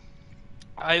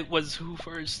 I was who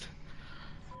first.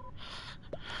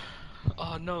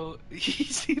 Oh no,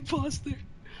 he's the imposter.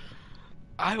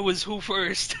 I was who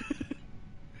first.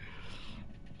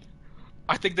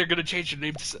 I think they're gonna change the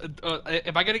name to.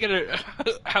 Am I gonna get a?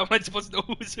 How am I supposed to know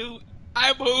who's who?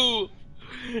 I'm who.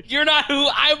 You're not who.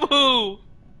 I'm who.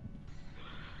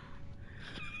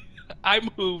 I'm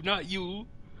who, not you.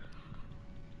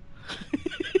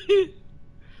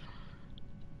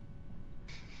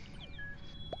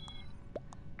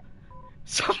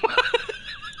 Someone.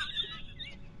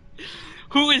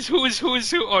 Who is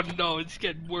who? Oh no, it's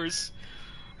getting worse.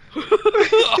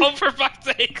 Oh, for fuck's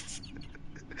sakes.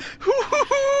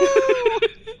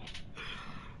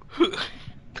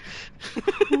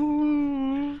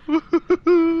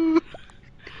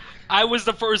 I was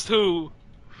the first who.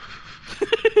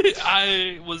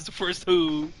 I was the first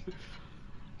who.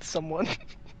 Someone.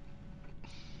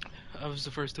 I was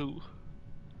the first who.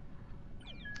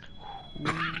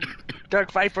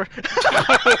 Dark Viper.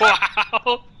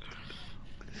 Wow.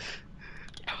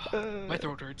 My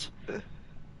throat hurts.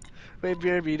 Wait,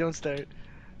 BRB, don't start.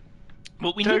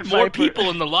 But we Dark need more Viper. people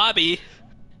in the lobby.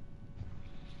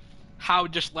 How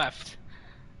just left?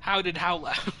 How did How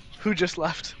left? Who just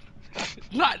left?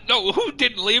 No, who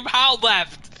didn't leave? How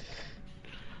left?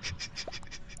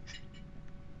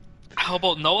 How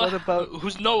about Noah? What about-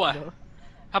 Who's Noah? No.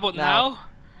 How about Now. now?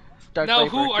 Dark Now Viper,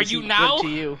 who are 'cause you he now? went to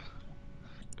you.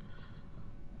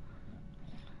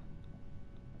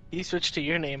 He switched to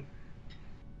your name.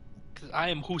 Because I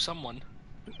am who someone.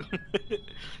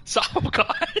 Some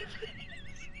god.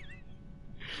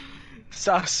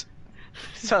 Sus.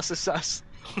 Sus is sus.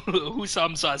 Who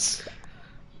some sus?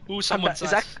 Who someone sus?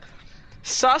 Is that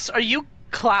sus? Are you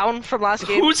Clown from last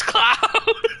game? Who's Clown?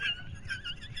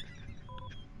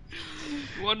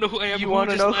 You wanna know who I am? You Who want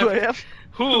to just know who I left? am?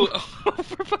 Who? Oh,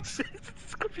 for fuck's sake, this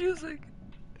is confusing.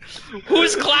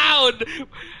 Who's Clown?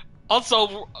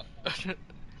 Also,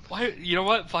 why? You know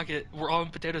what? Fuck it. We're all in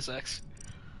potato sex.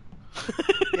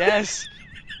 Yes.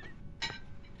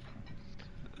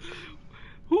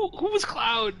 Who was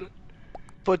Clown?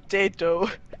 Potato.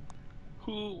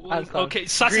 Who I'm was Clown. okay?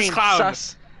 Sus Green, is Clown.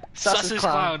 Sus. Sus is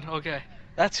Clown. Okay.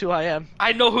 That's who I am.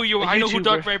 I know who you A are. I know who YouTuber.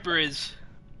 Dark Viper is.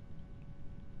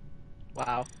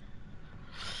 Wow.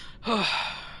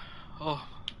 Oh.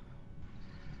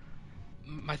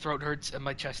 My throat hurts and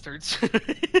my chest hurts.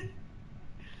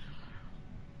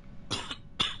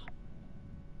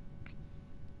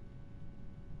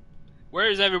 Where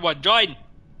is everyone? Join!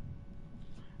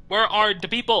 Where are the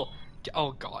people?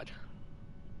 Oh god.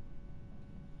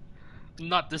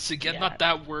 Not this again, Yeah. not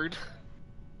that word.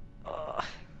 Ugh.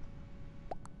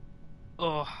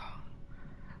 Oh.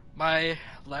 My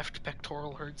left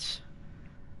pectoral hurts.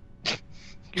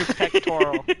 Your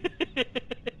pectoral.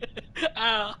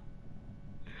 Ah.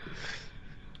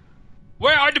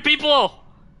 Where are the people?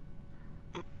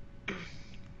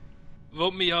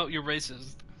 Vote me out, you're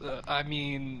racist. I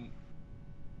mean,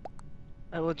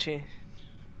 I will change.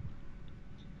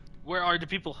 where are the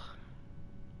people?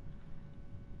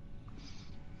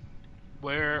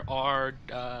 Where are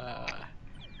the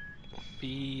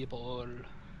people?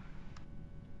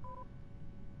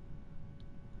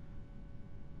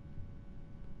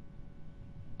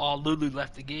 Oh, Lulu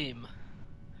left the game.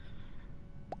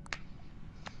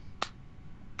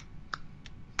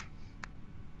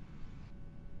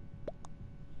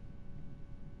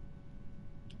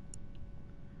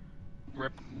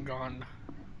 Rip, gone.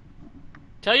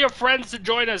 Tell your friends to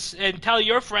join us, and tell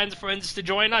your friends' friends to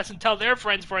join us, and tell their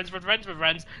friends' friends' friends'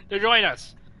 friends to join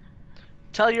us.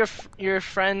 Tell your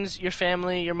friends, your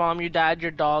family, your mom, your dad,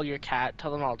 your dog, your cat.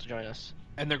 Tell them all to join us.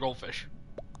 And their goldfish.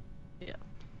 Yeah.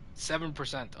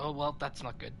 7%. Oh, well, that's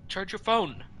not good. Charge your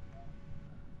phone.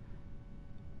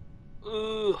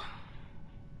 Ugh.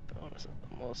 Phone is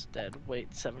almost dead. Wait,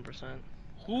 7%.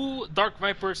 Who Dark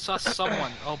Viper sus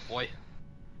someone? Oh boy.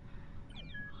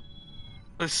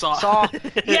 Saw. Saw.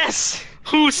 Yes.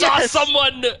 Who saw Yes!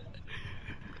 someone?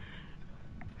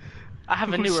 I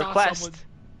have a Who new saw request. someone?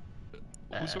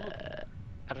 Who's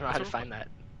I don't know how to find that.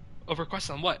 A request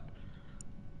on what?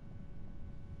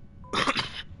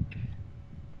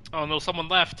 Oh no, someone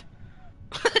left.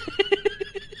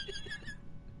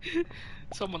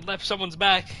 Someone left, someone's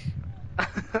back.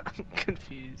 I'm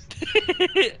confused.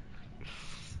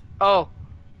 Oh.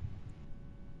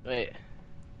 Wait.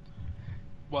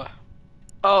 What?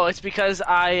 Oh, it's because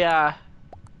I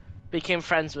became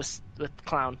friends with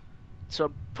Clown, so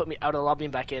it put me out of the lobby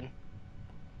and back in.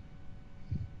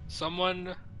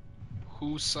 Someone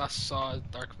who saw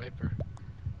Dark Viper.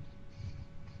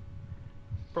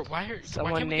 Bro, why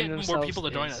Someone can't we get named more people to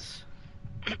join themselves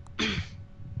us?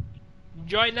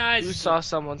 Join us! Who saw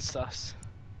someone sus?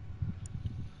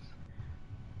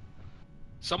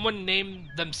 Someone named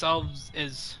themselves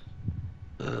is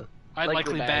I Likely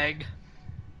likely bag. bag.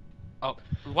 Oh,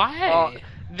 why? Oh,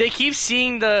 they keep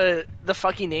seeing the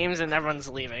fucking names and everyone's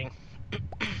leaving.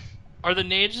 Are the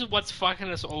names what's fucking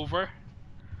us over?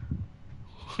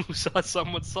 Who saw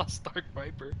someone saw Dark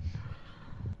Viper?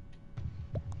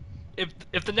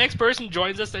 If the next person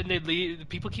joins us and they leave,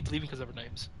 people keep leaving because of our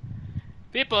names.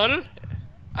 People, I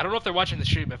don't know if they're watching the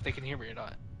stream, if they can hear me or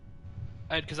not.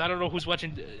 Because I don't know who's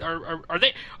watching. Are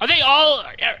they all?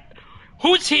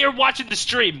 Who's here watching the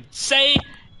stream? Say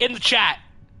in the chat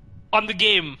on the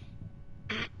game.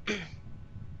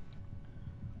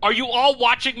 Are you all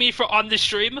watching me on the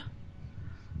stream?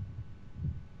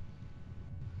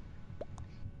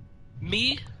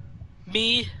 Me.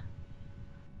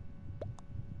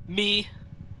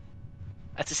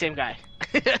 That's the same guy.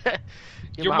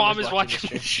 Your mom is watching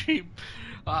the stream.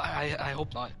 I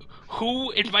hope not.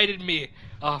 Who invited me?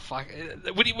 Oh fuck!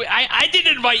 I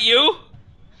didn't invite you.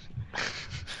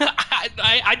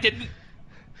 I didn't.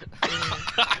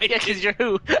 Yeah, because you're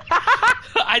who?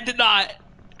 I did not.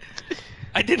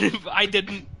 I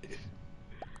didn't.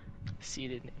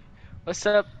 Seated. What's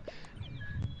up?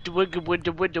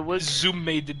 Dwig. Zoom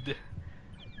made it.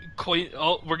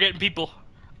 Oh, we're getting people.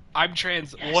 I'm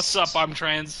trans. Yes. What's up? I'm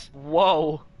trans.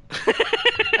 Whoa.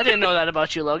 I didn't know that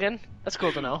about you, Logan. That's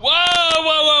cool to know.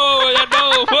 Whoa!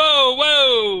 No!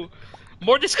 Whoa!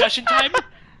 More discussion time?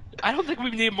 I don't think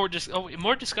we need more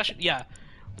more discussion. Yeah,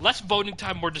 less voting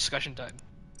time, more discussion time.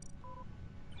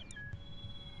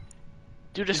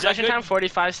 Do Is that discussion good? time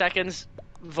 45 seconds,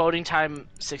 voting time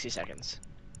 60 seconds.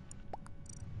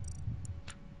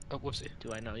 Oh, whoopsie.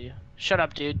 Do I know you? Shut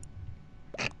up, dude.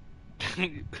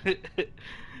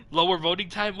 Lower voting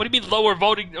time? What do you mean lower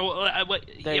voting? What?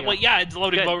 There you Well, go. yeah, it's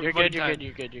loading Good. voting You're good. You're time. good.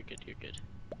 You're good. You're good. You're good.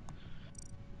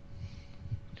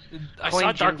 I Coin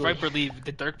saw Dark Jimbly. Viper leave.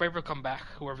 Did Dark Viper come back?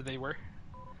 Whoever they were.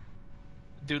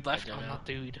 Dude left. I don't Oh, know. not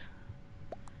dude.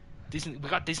 We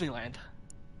got Disneyland.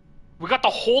 We got the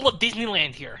whole of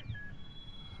Disneyland here.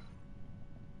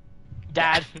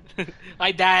 Dad.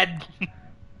 Hi, Dad.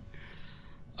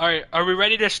 Alright, are we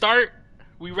ready to start?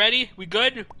 We ready? We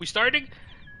good? We starting?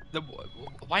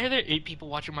 Why are there 8 people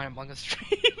watching my Among Us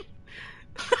stream?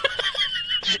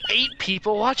 There's 8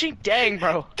 people watching? Dang,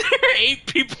 bro. There are 8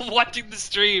 people watching the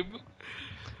stream.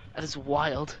 That is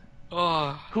wild.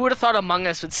 Oh, Who would have thought Among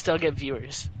Us would still get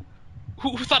viewers?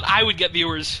 who thought I would get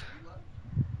viewers?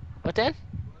 What, Dan?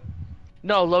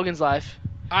 No, Logan's live.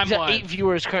 I'm He's got live. 8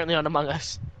 viewers currently on Among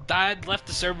Us. Dad left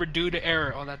the server due to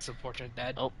error. Oh, that's unfortunate,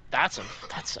 Dad. Oh, that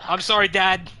sucks. I'm sorry,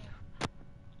 Dad.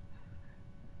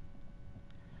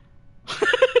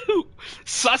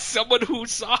 Sus someone who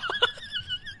saw.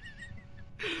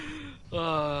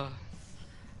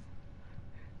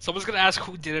 Someone's gonna ask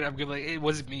who did it. I'm gonna be like, it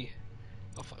wasn't me.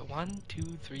 1, 2,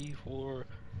 3, 4,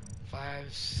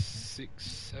 5, 6,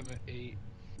 7, 8,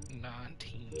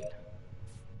 19.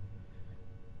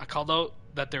 I called out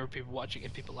that there were people watching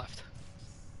and people left.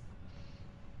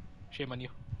 Shame on you.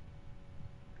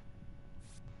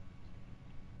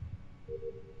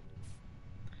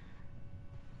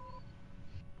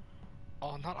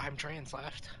 Oh, not I'm trans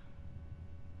left.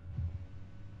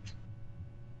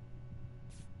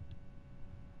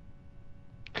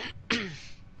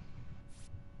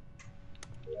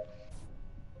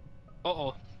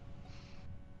 Uh-oh.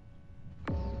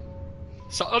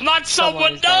 So, not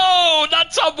someone! is No!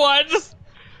 Not someone!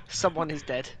 Someone is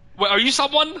dead. Wait, are you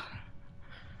someone?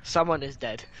 Someone is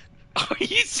dead. Are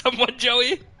you someone,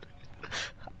 Joey?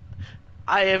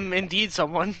 I am indeed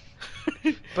someone.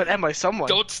 But am I someone?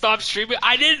 Don't stop streaming.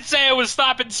 I didn't say I was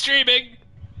stopping streaming.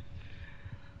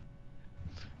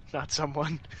 Not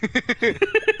someone.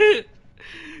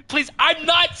 Please, I'm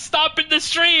not stopping the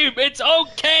stream. It's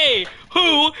okay.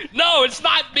 Who? No, it's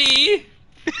not me.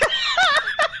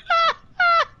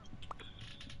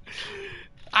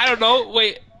 I don't know.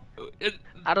 Wait.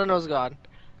 I don't know's gone.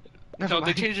 Never No, they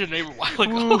mind. changed their name a while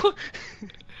ago.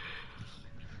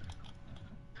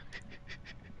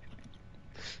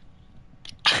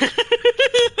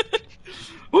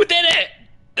 Who did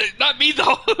it? Not me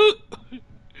though.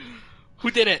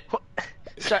 Who did it?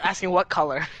 Start asking what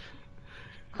color.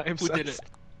 I am Who did sus. it?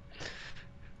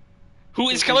 Who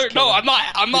is Who's killer? No, killer? I'm not.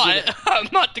 I'm Who did not. it? I'm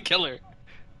not the killer.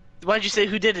 Why did you say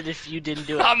who did it if you didn't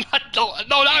do it? I'm not.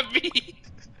 No, not me.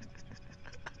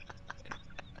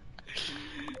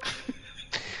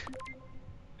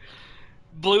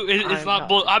 Blue. It's I'm not not-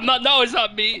 blue. I'm not. No, it's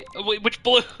not me. Wait, which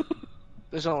blue?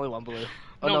 There's only one blue.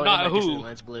 Oh, No, no, not never mind, who.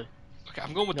 Disneyland's blue. Okay,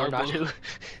 I'm going with No, dark not blue. who.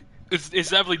 It's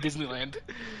definitely Disneyland.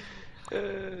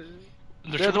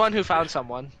 They're the one who found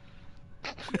someone.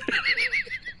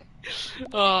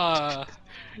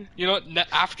 You know,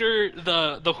 after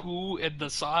the who and the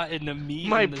saw and the me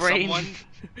My and the brain. someone,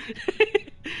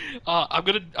 I'm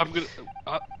gonna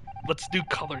let's do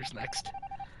colors next.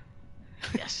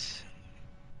 Yes.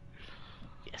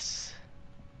 Yes.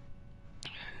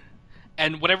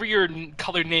 And whatever your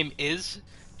color name is,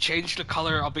 change the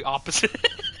color of the opposite.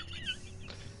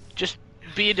 Just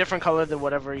be a different color than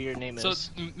whatever your name So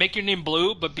is. make your name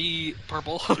blue, but be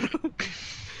purple. I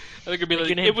think it'd be Make like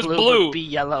your name it was blue, blue. but be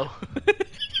yellow.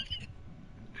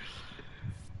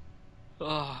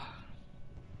 Ah.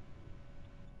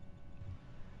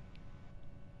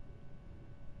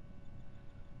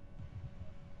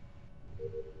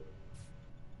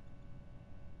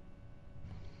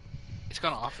 It's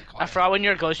gone awfully quiet. I forgot when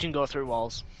you're a ghost, you can go through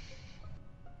walls.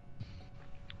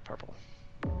 Purple.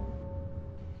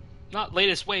 Not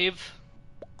latest wave.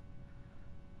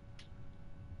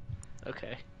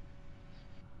 Okay.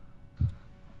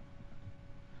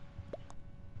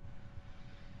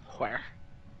 Where?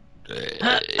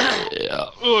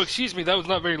 Oh, excuse me, that was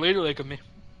not very ladylike of me.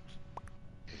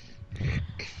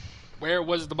 Where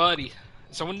was the body?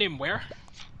 Someone named Where?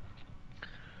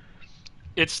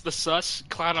 It's the sus.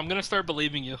 Clown, I'm gonna start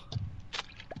believing you.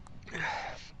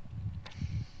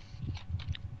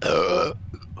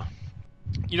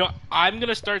 You know, I'm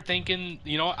gonna start thinking,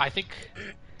 you know, I think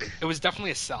it was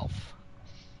definitely a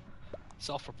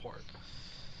self-report.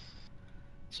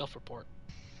 Self-report,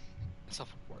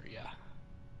 yeah.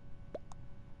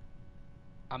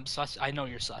 I'm sus. I know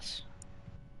you're sus.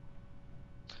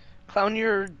 Clown,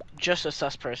 you're just a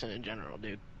sus person in general,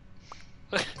 dude.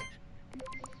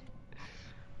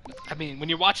 I mean, when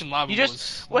you're watching Lava You Moose,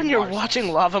 just when you're are watching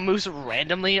sus. Lava Moose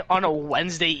randomly on a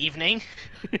Wednesday evening.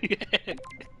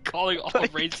 Calling all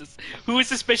racists. Who is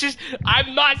suspicious?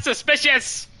 I'm not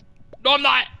suspicious! No, I'm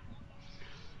not!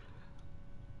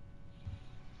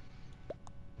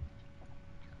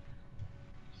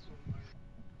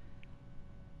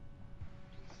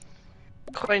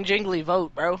 Coin Jingly,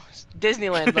 vote, bro.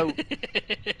 Disneyland, vote.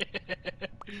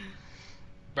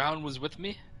 Brown was with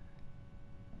me.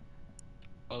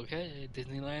 Okay,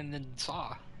 Disneyland and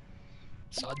Saw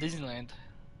Disneyland.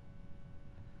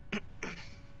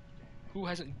 Who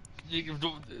hasn't?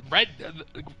 Red.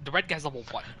 The red guy's level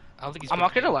 1. I don't think he's. I'm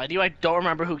not gonna lie to you, I don't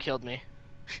remember who killed me.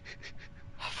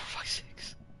 Oh, for fuck's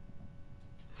sakes.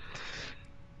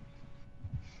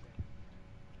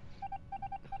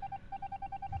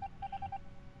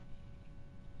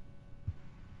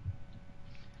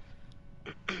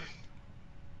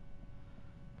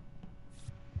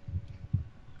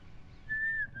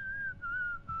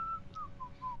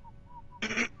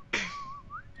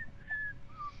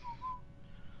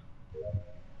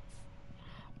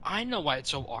 I know why it's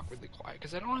so awkwardly quiet,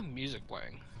 because I don't have music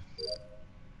playing.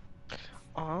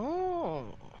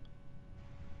 Oh.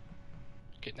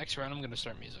 Okay, next round I'm gonna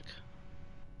start music.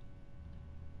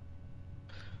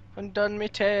 I'm done my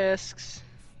tasks.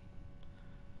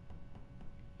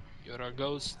 You're a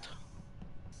ghost.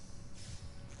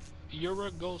 You're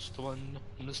a ghost one,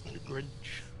 Mr. Grinch.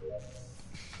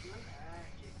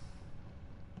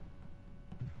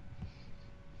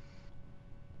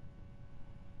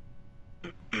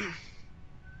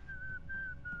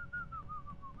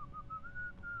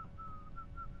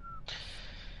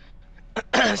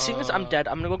 Seeing as I'm dead,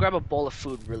 I'm gonna go grab a bowl of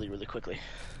food really, really quickly.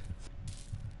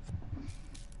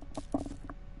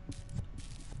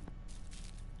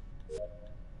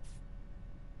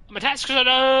 My tasks are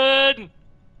done!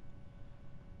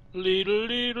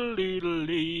 Little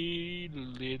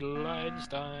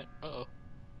Einstein. Uh-oh.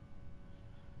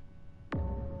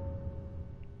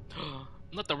 I'm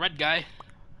not the red guy.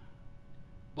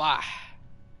 Why?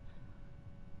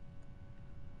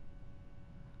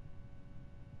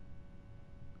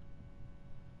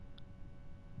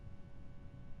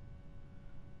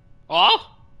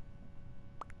 Oh?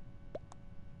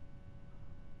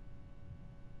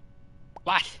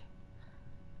 What?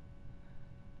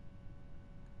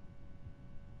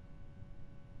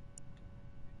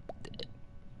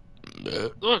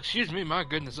 Oh, excuse me, my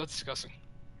goodness, that's disgusting.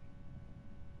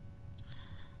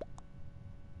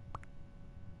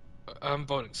 I'm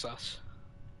voting sus.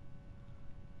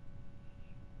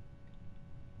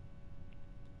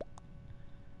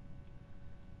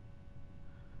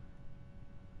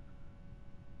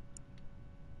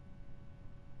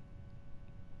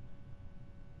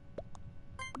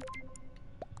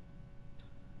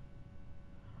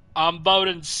 I'm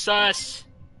voting sus.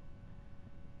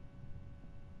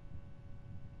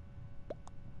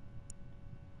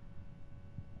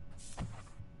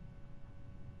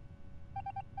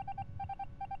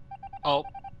 Oh.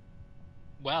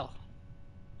 Well.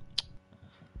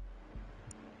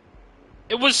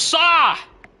 It was Saw!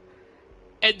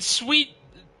 And Sweet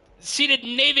Seated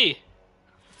Navy.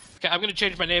 Okay, I'm gonna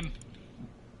change my name.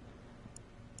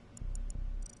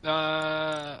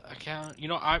 Account. You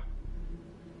know,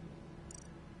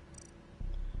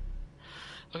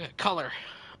 okay, color.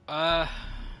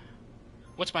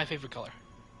 What's my favorite color?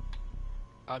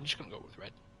 I'm just gonna go with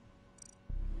red.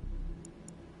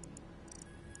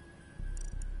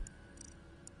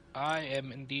 I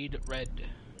am indeed red.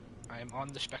 I am on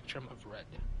the spectrum of red.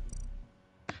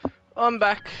 I'm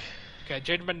back. Okay, I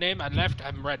changed my name. I left.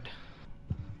 I'm red.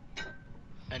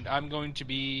 And I'm going to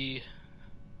be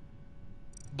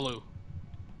blue.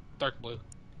 Dark blue.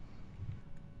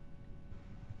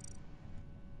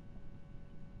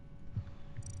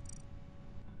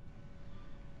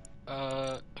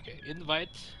 Okay, invite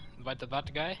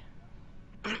that guy.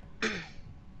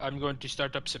 I'm going to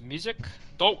start up some music.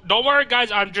 Don't worry,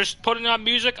 guys. I'm just putting on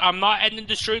music. I'm not ending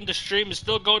the stream. The stream is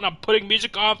still going. I'm putting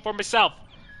music on for myself.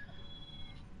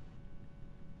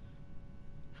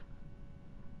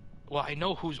 Well, I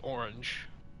know who's orange.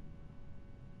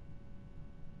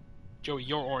 Joey,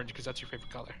 you're orange because that's your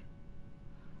favorite color.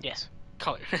 Yes.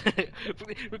 Color.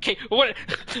 Okay, what?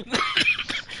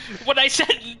 When I said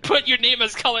put your name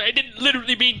as color, I didn't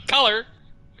literally mean color.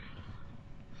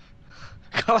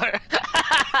 Color.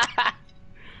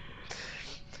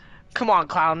 Come on,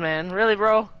 clown man. Really,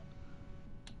 bro?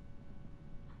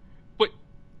 Wait,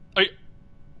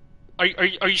 are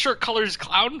you sure color is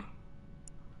clown?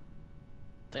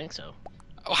 Think so.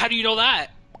 Oh, how do you know that?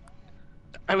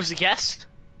 I was a guest.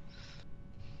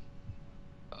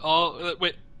 Oh,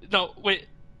 wait, no, wait.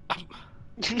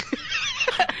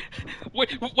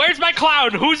 Wait, where's my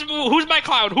clown? Who's my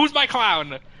clown? Who's my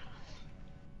clown?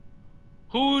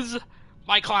 Who's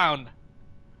my clown?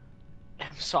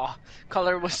 Saw.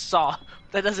 Color was Saw.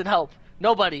 That doesn't help.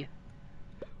 Nobody.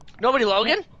 Nobody,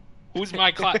 Logan? Who's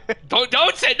my clown? Don't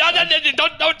say no,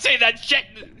 don't say that shit.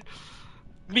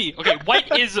 Me. Okay,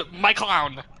 white is my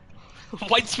clown.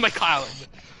 White's my clown.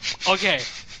 Okay.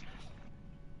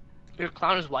 Your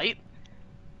clown is white?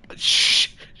 Shh.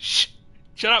 Shh.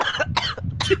 Shut up.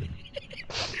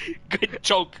 Good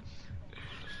joke.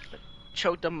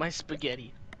 Choked on my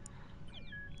spaghetti.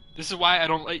 This is why I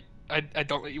don't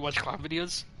let you watch clown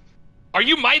videos. Are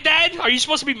you my dad? Are you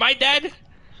supposed to be my dad?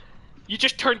 You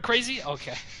just turned crazy?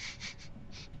 Okay.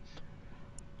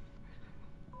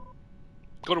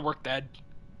 Go to work, Dad.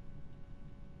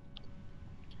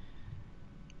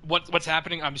 What's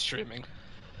happening? I'm streaming.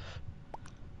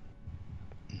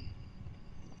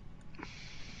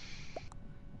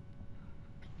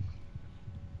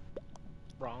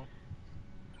 Wrong.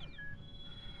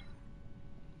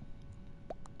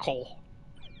 Coal.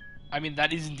 I mean,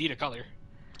 that is indeed a color.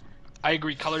 I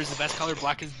agree, color is the best color,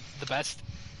 black is the best.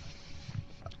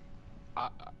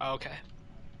 Okay.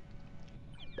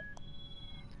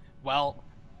 Well,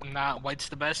 nah, white's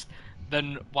the best.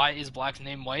 Then why is black's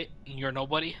name white and you're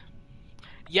nobody?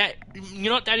 Yeah, you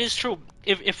know what, that is true.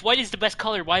 If white is the best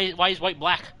color, why is white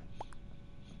black?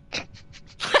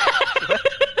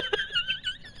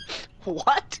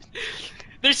 What?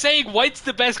 They're saying white's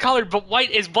the best color, but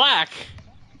white is black.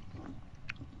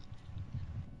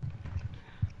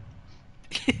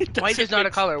 White is not a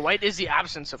color. White is the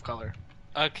absence of color.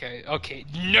 Okay,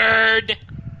 nerd.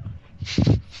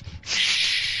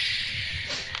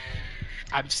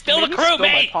 I'm still the Made me spill my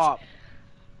crewmate. pop.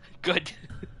 Good.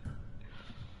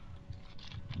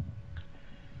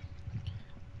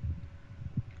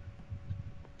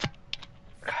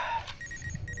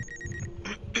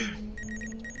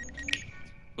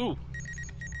 Ooh.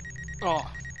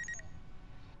 Oh.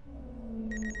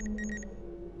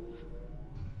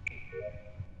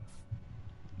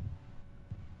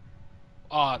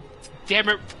 Oh, damn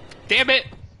it. Damn it.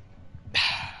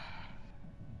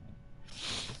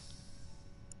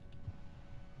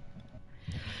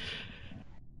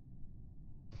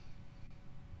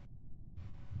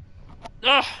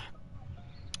 Ugh.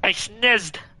 I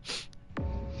sneezed.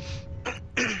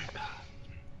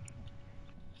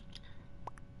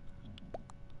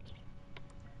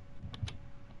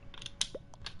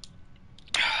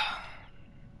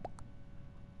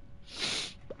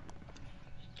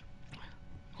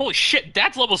 Holy shit,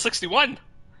 Dad's level 61.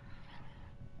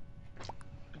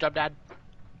 Good job, Dad.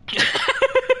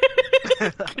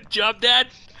 Good job, Dad.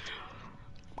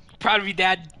 Proud of you,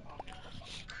 Dad.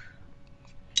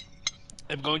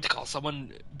 I'm going to call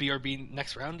someone BRB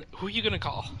next round. Who are you gonna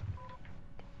call?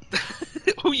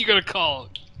 Who are you gonna call?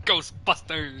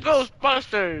 Ghostbusters.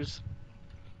 Ghostbusters!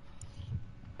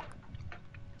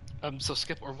 So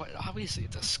skip or what? Obviously,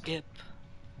 it's a skip.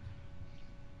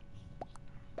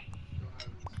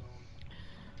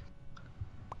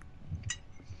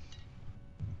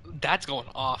 Dad's going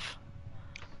off.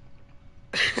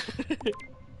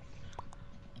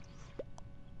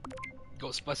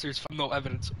 Ghostbusters found no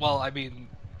evidence. Well, I mean,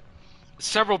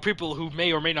 several people who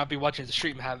may or may not be watching the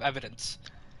stream have evidence.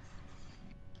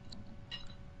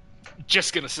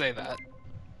 Just gonna say that.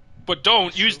 But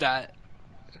don't use that.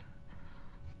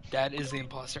 Dad is the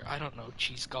imposter. I don't know,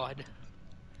 Cheese God.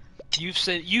 You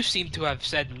seem to have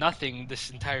said nothing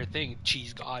this entire thing,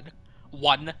 Cheese God.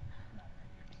 One.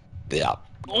 Yeah.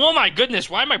 Oh my goodness,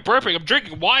 why am I burping? I'm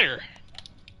drinking water.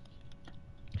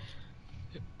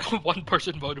 One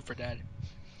person voted for Dad.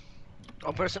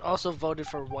 One person also voted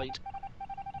for white.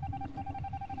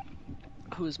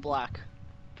 Who is black,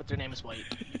 but their name is white.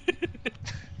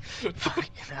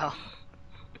 Fucking hell.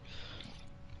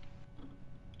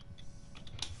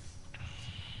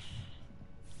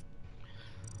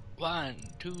 One,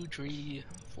 two, 3,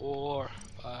 4,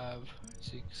 5,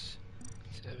 6,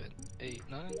 7, 8,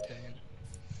 9, 10.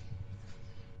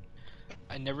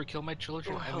 I never kill my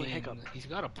children. Oh, I holy mean, hiccup. he's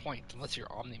got a point, unless you're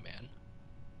Omni-Man.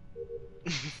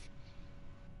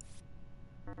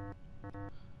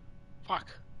 Fuck.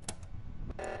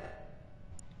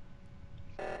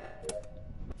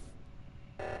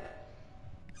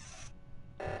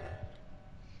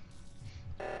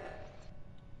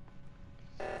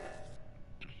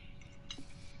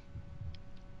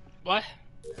 What?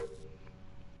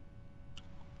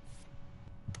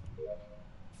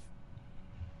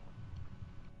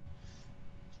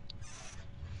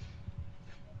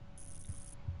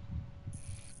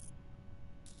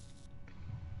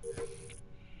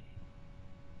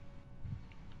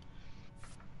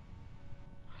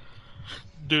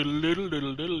 I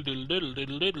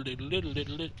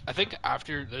think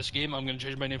after this game, I'm gonna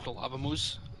change my name to Lava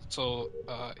Moose. So,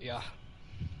 yeah.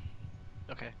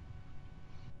 Okay.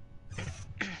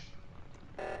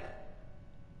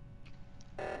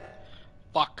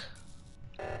 Fuck.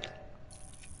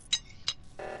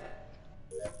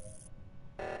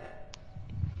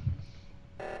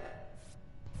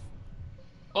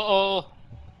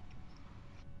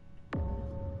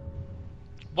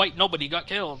 white nobody got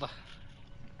killed.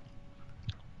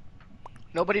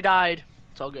 Nobody died.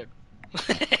 It's all good.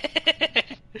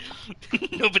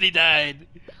 Nobody died.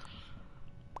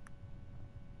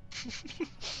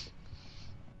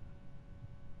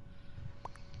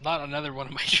 Not another one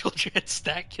of my children had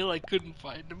stack kill. I couldn't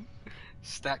find him.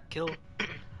 Stack kill.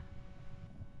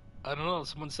 I don't know.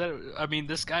 Someone said it. I mean,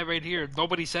 this guy right here.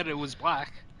 Nobody said it was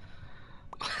black.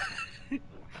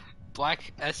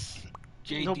 Black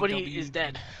SJDW. Nobody is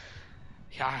dead.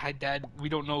 Yeah, I dead. We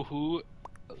don't know who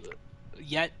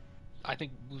yet. I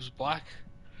think it was black.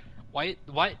 White?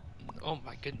 What? Oh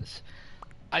my goodness.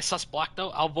 I sus black though.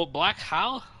 I'll vote black.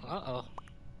 How? Uh-oh.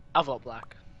 I'll vote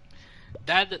black.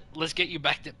 Dad, let's get you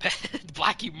back to bed.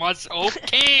 Blackie must.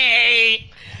 Okay!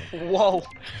 Whoa.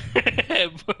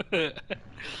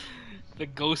 The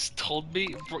ghost told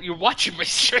me. Bro, you're watching my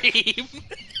stream.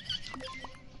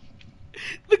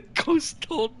 The ghost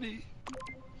told me.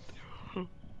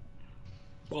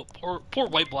 Well, poor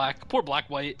white black. Poor black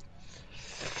white.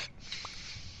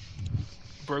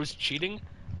 Bro's cheating?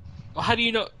 Well, how do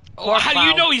you know? Oh, how do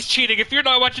you know he's cheating if you're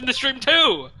not watching the stream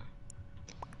too?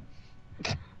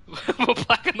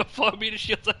 Black on the floor, me to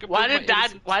shields like a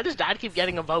Why does Dad keep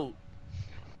getting a vote?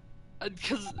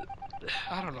 Because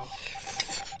I don't know.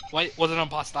 White wasn't on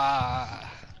pasta.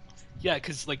 Yeah,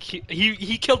 because like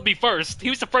he killed me first. He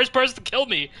was the first person to kill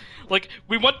me. Like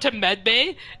we went to med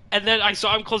bay, and then I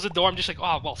saw him close the door. I'm just like,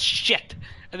 oh well, shit.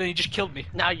 And then he just killed me.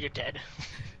 Now you're dead.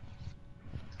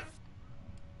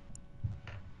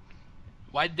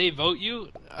 Why'd they vote you?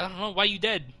 I don't know. Why you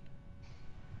dead?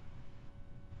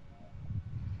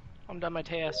 I'm done my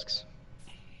tasks.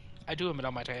 I do admit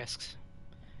on my tasks.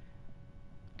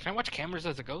 Can I watch cameras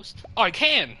as a ghost? Oh, I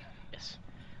can! Yes.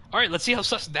 Alright, let's see how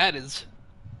sus that is.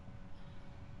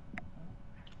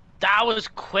 That was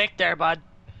quick there, bud.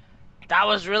 That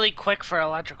was really quick for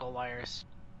electrical wires.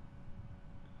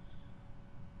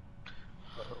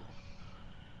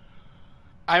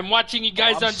 I'm watching you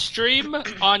guys on stream,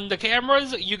 on the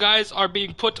cameras. You guys are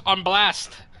being put on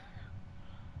blast.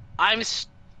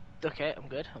 Okay, I'm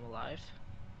good. I'm alive.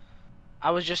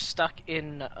 I was just stuck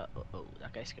in... oh,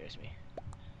 that guy scares me.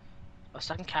 I was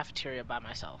stuck in cafeteria by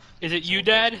myself. Is it you,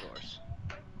 Dad?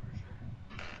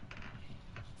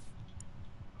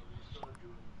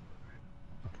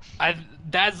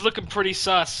 Dad's looking pretty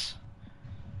sus.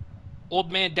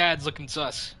 Old man Dad's looking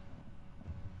sus.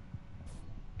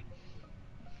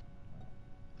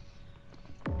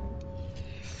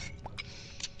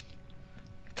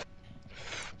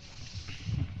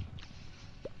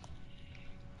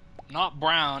 Not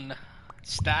brown.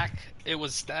 Stack. It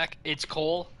was stack. It's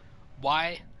Cole.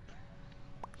 Why?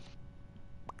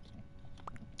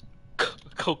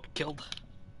 Coke killed.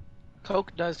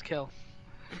 Coke does kill.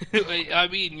 I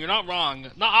mean, you're not wrong.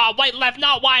 No, white left,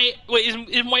 not white. Wait,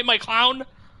 isn't white my clown?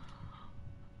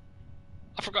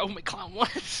 I forgot who my clown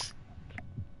was.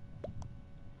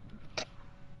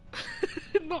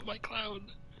 Not my clown.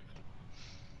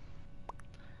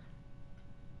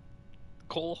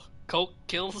 Cole. Coke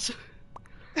kills.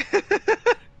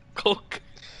 Coke.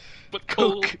 But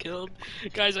Cole killed.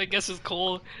 Guys, I guess it's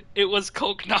Cole. It was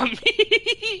Coke, not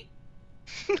me.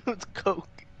 It's Coke.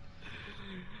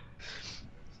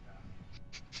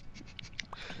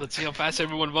 Let's see how fast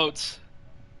everyone votes.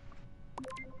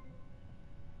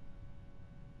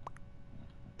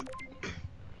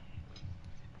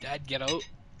 Dad, get out.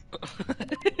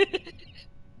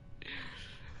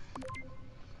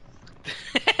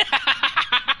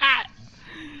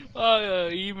 Oh, yeah,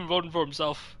 he even voted for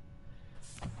himself.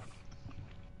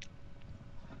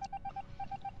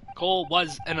 Cole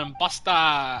was an imposter.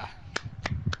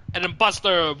 An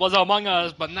imposter was among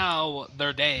us, but now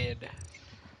they're dead.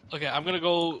 Okay, I'm gonna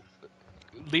go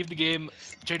leave the game,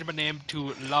 change my name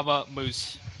to Lava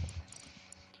Moose.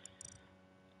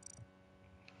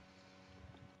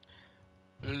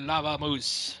 Lava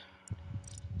Moose.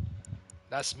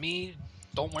 That's me.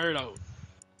 Don't wear it out.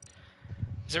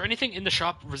 Is there anything in the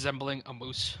shop resembling a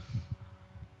moose?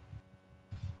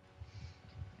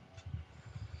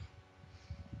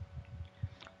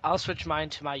 I'll switch mine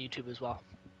to my YouTube as well.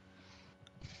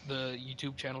 The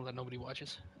YouTube channel that nobody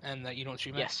watches and that you don't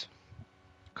stream at? Yes.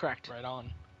 Correct. Right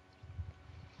on.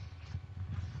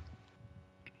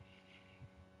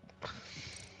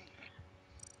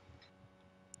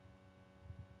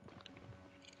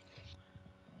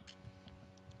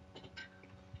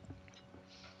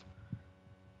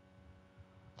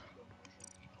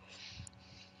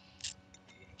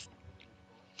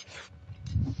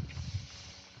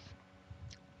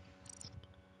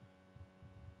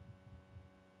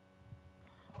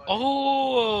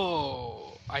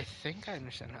 Oh, I think I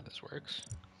understand how this works.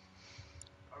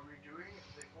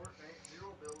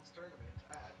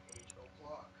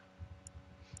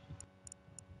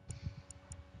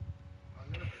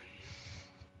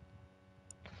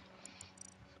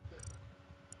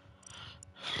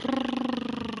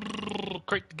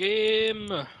 Crack the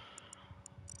game.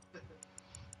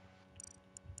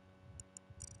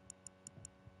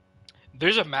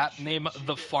 There's a map named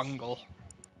The Fungal.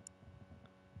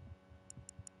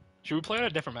 Should we play on a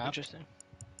different map? Interesting.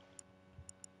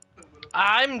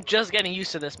 I'm just getting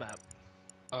used to this map.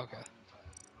 Okay.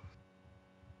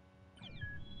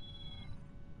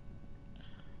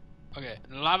 Okay,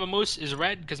 Lava Moose is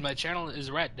red because my channel is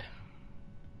red.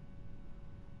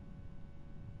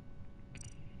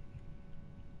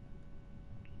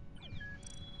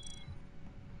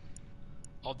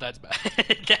 Oh, Dad's back.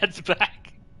 Dad's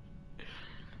back.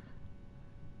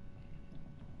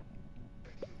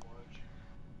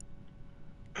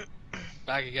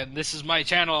 Back again. This is my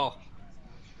channel.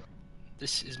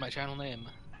 This is my channel name.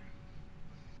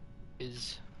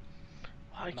 Is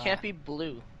Oh, it can't be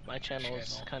blue. My channel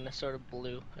is kind of sort of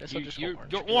blue. I guess I'll just go you're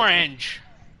orange. orange.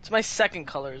 It's my second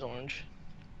color is orange.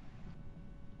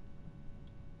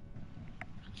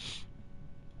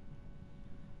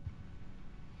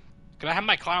 Can I have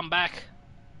my clown back?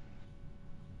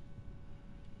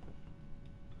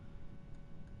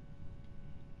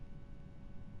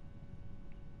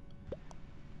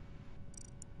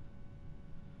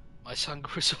 My son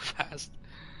grew so fast.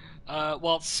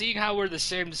 Well, seeing how we're the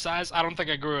same size, I don't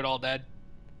think I grew it all, Dad.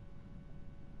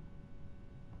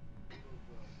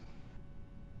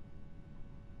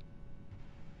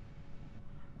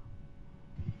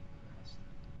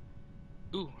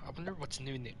 Ooh, I wonder what's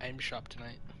new in the item shop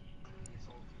tonight.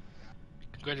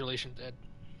 Congratulations, Dad.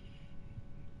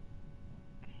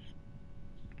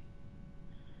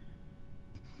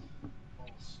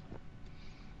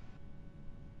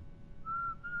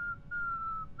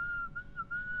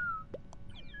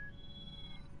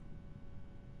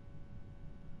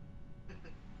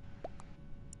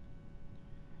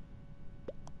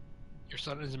 Your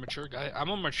son is a mature guy. I'm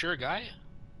a mature guy.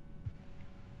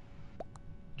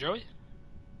 Joey?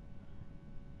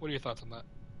 What are your thoughts on that?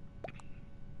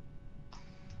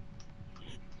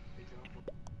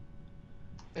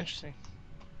 Interesting.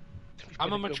 I'm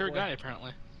a Pretty good mature boy. guy,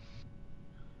 apparently.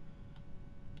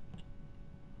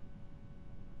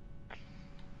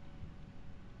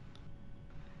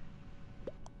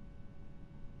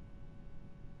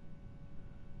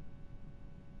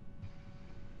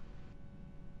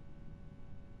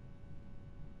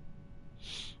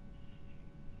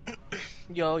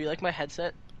 Yo, you like my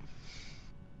headset?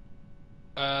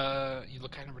 You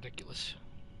look kind of ridiculous.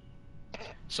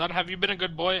 Son, have you been a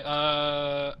good boy?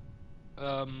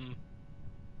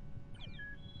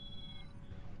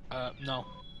 No.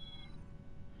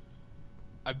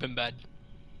 I've been bad.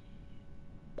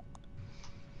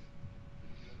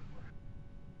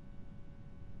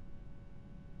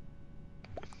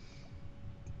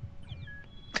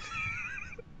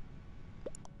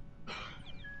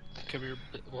 Come here.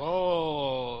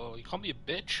 Whoa, you call me a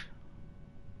bitch?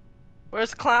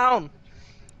 Where's Clown?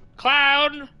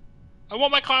 Clown! I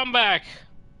want my clown back!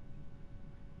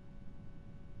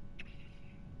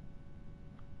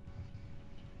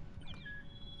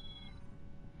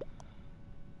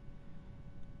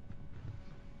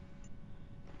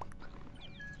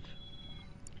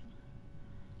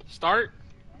 Start?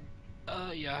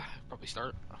 Yeah, probably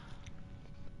start.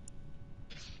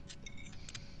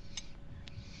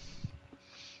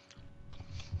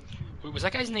 Wait, was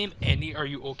that guy's name Andy? Are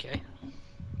you okay?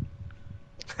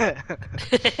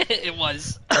 It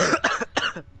was.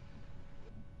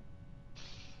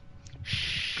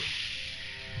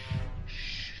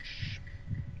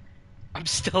 I'm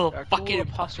still There are two fucking.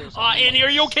 imposters Oh, among Andy, are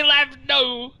you us. okay, lad?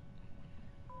 No!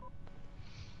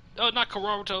 Oh, not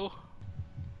Karoto.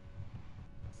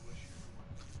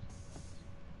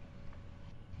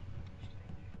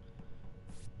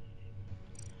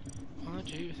 One,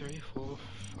 two, three, 4,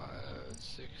 5,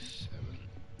 6,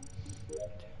 7.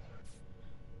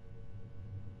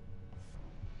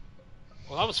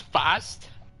 Well, that was fast.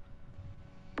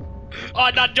 Oh,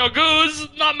 not Joe Goose!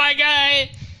 Not my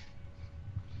guy!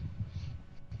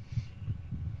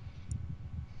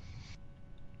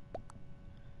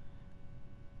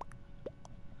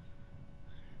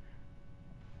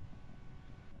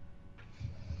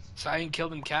 Cyan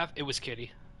killed him, Calf. It was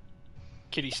Kitty.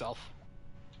 Kitty self.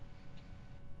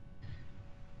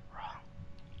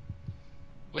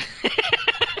 Wrong.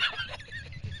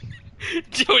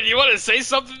 Dude, you want to say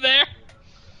something there?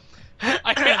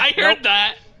 I heard Nope.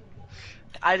 that.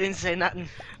 I didn't say nothing.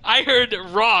 I heard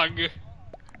wrong.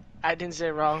 I didn't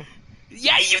say wrong.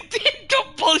 Yeah, you did.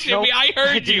 Don't bullshit Nope, me. I heard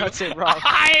I did you. not say wrong.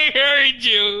 I heard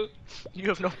you. You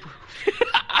have no proof.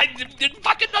 I did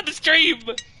fucking on the stream.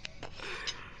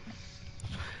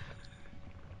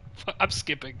 I'm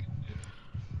skipping.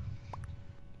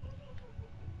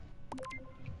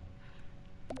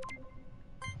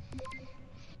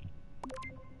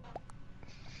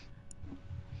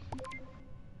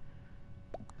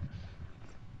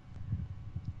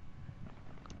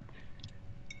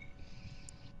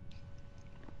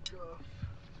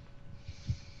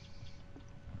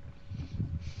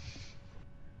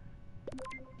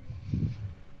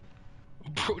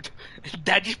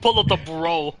 Dad just pulled out the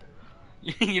bro.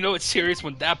 You know it's serious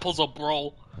when Dad pulls a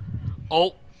bro.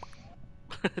 Oh.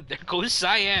 There goes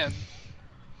Cyan.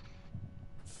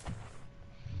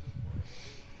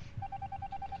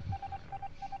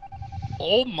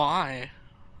 Oh my.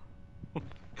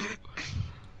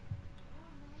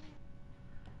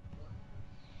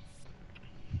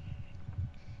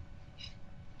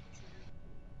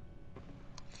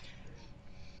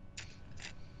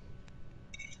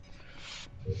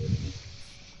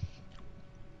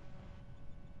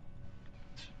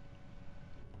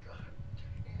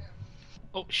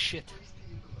 Oh shit.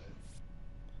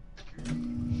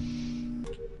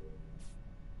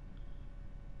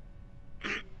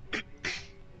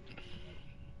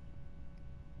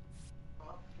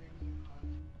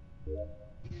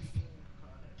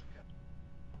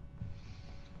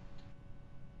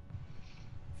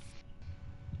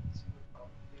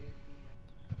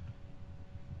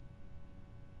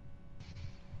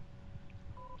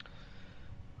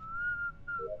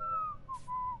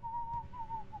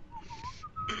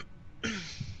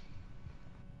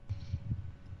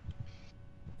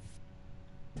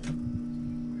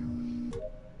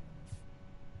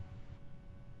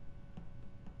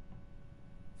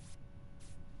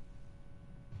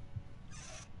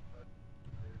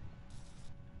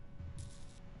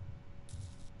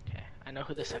 Okay, I know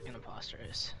who the second imposter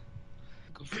is.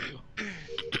 Good for you.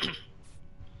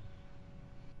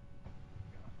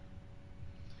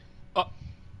 Oh.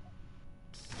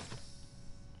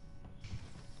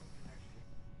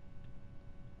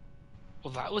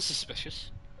 Well, that was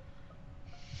suspicious.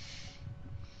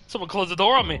 Someone closed the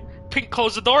door on me. Pink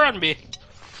closed the door on me.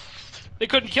 They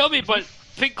couldn't kill me, but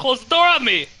Pink closed the door on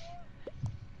me.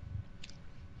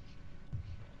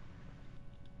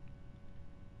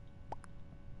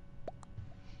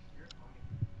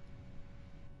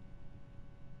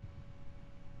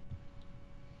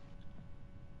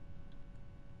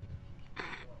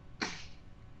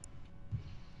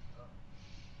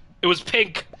 It was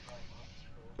Pink.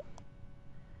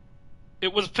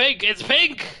 It was Pink. It's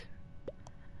Pink.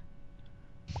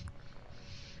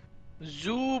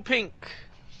 Zoo Pink.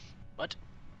 What?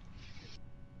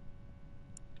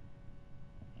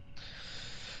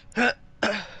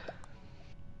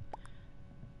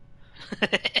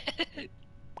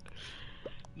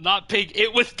 Not Pink.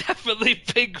 It was definitely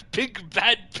Pink. Pink.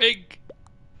 Bad Pink.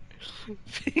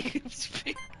 Pink. It was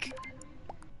Pink.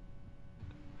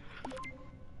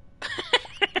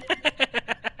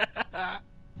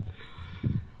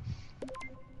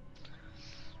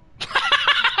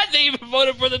 They even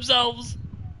voted for themselves.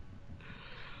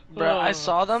 Bro, I Oh.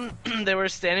 saw them. They were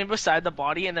standing beside the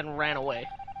body and then ran away.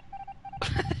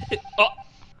 Oh.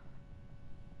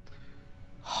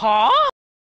 Huh?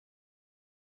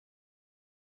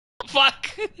 Fuck.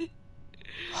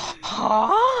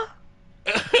 Huh?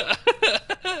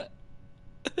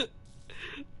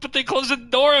 But they closed the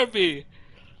door on me.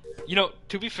 You know,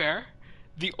 to be fair,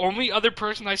 the only other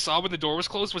person I saw when the door was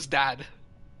closed was Dad.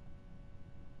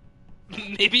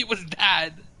 Maybe it was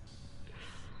Dad.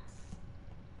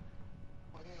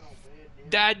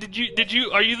 Dad, did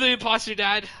you, are you the imposter,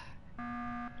 Dad?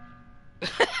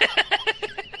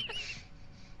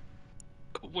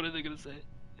 What are they gonna say?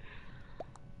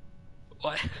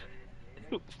 What?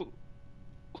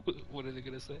 What are they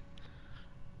gonna say?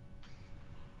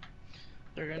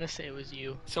 They're gonna say it was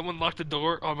you. Someone locked the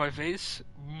door on my face?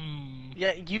 Mm.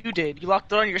 Yeah, you did. You locked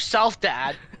the door on yourself,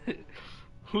 Dad.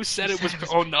 Who said it was? said it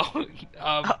was- Oh no,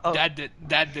 Uh-oh. Dad did.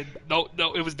 Dad did. No,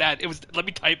 it was Dad. It was. Let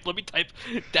me type.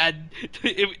 Dad.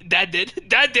 Dad did.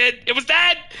 Dad did. It was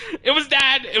Dad. It was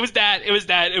Dad. It was Dad. It was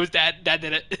Dad. It was Dad. Dad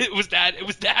did it. It was Dad. It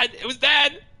was Dad. It was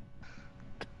Dad.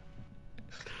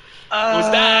 It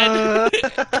was Dad.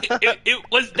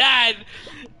 It was Dad.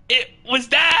 It was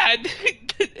Dad.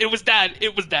 It was Dad.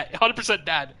 It was Dad. 100%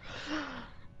 Dad.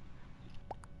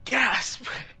 Gasp.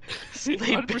 Slay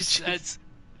 100%. bitches.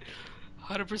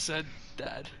 100%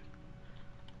 Dad.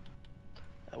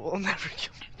 I will never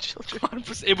kill my children.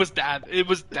 100%. It was Dad. It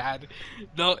was Dad.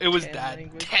 No, it was Tan Dad.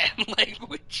 language. Tan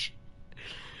language.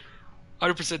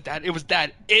 100% Dad. It was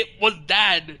Dad. It was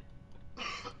Dad.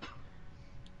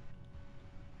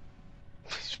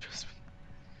 Please trust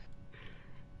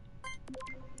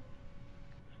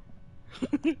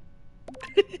me.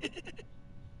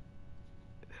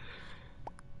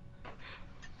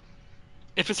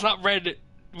 If it's not red,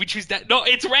 we choose that. No,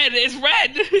 it's red. It's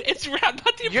red. It's red. I'm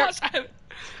not the You're- imposter.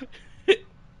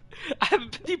 I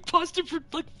haven't been the imposter for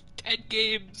like 10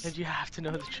 games. And you have to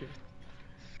know the truth.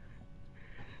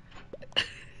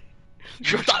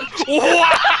 You're wow!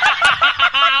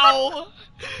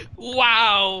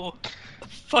 Wow!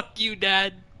 Fuck you,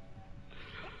 Dad.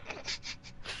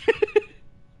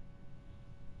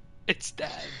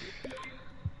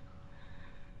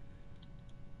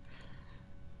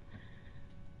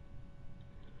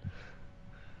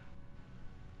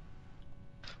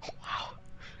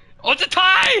 Oh, it's a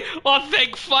tie! Oh,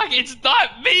 thank fuck, it's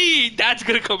not me! Dad's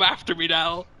gonna come after me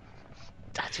now.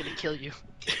 That's gonna kill you.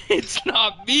 It's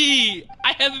not me!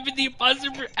 I haven't been the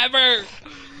imposter forever!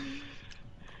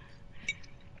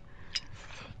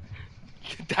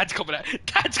 Dad's coming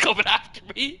after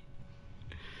me!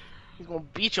 He's gonna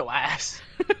beat your ass.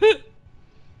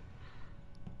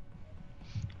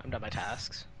 I'm done my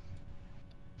tasks.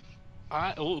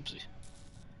 Oopsie.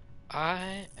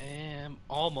 I am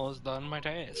almost done my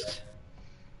tasks.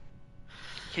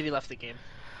 Kitty left the game.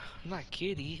 Not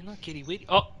Kitty, wait.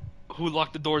 Oh, who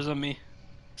locked the doors on me?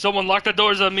 Someone locked the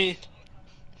doors on me!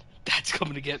 Dad's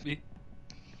coming to get me.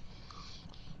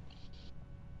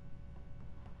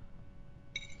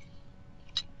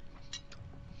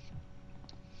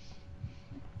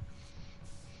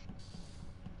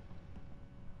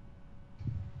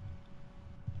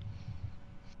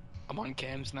 I'm on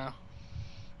cams now.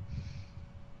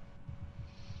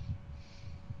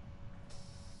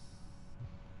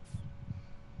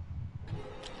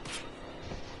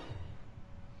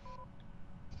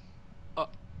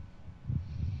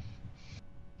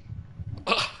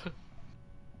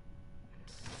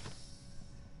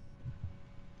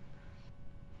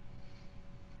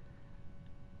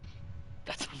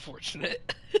 That's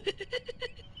unfortunate.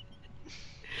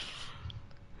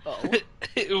 Oh.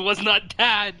 It was not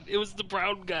Dad. It was the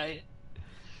brown guy.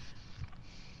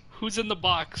 Who's in the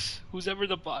box? Who's ever in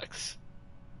the box?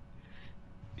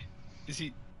 Is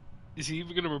he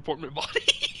even gonna report my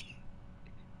body?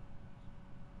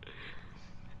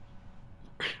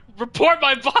 Report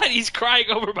my body! He's crying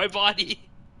over my body.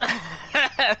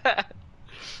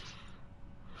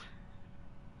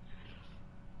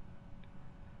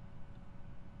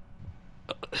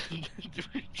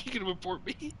 You gonna report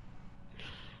me?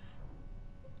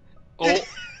 Oh,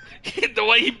 the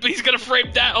way he's gonna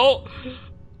frame that. Oh.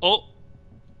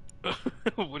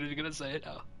 What are you gonna say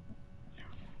now?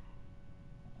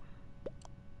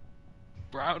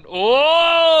 Brown.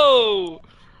 Oh,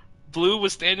 Blue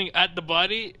was standing at the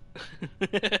body.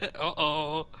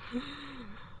 Uh-oh.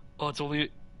 Oh, it's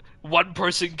only one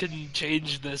person can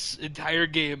change this entire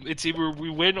game. It's either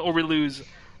we win or we lose.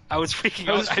 I was freaking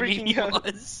out. I mean, he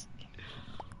was.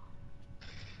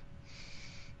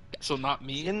 So not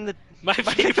me. My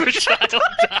favorite child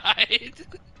died.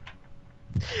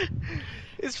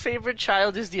 His favorite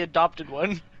child is the adopted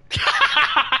one.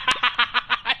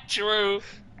 True.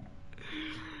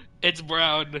 It's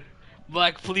brown.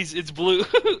 Black, please, it's blue.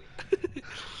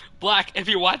 Black, if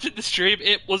you're watching the stream,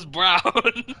 it was brown.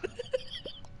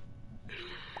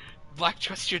 Black,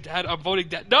 trust your dad. I'm voting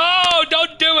dad. No!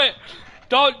 Don't do it!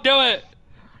 Don't do it!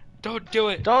 Don't do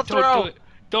it! Don't throw! Do it.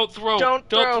 Don't throw! Don't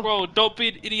throw! Throw! Don't be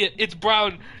an idiot! It's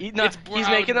brown! It's brown! He's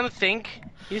making them think.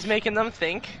 He's making them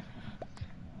think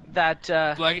that,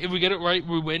 Black, if we get it right,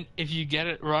 we win. If you get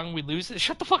it wrong, we lose.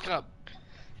 Shut the fuck up!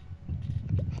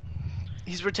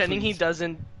 He's pretending Please. he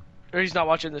doesn't, or he's not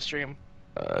watching the stream.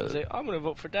 He's like, I'm gonna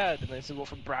vote for Dad, and then he's gonna vote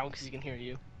for Brown because he can hear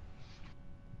you.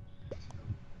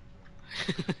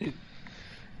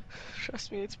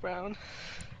 Trust me, it's Brown.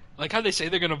 Like how they say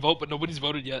they're gonna vote, but nobody's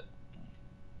voted yet.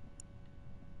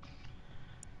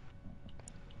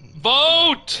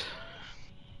 Vote!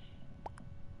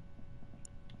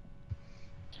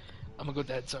 I'm gonna go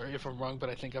Dad. Sorry if I'm wrong, but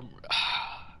I think I'm.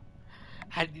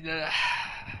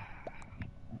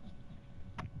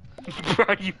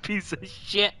 Bro, you piece of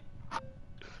shit.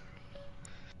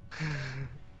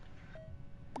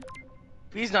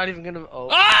 He's not even gonna. Oh.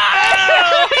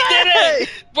 Ah! He did it!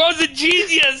 Bro's a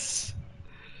genius!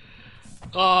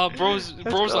 Bro's go.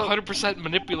 100%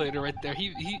 manipulator right there.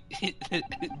 He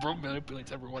Bro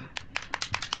manipulates everyone.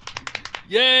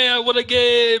 Yeah, what a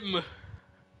game!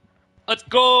 Let's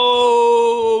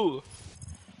go!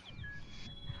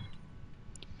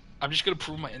 I'm just gonna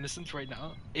prove my innocence right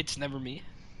now. It's never me.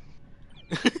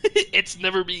 It's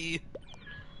never me.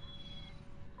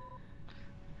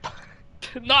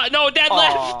 No, Dad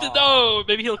left! No!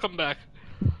 Maybe he'll come back.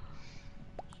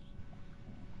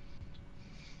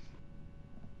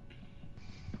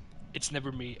 It's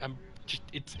never me.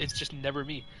 It's just never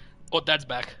me. Oh, Dad's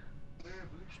back.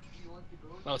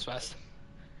 That was fast.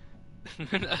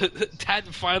 Dad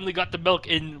finally got the milk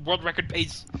in world record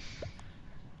pace.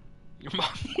 Your mom.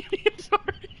 I'm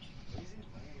sorry.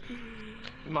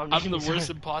 Mom, I'm the worst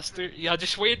imposter. Yeah,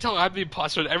 just wait until I'm the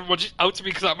imposter and everyone just outs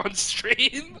me because I'm on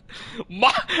stream.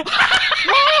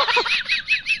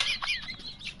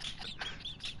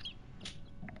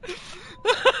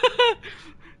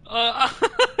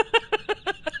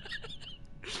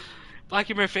 Black,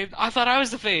 you're my fave. I thought I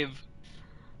was the fave.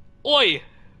 Oi!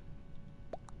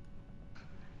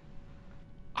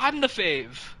 I'm the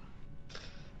fave.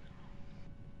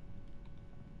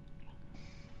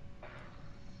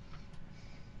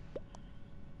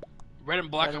 Red and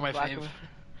black Red are and my black fave. are-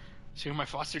 So you're my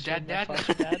foster So you're dad, my dad?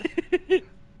 foster dad?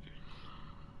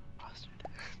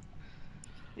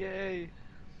 Yay.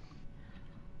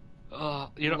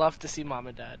 You know, Love to see mom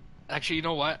and dad. actually, you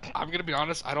know what? I'm gonna be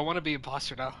honest. I don't want to be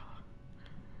imposter now.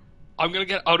 I'm gonna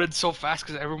get outed so fast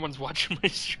because everyone's watching my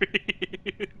stream.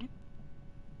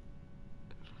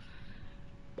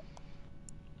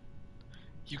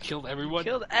 You killed everyone?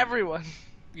 Killed everyone.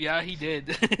 Yeah, he did.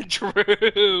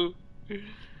 True.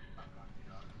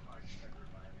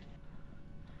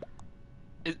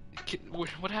 It,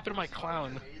 what happened to my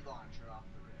clown?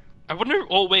 I wonder.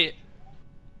 Oh wait.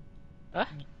 Huh?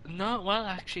 No, well,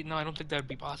 actually, no. I don't think that would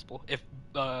be possible if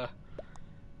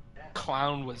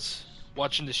clown was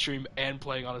watching the stream and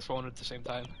playing on his phone at the same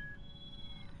time.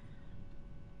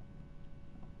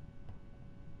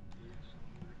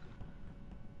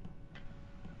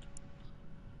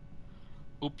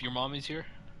 Oop, your mommy's here.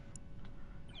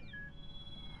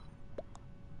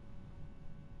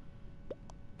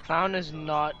 Clown is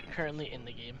not currently in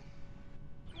the game.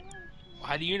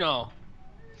 How do you know?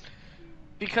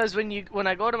 Because when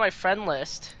I go to my friend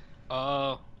list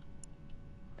Oh.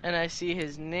 and I see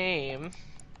his name,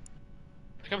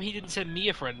 How come he didn't send me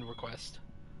a friend request?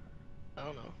 I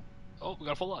don't know. Oh, we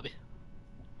got a full lobby.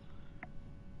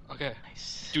 Okay.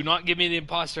 Nice. Do not give me the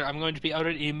imposter. I'm going to be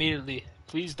outed immediately.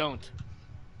 Please don't.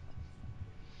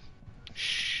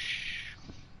 Shh.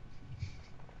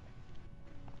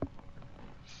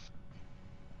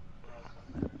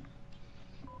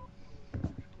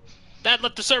 Dad,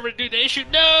 let the server do the issue.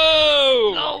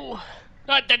 No! No.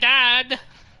 Not the dad!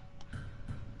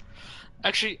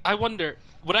 Actually, I wonder,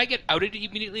 would I get outed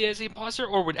immediately as the imposter,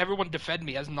 or would everyone defend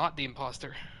me as not the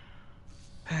imposter?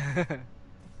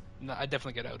 No, I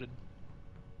definitely get outed.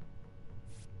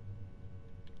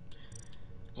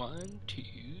 1, 2,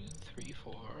 3,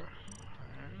 4, 5,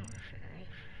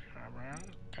 6,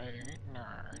 7, 8, 9,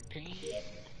 10.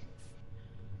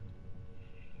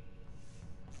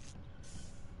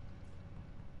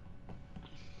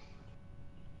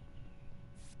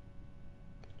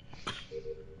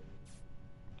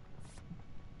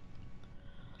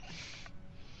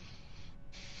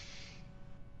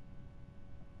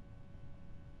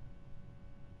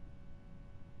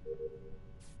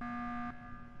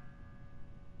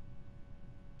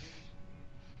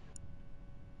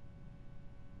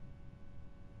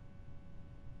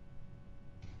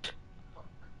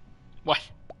 What?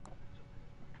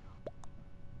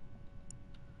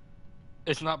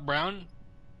 It's not brown?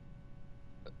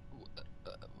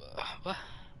 What?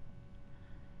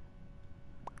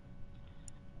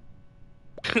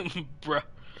 Bro.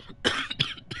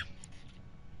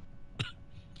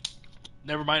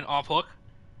 Never mind, off hook.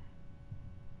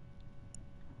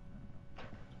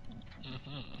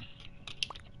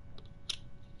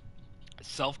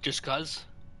 Self just cuz.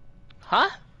 Huh?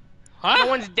 Huh? No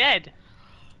one's dead.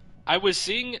 I was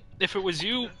seeing if it was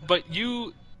you, but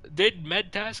you did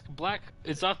med task black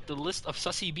is off the list of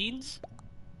sussy beans.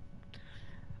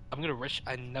 I'm gonna wish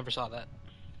I never saw that.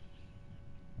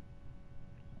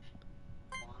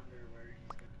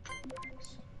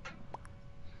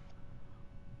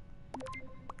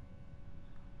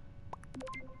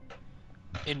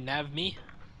 In Navme?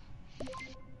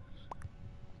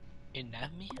 In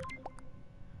Navme?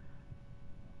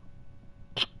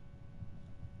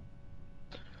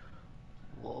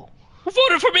 Whoa. Who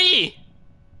voted for me?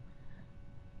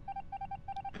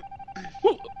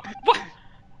 Who? What?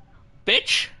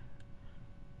 Bitch?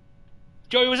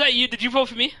 Joey, was that you? Did you vote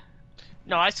for me?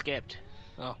 No, I skipped.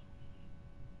 Oh.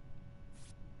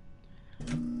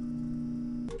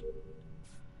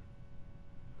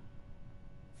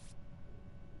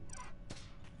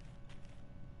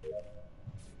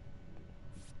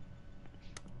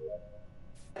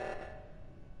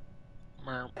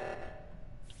 Merp.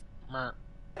 Merp.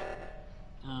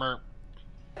 Merp.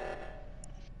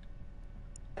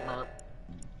 Merp.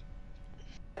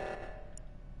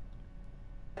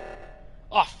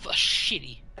 Oh,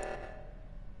 shitty.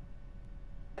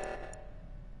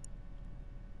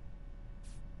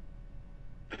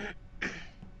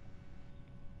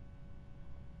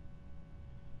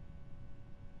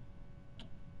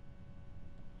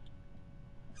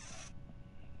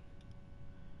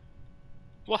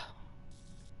 What?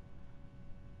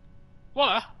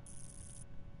 What?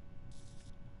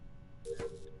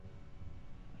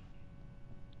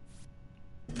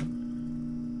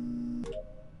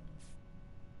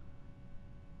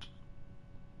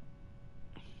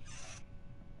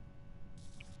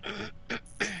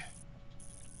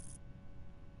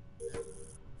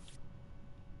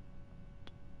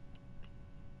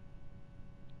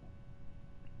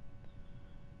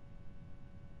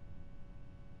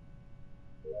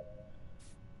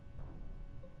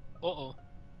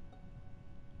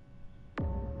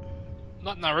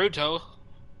 Not Naruto.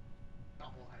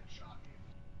 Double headshot me.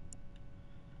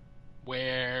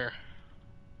 Where?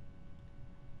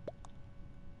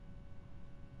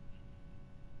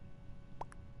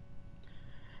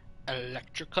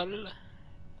 Electrical?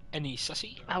 Any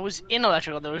sussy? I was in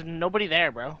electrical. There was nobody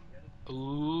there, bro.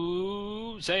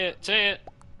 Ooh, say it, say it.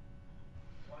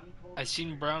 I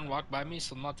seen Brown walk by me,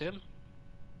 so not him.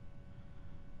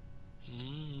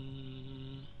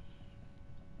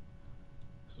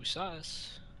 Who saw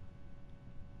us?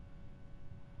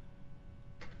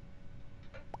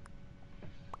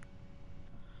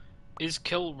 Is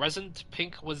Kill Resident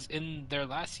Pink was in there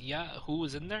last? Yeah, who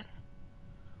was in there?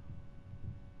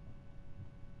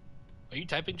 Are you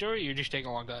typing, Joey, or you're just taking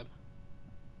a long time?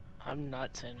 I'm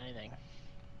not saying anything.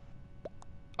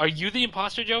 Are you the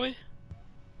imposter, Joey?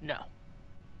 No.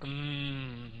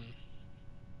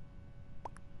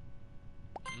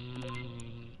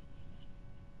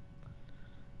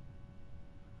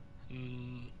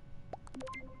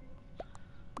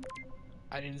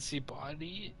 I didn't see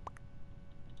body.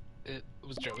 It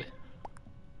was Joey. It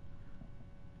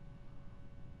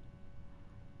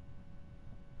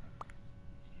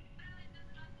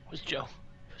was Joe.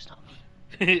 It was not me.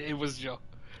 It was Joe.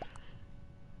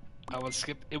 I was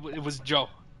skip. It was Joe.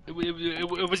 It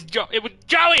was Joe. It was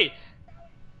Joey.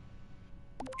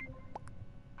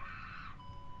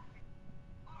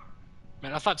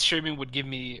 Man, I thought streaming would give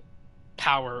me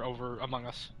power over Among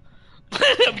Us.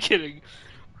 I'm kidding.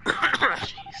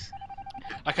 Jeez.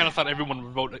 I kind of thought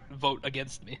everyone would vote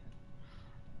against me.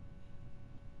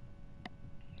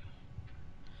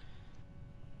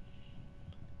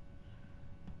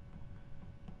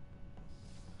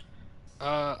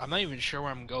 I'm not even sure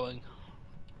where I'm going.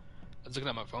 I was looking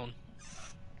at my phone.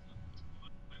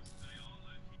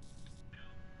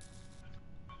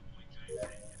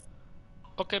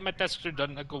 Okay, my tasks are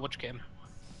done. I go watch cam.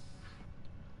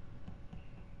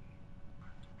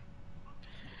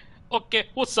 Okay,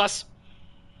 what's us?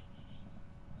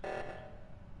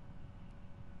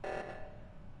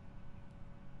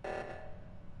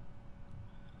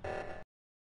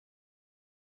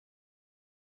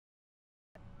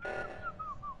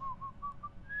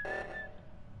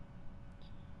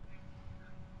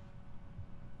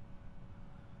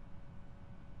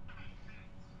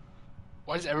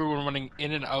 Why is everyone running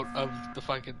in and out of the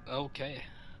fucking... Okay.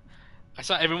 I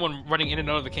saw everyone running in and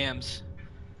out of the cams.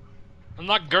 I'm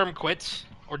not Germ quits.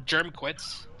 Or Germ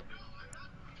quits.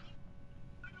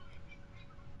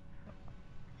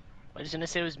 I was gonna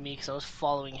say it was me because I was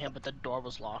following him, but the door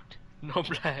was locked. No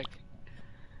black.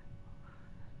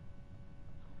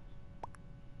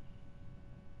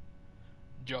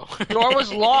 Joe. The door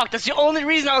was locked. That's the only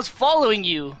reason I was following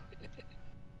you.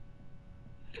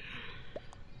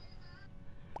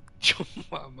 Joe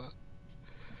Mama.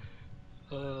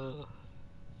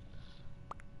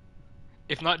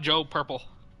 If not Joe, purple.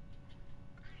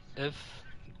 If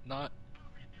not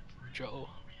Joe,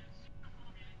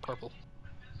 purple.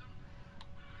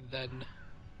 Then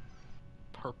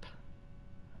perp.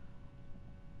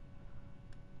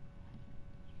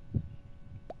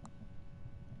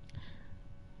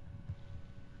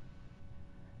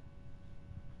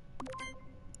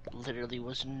 Literally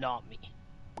was not me.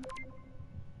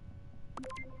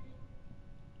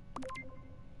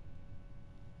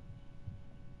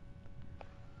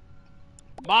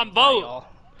 Mom, Bye, vote! y'all.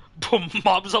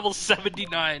 Mom's level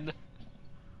 79.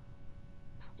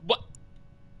 What?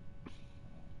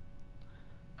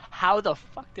 How the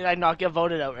fuck did I not get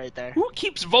voted out right there? Who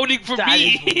keeps voting for That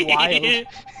me? is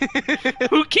wild.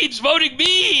 Who keeps voting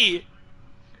me?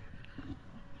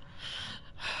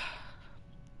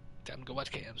 Time to go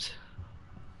watch cams.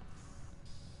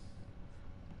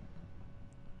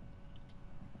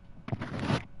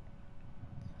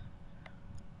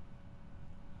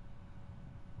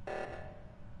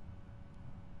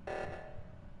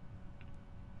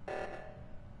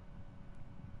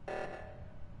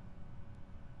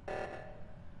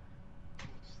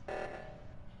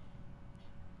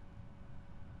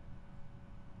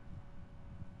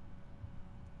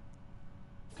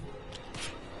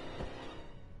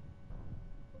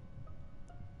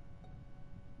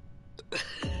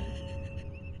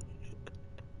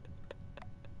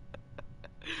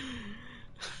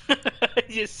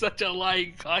 You're such a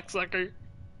lying cocksucker.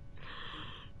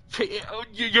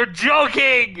 You're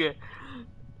joking!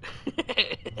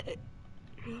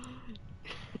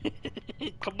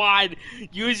 Come on,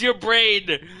 use your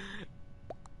brain.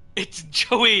 It's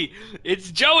Joey.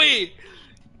 It's Joey.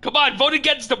 Come on, vote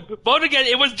against him. Vote against.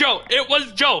 It was Joe. It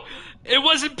was Joe. It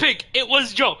wasn't Pink. It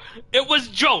was Joe. It was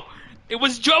Joe. It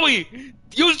was Joey.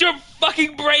 Use your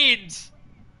fucking brains.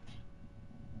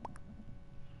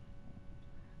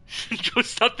 Joe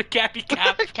stopped the cappy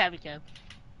cap. Cabby cab.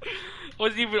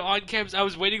 Wasn't even on cams. I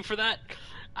was waiting for that.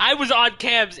 I was on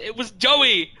cams. It was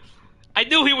Joey. I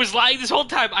knew he was lying this whole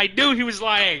time. I knew he was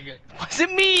lying.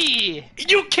 Wasn't me.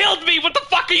 You killed me. What the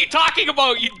fuck are you talking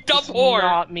about? You dumb It's whore.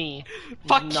 not me.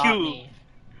 Fuck Not you. me.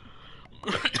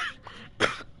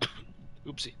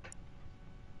 Oopsie.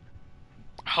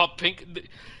 Hot pink.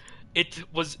 It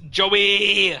was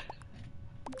Joey.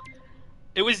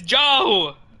 It was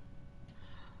Joe.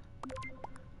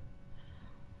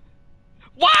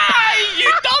 Why,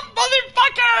 you dumb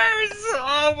motherfuckers!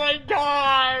 Oh my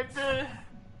god.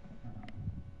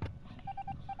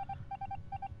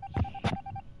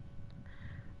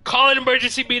 Call an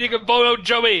emergency meeting and vote out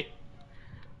Joey.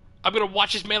 I'm gonna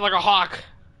watch this man like a hawk.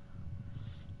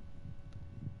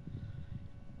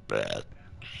 Bad.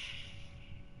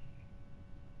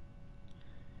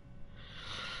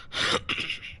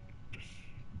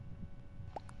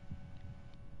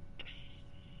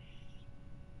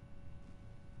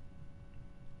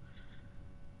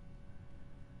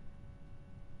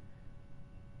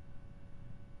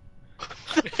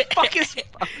 Fuck is.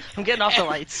 I'm getting off the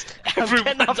lights. I'm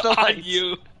getting Everyone's off the on lights.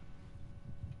 you.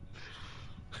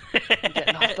 I'm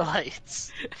getting off the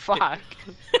lights. Fuck.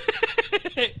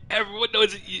 Everyone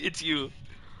knows it's you.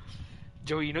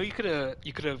 Joey, you know you could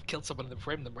have killed someone and then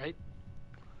framed them, right?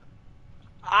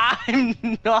 I'm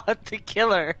not the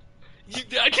killer.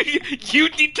 You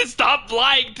need to stop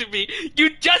lying to me.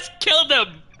 You just killed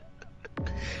him,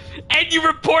 and you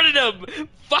reported him.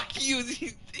 Fuck you.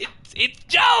 It's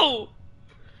Joe.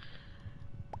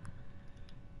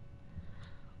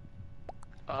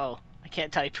 Oh, I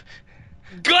can't type.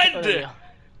 Good. Oh, there we go.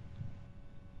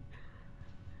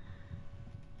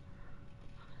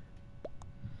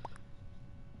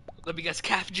 Let me guess,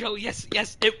 Calf Joe. Yes,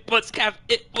 it was Calf.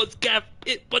 It was Calf.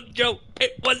 It was Joe.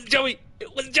 It was Joey.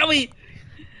 It was Joey.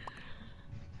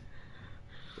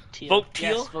 Teal. Vote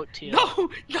Teal. Yes, vote Teal.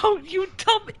 No, you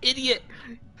dumb idiot.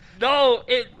 No,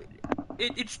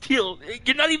 it's Teal.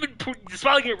 You're not even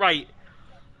spelling it right.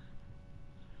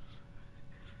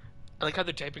 I like how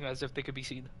they're typing as if they could be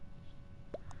seen.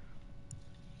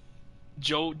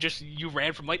 Joe, you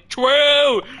ran from light. True.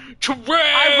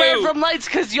 I ran from lights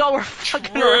because y'all were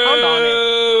fucking around on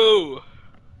it.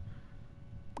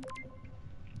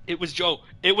 It was Joe.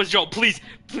 Please,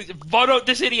 vote out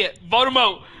this idiot. Vote him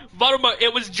out.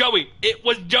 It was Joey. It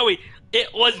was Joey.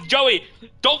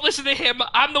 Don't listen to him.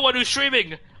 I'm the one who's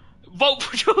streaming. Vote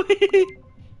for Joey.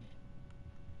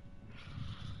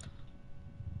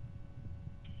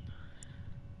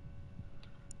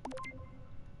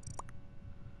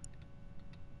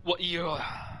 What you?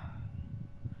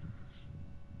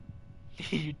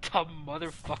 You dumb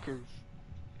motherfuckers.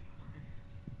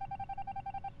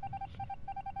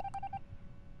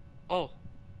 Oh.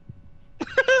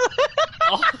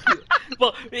 Oh.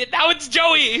 Well, now it's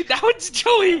Joey.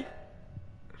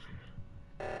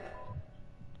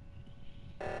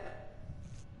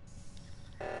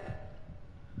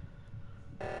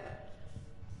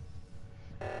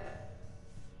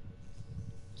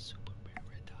 Super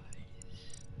Paradise.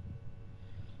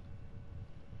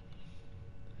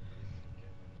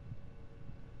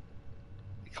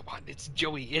 Come on, it's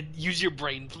Joey. Use your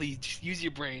brain, please. Just use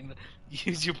your brain.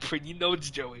 Use your brain. You know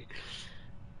it's Joey.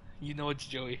 You know it's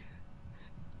Joey.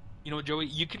 You know what, Joey?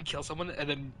 You can kill someone and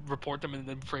then report them and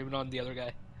then frame it on the other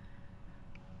guy.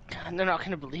 God, they're not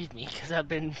gonna believe me because I've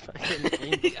been fucking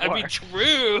blamed before. I mean,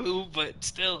 true, but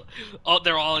still. Oh,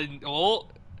 they're all in. Oh.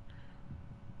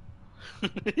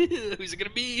 Who's it gonna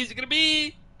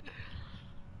be?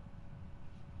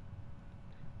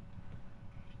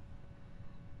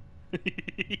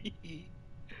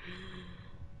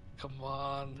 Come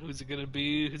on, who's it gonna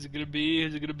be? What's it gonna do?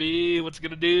 Is it gonna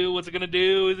do?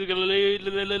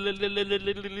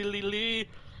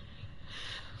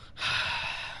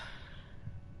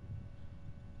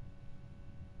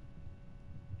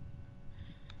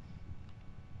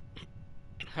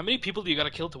 How many people do you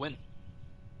gotta kill to win?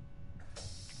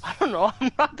 I don't know.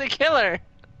 I'm not the killer.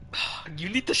 You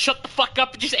need to shut the fuck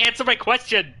up and just answer my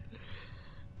question.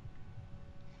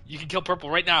 You can kill purple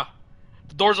right now.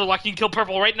 The doors are locked. You can kill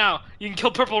purple right now.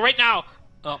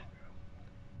 Oh.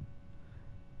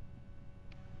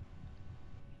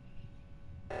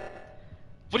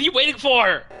 What are you waiting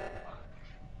for?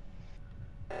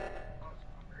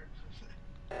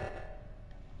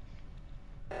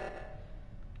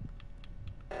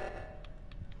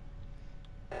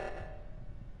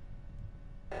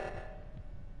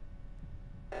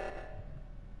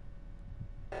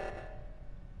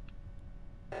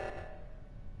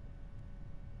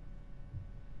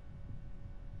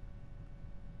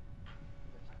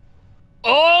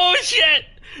 Oh shit!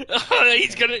 Oh,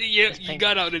 he's gonna. You pink.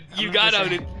 got outed. You I'm got gonna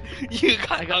outed. You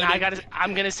got outed.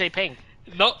 I'm gonna say pink.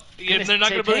 No, yeah, they're not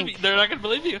say gonna believe pink. you. They're not gonna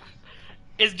believe you.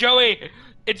 It's Joey.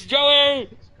 It's Joey.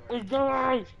 It's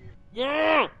Joey.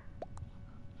 Yeah.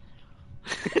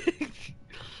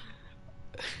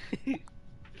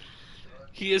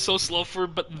 He is so slow for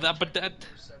but that.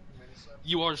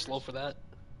 You are slow for that.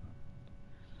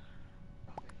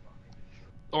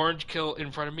 Orange kill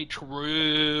in front of me.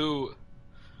 True.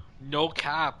 No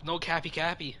cap. No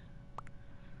cappy.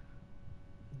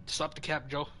 Stop the cap,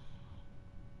 Joe.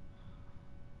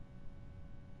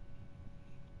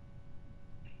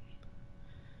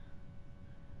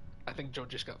 I think Joe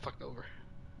just got fucked over.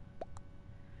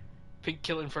 Pink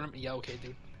kill in front of me. Yeah, okay,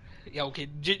 dude. Yeah, okay.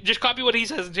 Just copy what he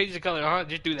says and change the color, huh?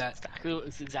 Just do that.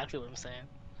 It's exactly what I'm saying.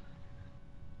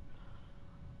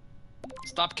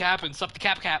 Stop capping. Stop the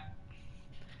cap.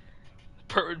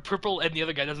 Purple and the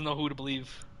other guy doesn't know who to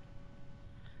believe.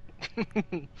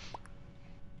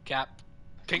 Cap.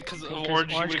 Pink because of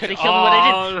orange. Orange could have killed me what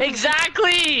I did.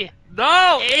 Exactly!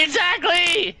 No!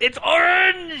 Exactly! It's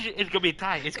orange! It's gonna be a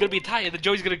tie. It's gonna be a tie, and then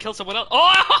Joey's gonna kill someone else.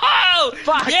 Oh!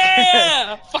 Fuck!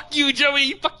 Yeah! Fuck you,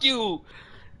 Joey! Fuck you!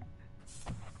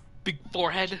 Big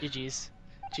forehead. GG's.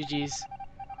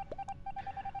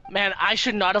 Man, I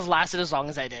should not have lasted as long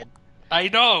as I did. I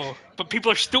know, but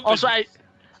people are stupid. Also,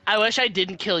 I wish I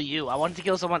didn't kill you. I wanted to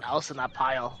kill someone else in that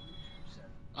pile.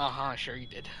 Sure you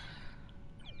did.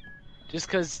 Just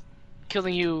because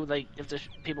killing you, like, if there's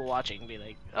people watching, be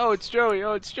like, oh, it's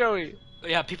Joey.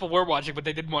 Yeah, people were watching, but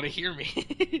they didn't want to hear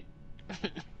me.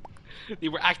 They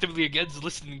were actively against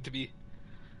listening to me.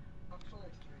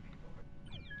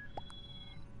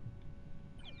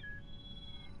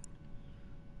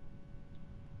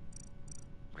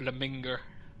 Fleminger.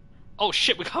 Oh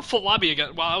shit, we got full lobby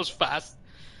again. Wow, that was fast.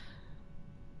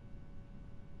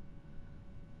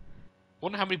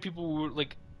 Wonder how many people were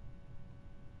like.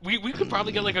 We could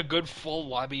probably get like a good full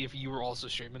lobby if you were also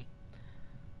streaming.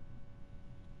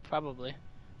 Probably.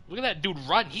 Look at that dude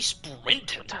run. He's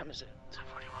sprinting. What time is it? 10:41.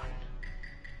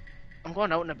 I'm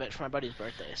going out in a bit for my buddy's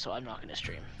birthday, so I'm not gonna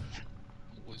stream.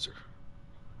 Loser.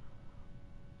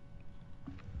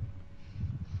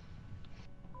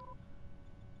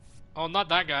 Oh, not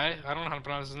that guy. I don't know how to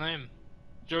pronounce his name.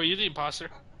 Joey, you the imposter?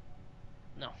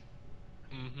 No.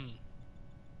 Mm-hmm.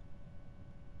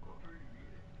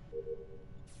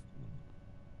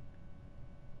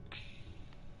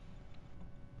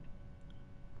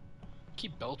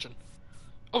 Keep belching.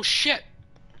 Oh shit!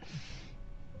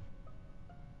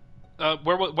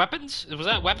 Where what weapons? Was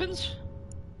that weapons?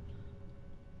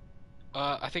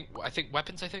 I think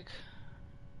weapons. I think.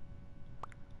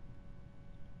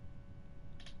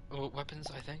 Oh, weapons.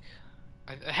 I think.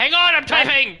 Hang on, I'm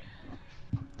typing.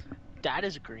 Dad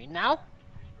is green now?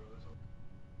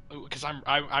 Because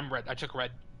I'm red. I took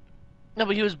red. No,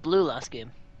 but he was blue last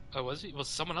game. Oh, was he? Well,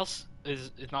 someone else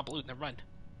is not blue. Never mind.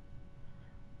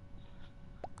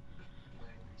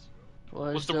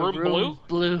 Was the room blue?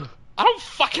 Blue. I don't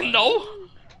fucking know.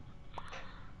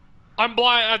 I'm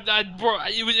blind. Bro,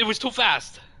 it was too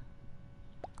fast.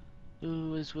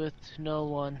 Who is with no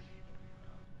one?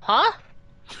 Huh?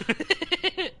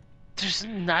 There's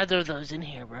neither of those in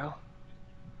here, bro.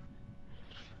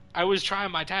 I was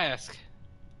trying my task.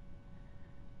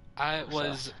 I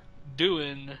was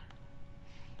doing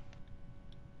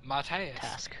my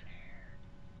task.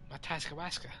 My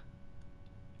task-a-waska.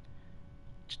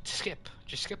 Just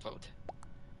skip vote.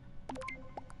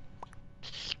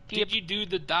 Did you do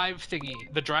the dive thingy?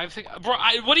 The drive thing? Bro,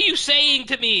 what are you saying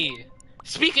to me?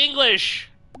 Speak English!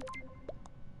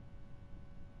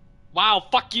 Wow,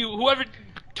 fuck you.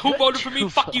 Who voted for me,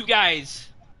 fuck you guys.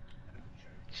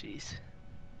 Jeez.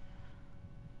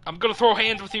 I'm gonna throw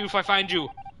hands with you if I find you.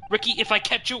 Ricky, if I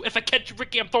catch you,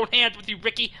 Ricky, I'm throwing hands with you,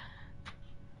 Ricky.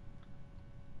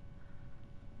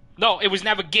 No, it was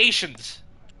navigations.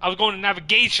 I was going to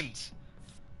navigations.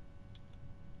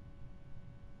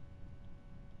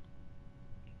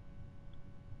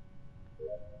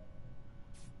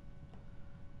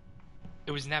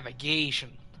 It was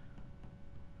navigation.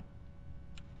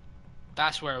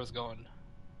 That's where I was going.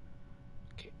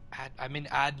 Okay, I'm in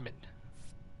admin.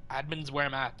 Admin's where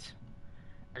I'm at.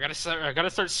 I gotta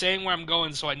start saying where I'm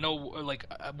going so I know like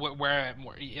where I'm.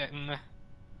 Yeah.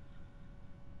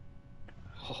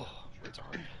 Oh, it's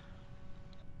hard.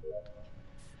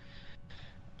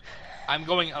 I'm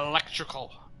going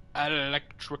electrical.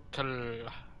 Electrical.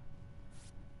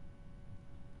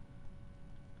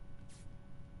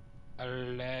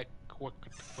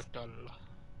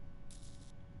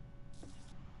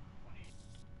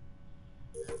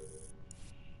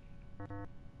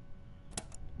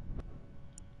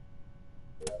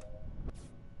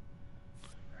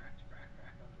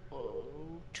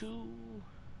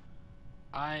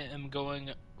 I am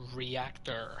going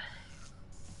reactor.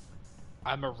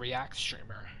 I'm a React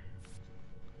streamer.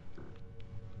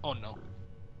 Oh no.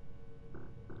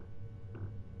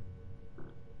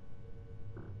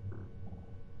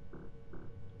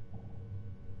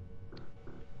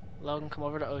 Logan, come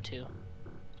over to O2.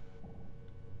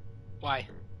 Why?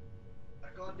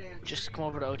 That goddamn Just come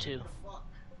over to O2. fuck.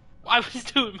 I was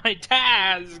doing my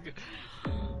task.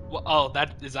 Well, oh,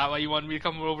 is that why you wanted me to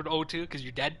come over to O2? Because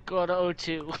you're dead? Go to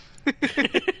O2.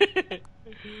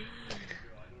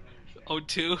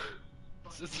 O2?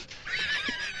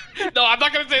 No, I'm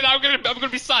not gonna say that. I'm gonna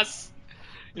be sus.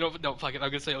 You know, no, fuck it. I'm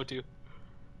gonna say O2.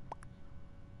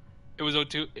 It was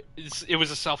O2. It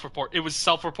was a self-report. It was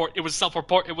self-report. It was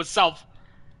self-report. It was self.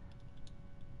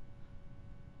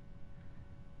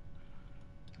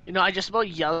 You know, I just about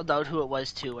yelled out who it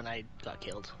was too when I got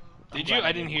killed. I'm Did you? glad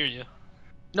I didn't hear you.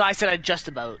 No, I said I just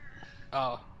about.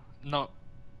 Oh, no.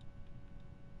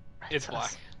 It's Sus.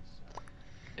 black.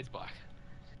 It's black.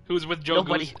 Who was with Joe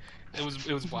Nobody. Goose?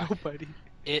 It was black. Nobody.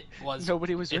 It was.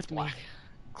 Nobody was It's with me.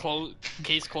 black.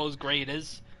 Case closed. Gray. It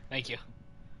is. Thank you.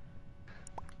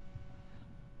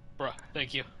 Bruh.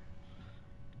 Thank you.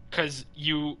 Cause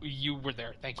you were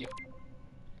there. Thank you.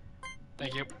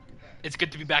 Thank you. It's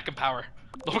good to be back in power.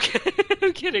 Okay.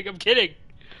 I'm kidding. I'm kidding.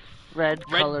 Red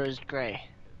Red- color is gray.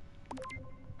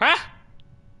 Huh?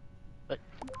 But-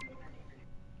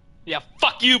 Yeah.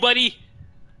 Fuck you, buddy.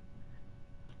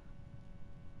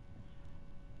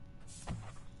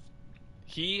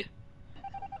 He.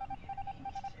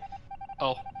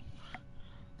 Oh.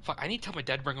 Fuck, I need to tell my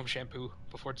dad to bring home shampoo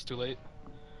before it's too late.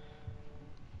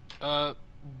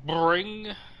 Bring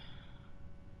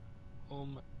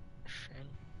home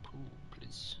shampoo,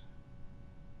 please.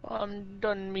 I'm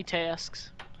done me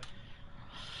tasks.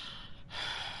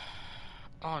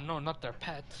 Oh no, not their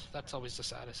pet. That's always the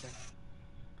saddest thing.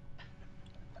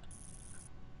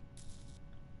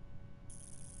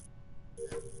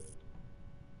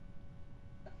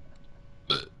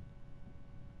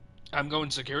 I'm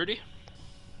going security.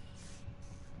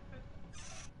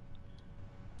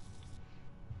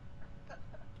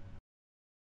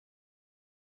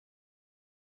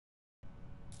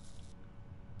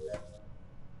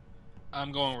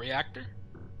 I'm going reactor.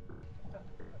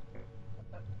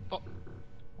 Oh.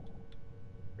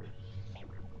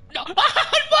 No! Why?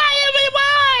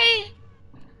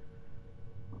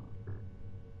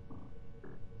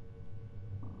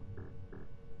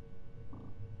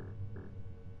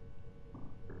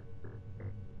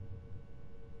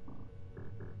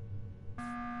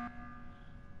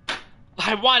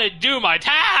 I want to do my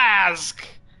task!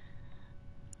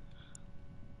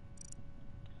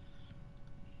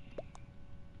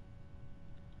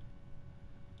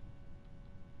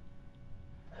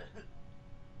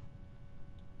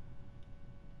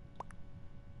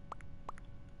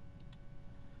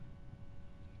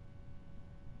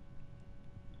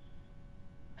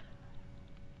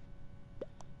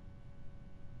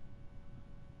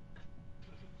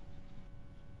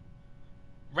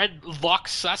 Red lock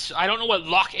sus? I don't know what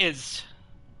lock is.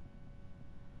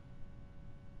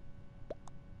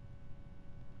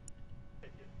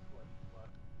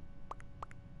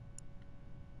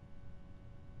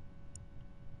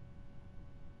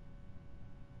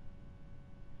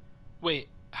 Wait,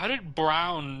 how did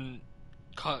Brown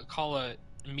call a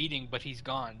meeting but he's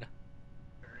gone?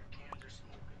 Cans are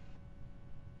smoking.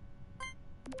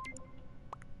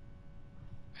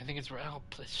 I think it's oh,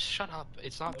 please, shut up.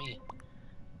 It's not me.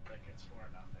 Like it's 4-0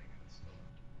 and it's still.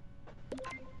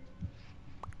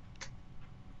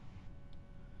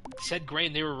 Said gray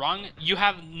and they were wrong. You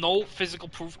have no physical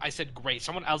proof. I said gray.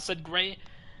 Someone else said gray.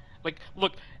 Like,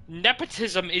 look,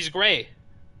 nepotism is gray.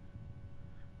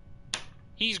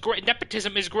 He's gray.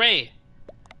 Nepotism is gray.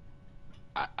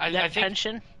 I think.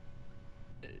 Pension?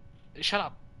 Shut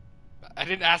up. I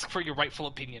didn't ask for your rightful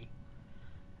opinion.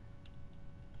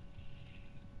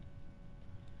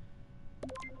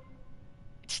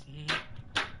 It's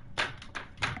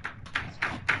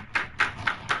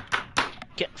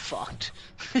Get fucked.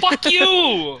 fuck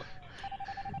you!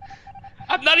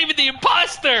 I'm not even the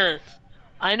imposter!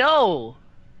 I know!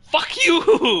 Fuck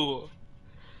you!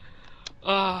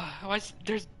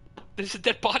 There's a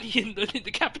dead body in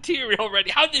the cafeteria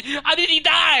already. How did he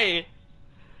die?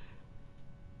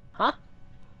 Huh?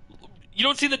 You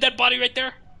don't see the dead body right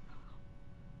there?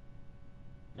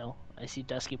 No, I see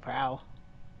Dusky Prow.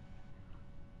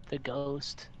 The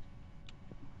ghost.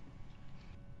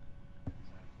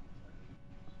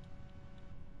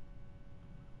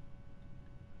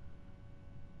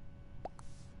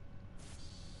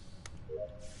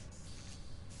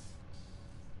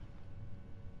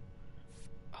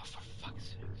 Oh, for fuck's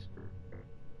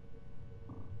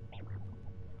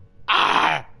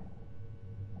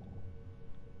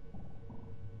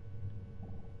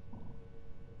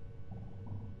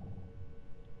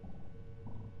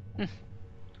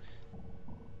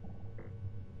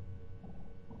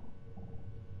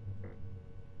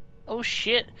Oh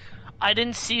shit! I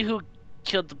didn't see who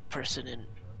killed the person in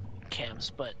cams,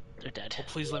 but they're dead. Oh,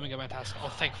 please let me get my task. Oh,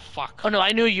 thank fuck. Oh no,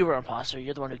 I knew you were an imposter.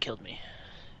 You're the one who killed me.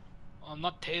 I'm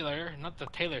not Taylor, not the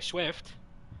Taylor Swift.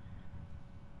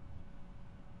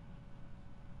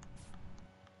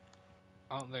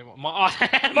 Oh, they want Mom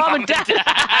and Dad.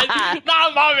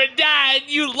 Not Mom and Dad,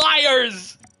 you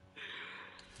liars!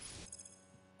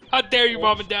 How dare you,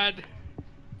 Mom and Dad?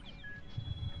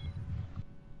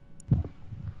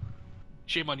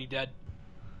 Shame on you, Dad.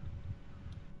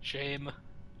 Shame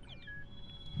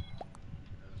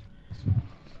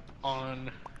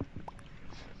on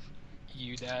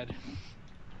you, Dad.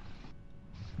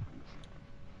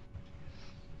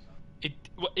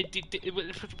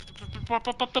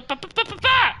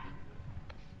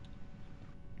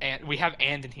 And we have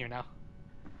and in here now.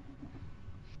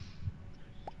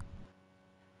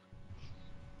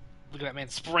 Look at that man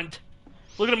sprint.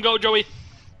 Look at him go, Joey.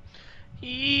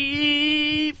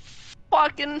 He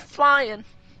fucking flying.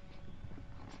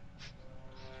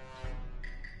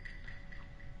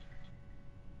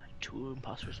 Two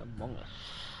imposters among us.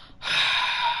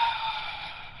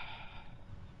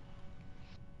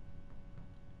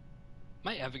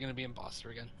 Am I ever gonna be imposter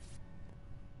again?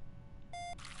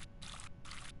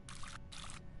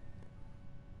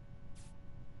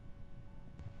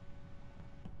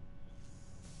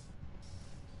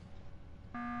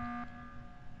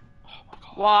 Oh my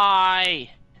god.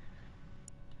 Why?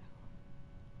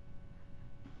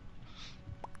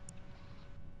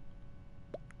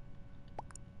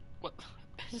 What?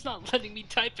 It's not letting me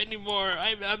type anymore.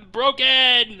 I'm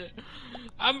broken.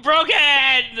 I'm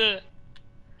broken.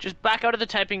 Just back out of the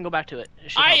typing and go back to it.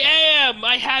 It should I help. am.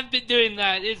 I have been doing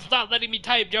that. It's not letting me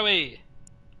type, Joey.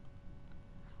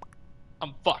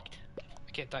 I'm fucked.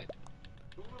 I can't type.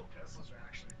 Who will pistols are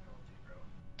actually filthy, bro?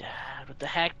 Dad, what the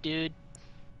heck, dude?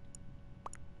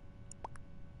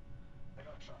 I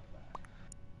got shot back.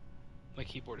 My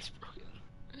keyboard is broken.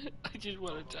 I just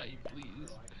want to type, please.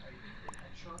 Bro,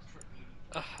 I shot for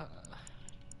 80.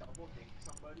 Double dink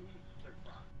somebody, they're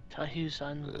fucked. Tell who's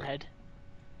on red.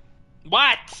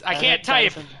 What? I can't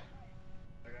type. Like, I think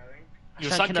Your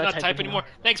son son cannot cannot type type anymore.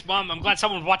 anymore. Thanks, Mom. I'm glad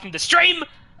someone's watching the stream.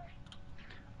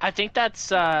 I think that's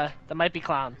that might be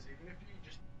Clown. because even if you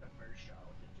just the first shot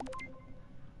with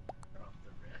it off the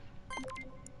rip,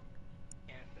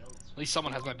 can't build. At least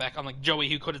someone has my back. I'm like Joey,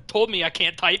 who could have told me I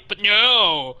can't type, but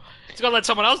no. He's gonna let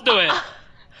someone else do it.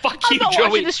 Fuck I'm you, not Joey.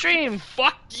 watching the stream.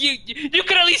 Fuck you. You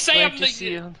could at least say Glad I'm to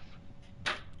see you.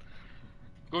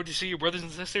 Going to see your brothers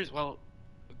and sisters? Well,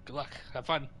 good luck. Have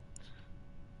fun.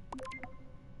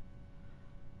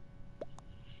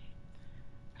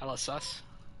 Hello, sus.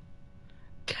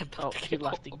 Oh, he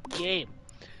left the game.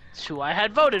 It's who I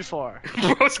had voted for.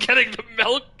 Bro's getting the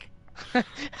milk.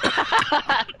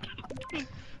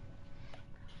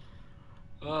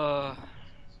 Uh.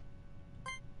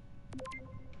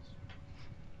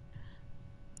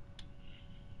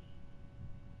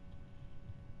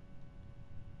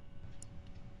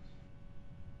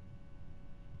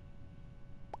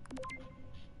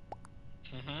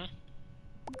 Mhm.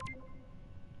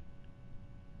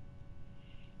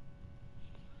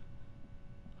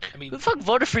 I mean, Who the fuck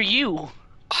voted for you?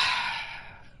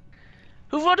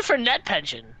 Who voted for net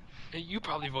pension? you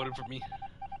probably voted for me.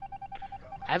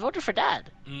 I voted for Dad.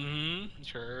 Mm-hmm.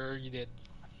 Sure, you did.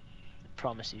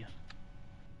 Promise you.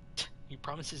 Your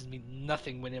promises mean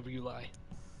nothing whenever you lie.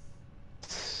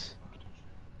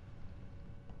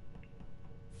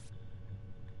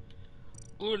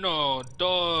 Uno,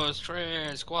 dos,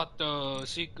 tres, cuatro,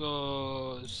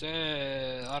 cinco,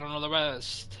 seis. I don't know the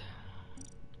rest.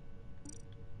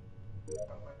 Got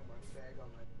my money bag on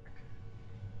my back.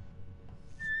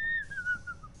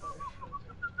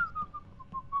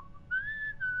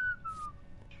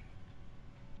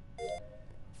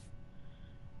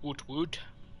 Woot woot.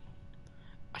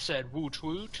 I said woot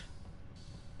woot.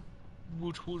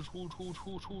 Woot woot woot woot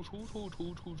woot woot woot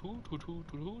woot woot woot woot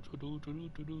woot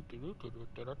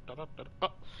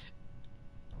woot.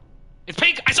 It's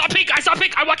pink! I saw pink! I saw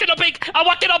pink! I walked in on pink! I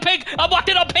walked in on pink! I walked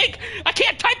in on pink! I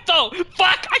can't type though!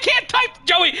 Fuck! I can't type!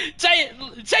 Joey!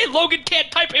 Say Logan can't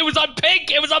type! It was on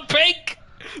pink! It was on pink!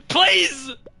 Please!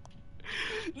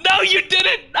 No, you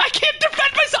didn't! I can't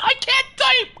defend myself! I can't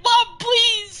type! Mom,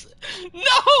 please! No,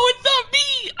 it's not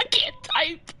me! I can't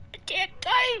type! I can't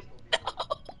type!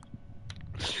 No!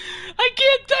 I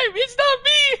can't type! It's not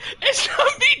me! It's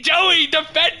not me, Joey!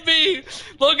 Defend me!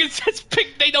 Logan says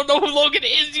pink, they don't know who Logan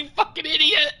is, you fucking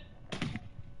idiot!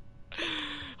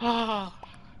 Ah.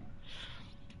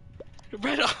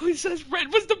 Red He says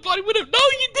red was the body with him. No,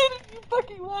 you didn't, you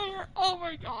fucking liar. Oh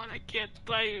my god, I can't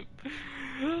type.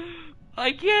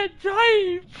 I can't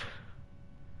type.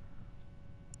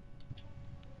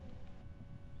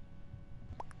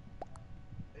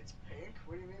 It's pink?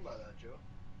 What do you mean by that, Joe?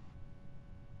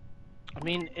 I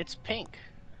mean, it's pink.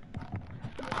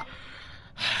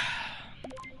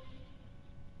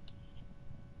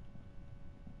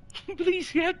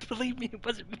 Please, you have to believe me. It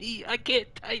wasn't me. I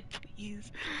can't type,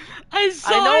 please. I saw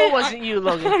I know it. it wasn't you,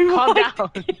 Logan. I Calm walked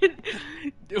down.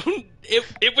 in.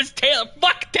 It was Taylor.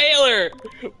 Fuck Taylor.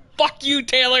 Fuck you,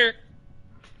 Taylor.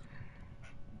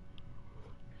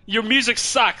 Your music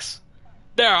sucks.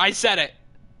 There, I said it.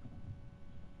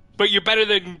 But you're better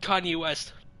than Kanye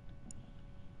West.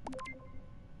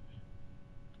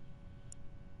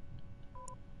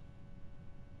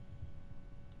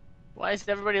 Why is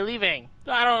everybody leaving?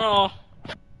 I don't know.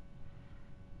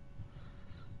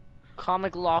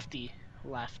 Comic Lofty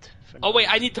left. For no Oh wait,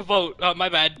 I reason. need to vote. My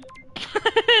bad.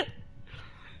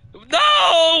 No,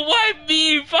 why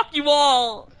me? Fuck you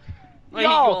all. I hate you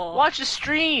Yo, all. watch the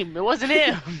stream. It wasn't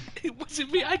him. It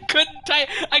wasn't me. I couldn't type.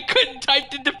 I couldn't type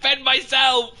to defend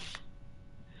myself.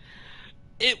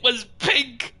 It was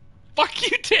pink.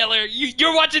 Fuck you, Taylor.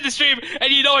 You're watching the stream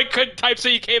and you know I couldn't type, so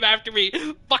you came after me.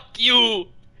 Fuck you.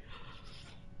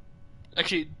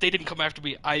 Actually, they didn't come after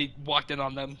me. I walked in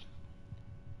on them.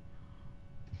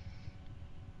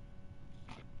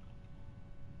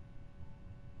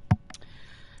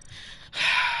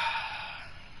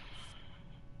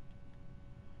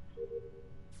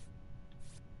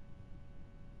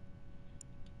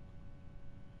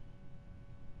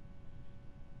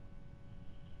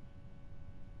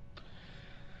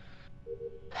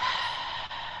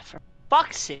 For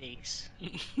fuck's sakes.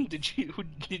 Did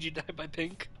you die by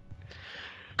pink?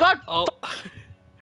 God. Oh.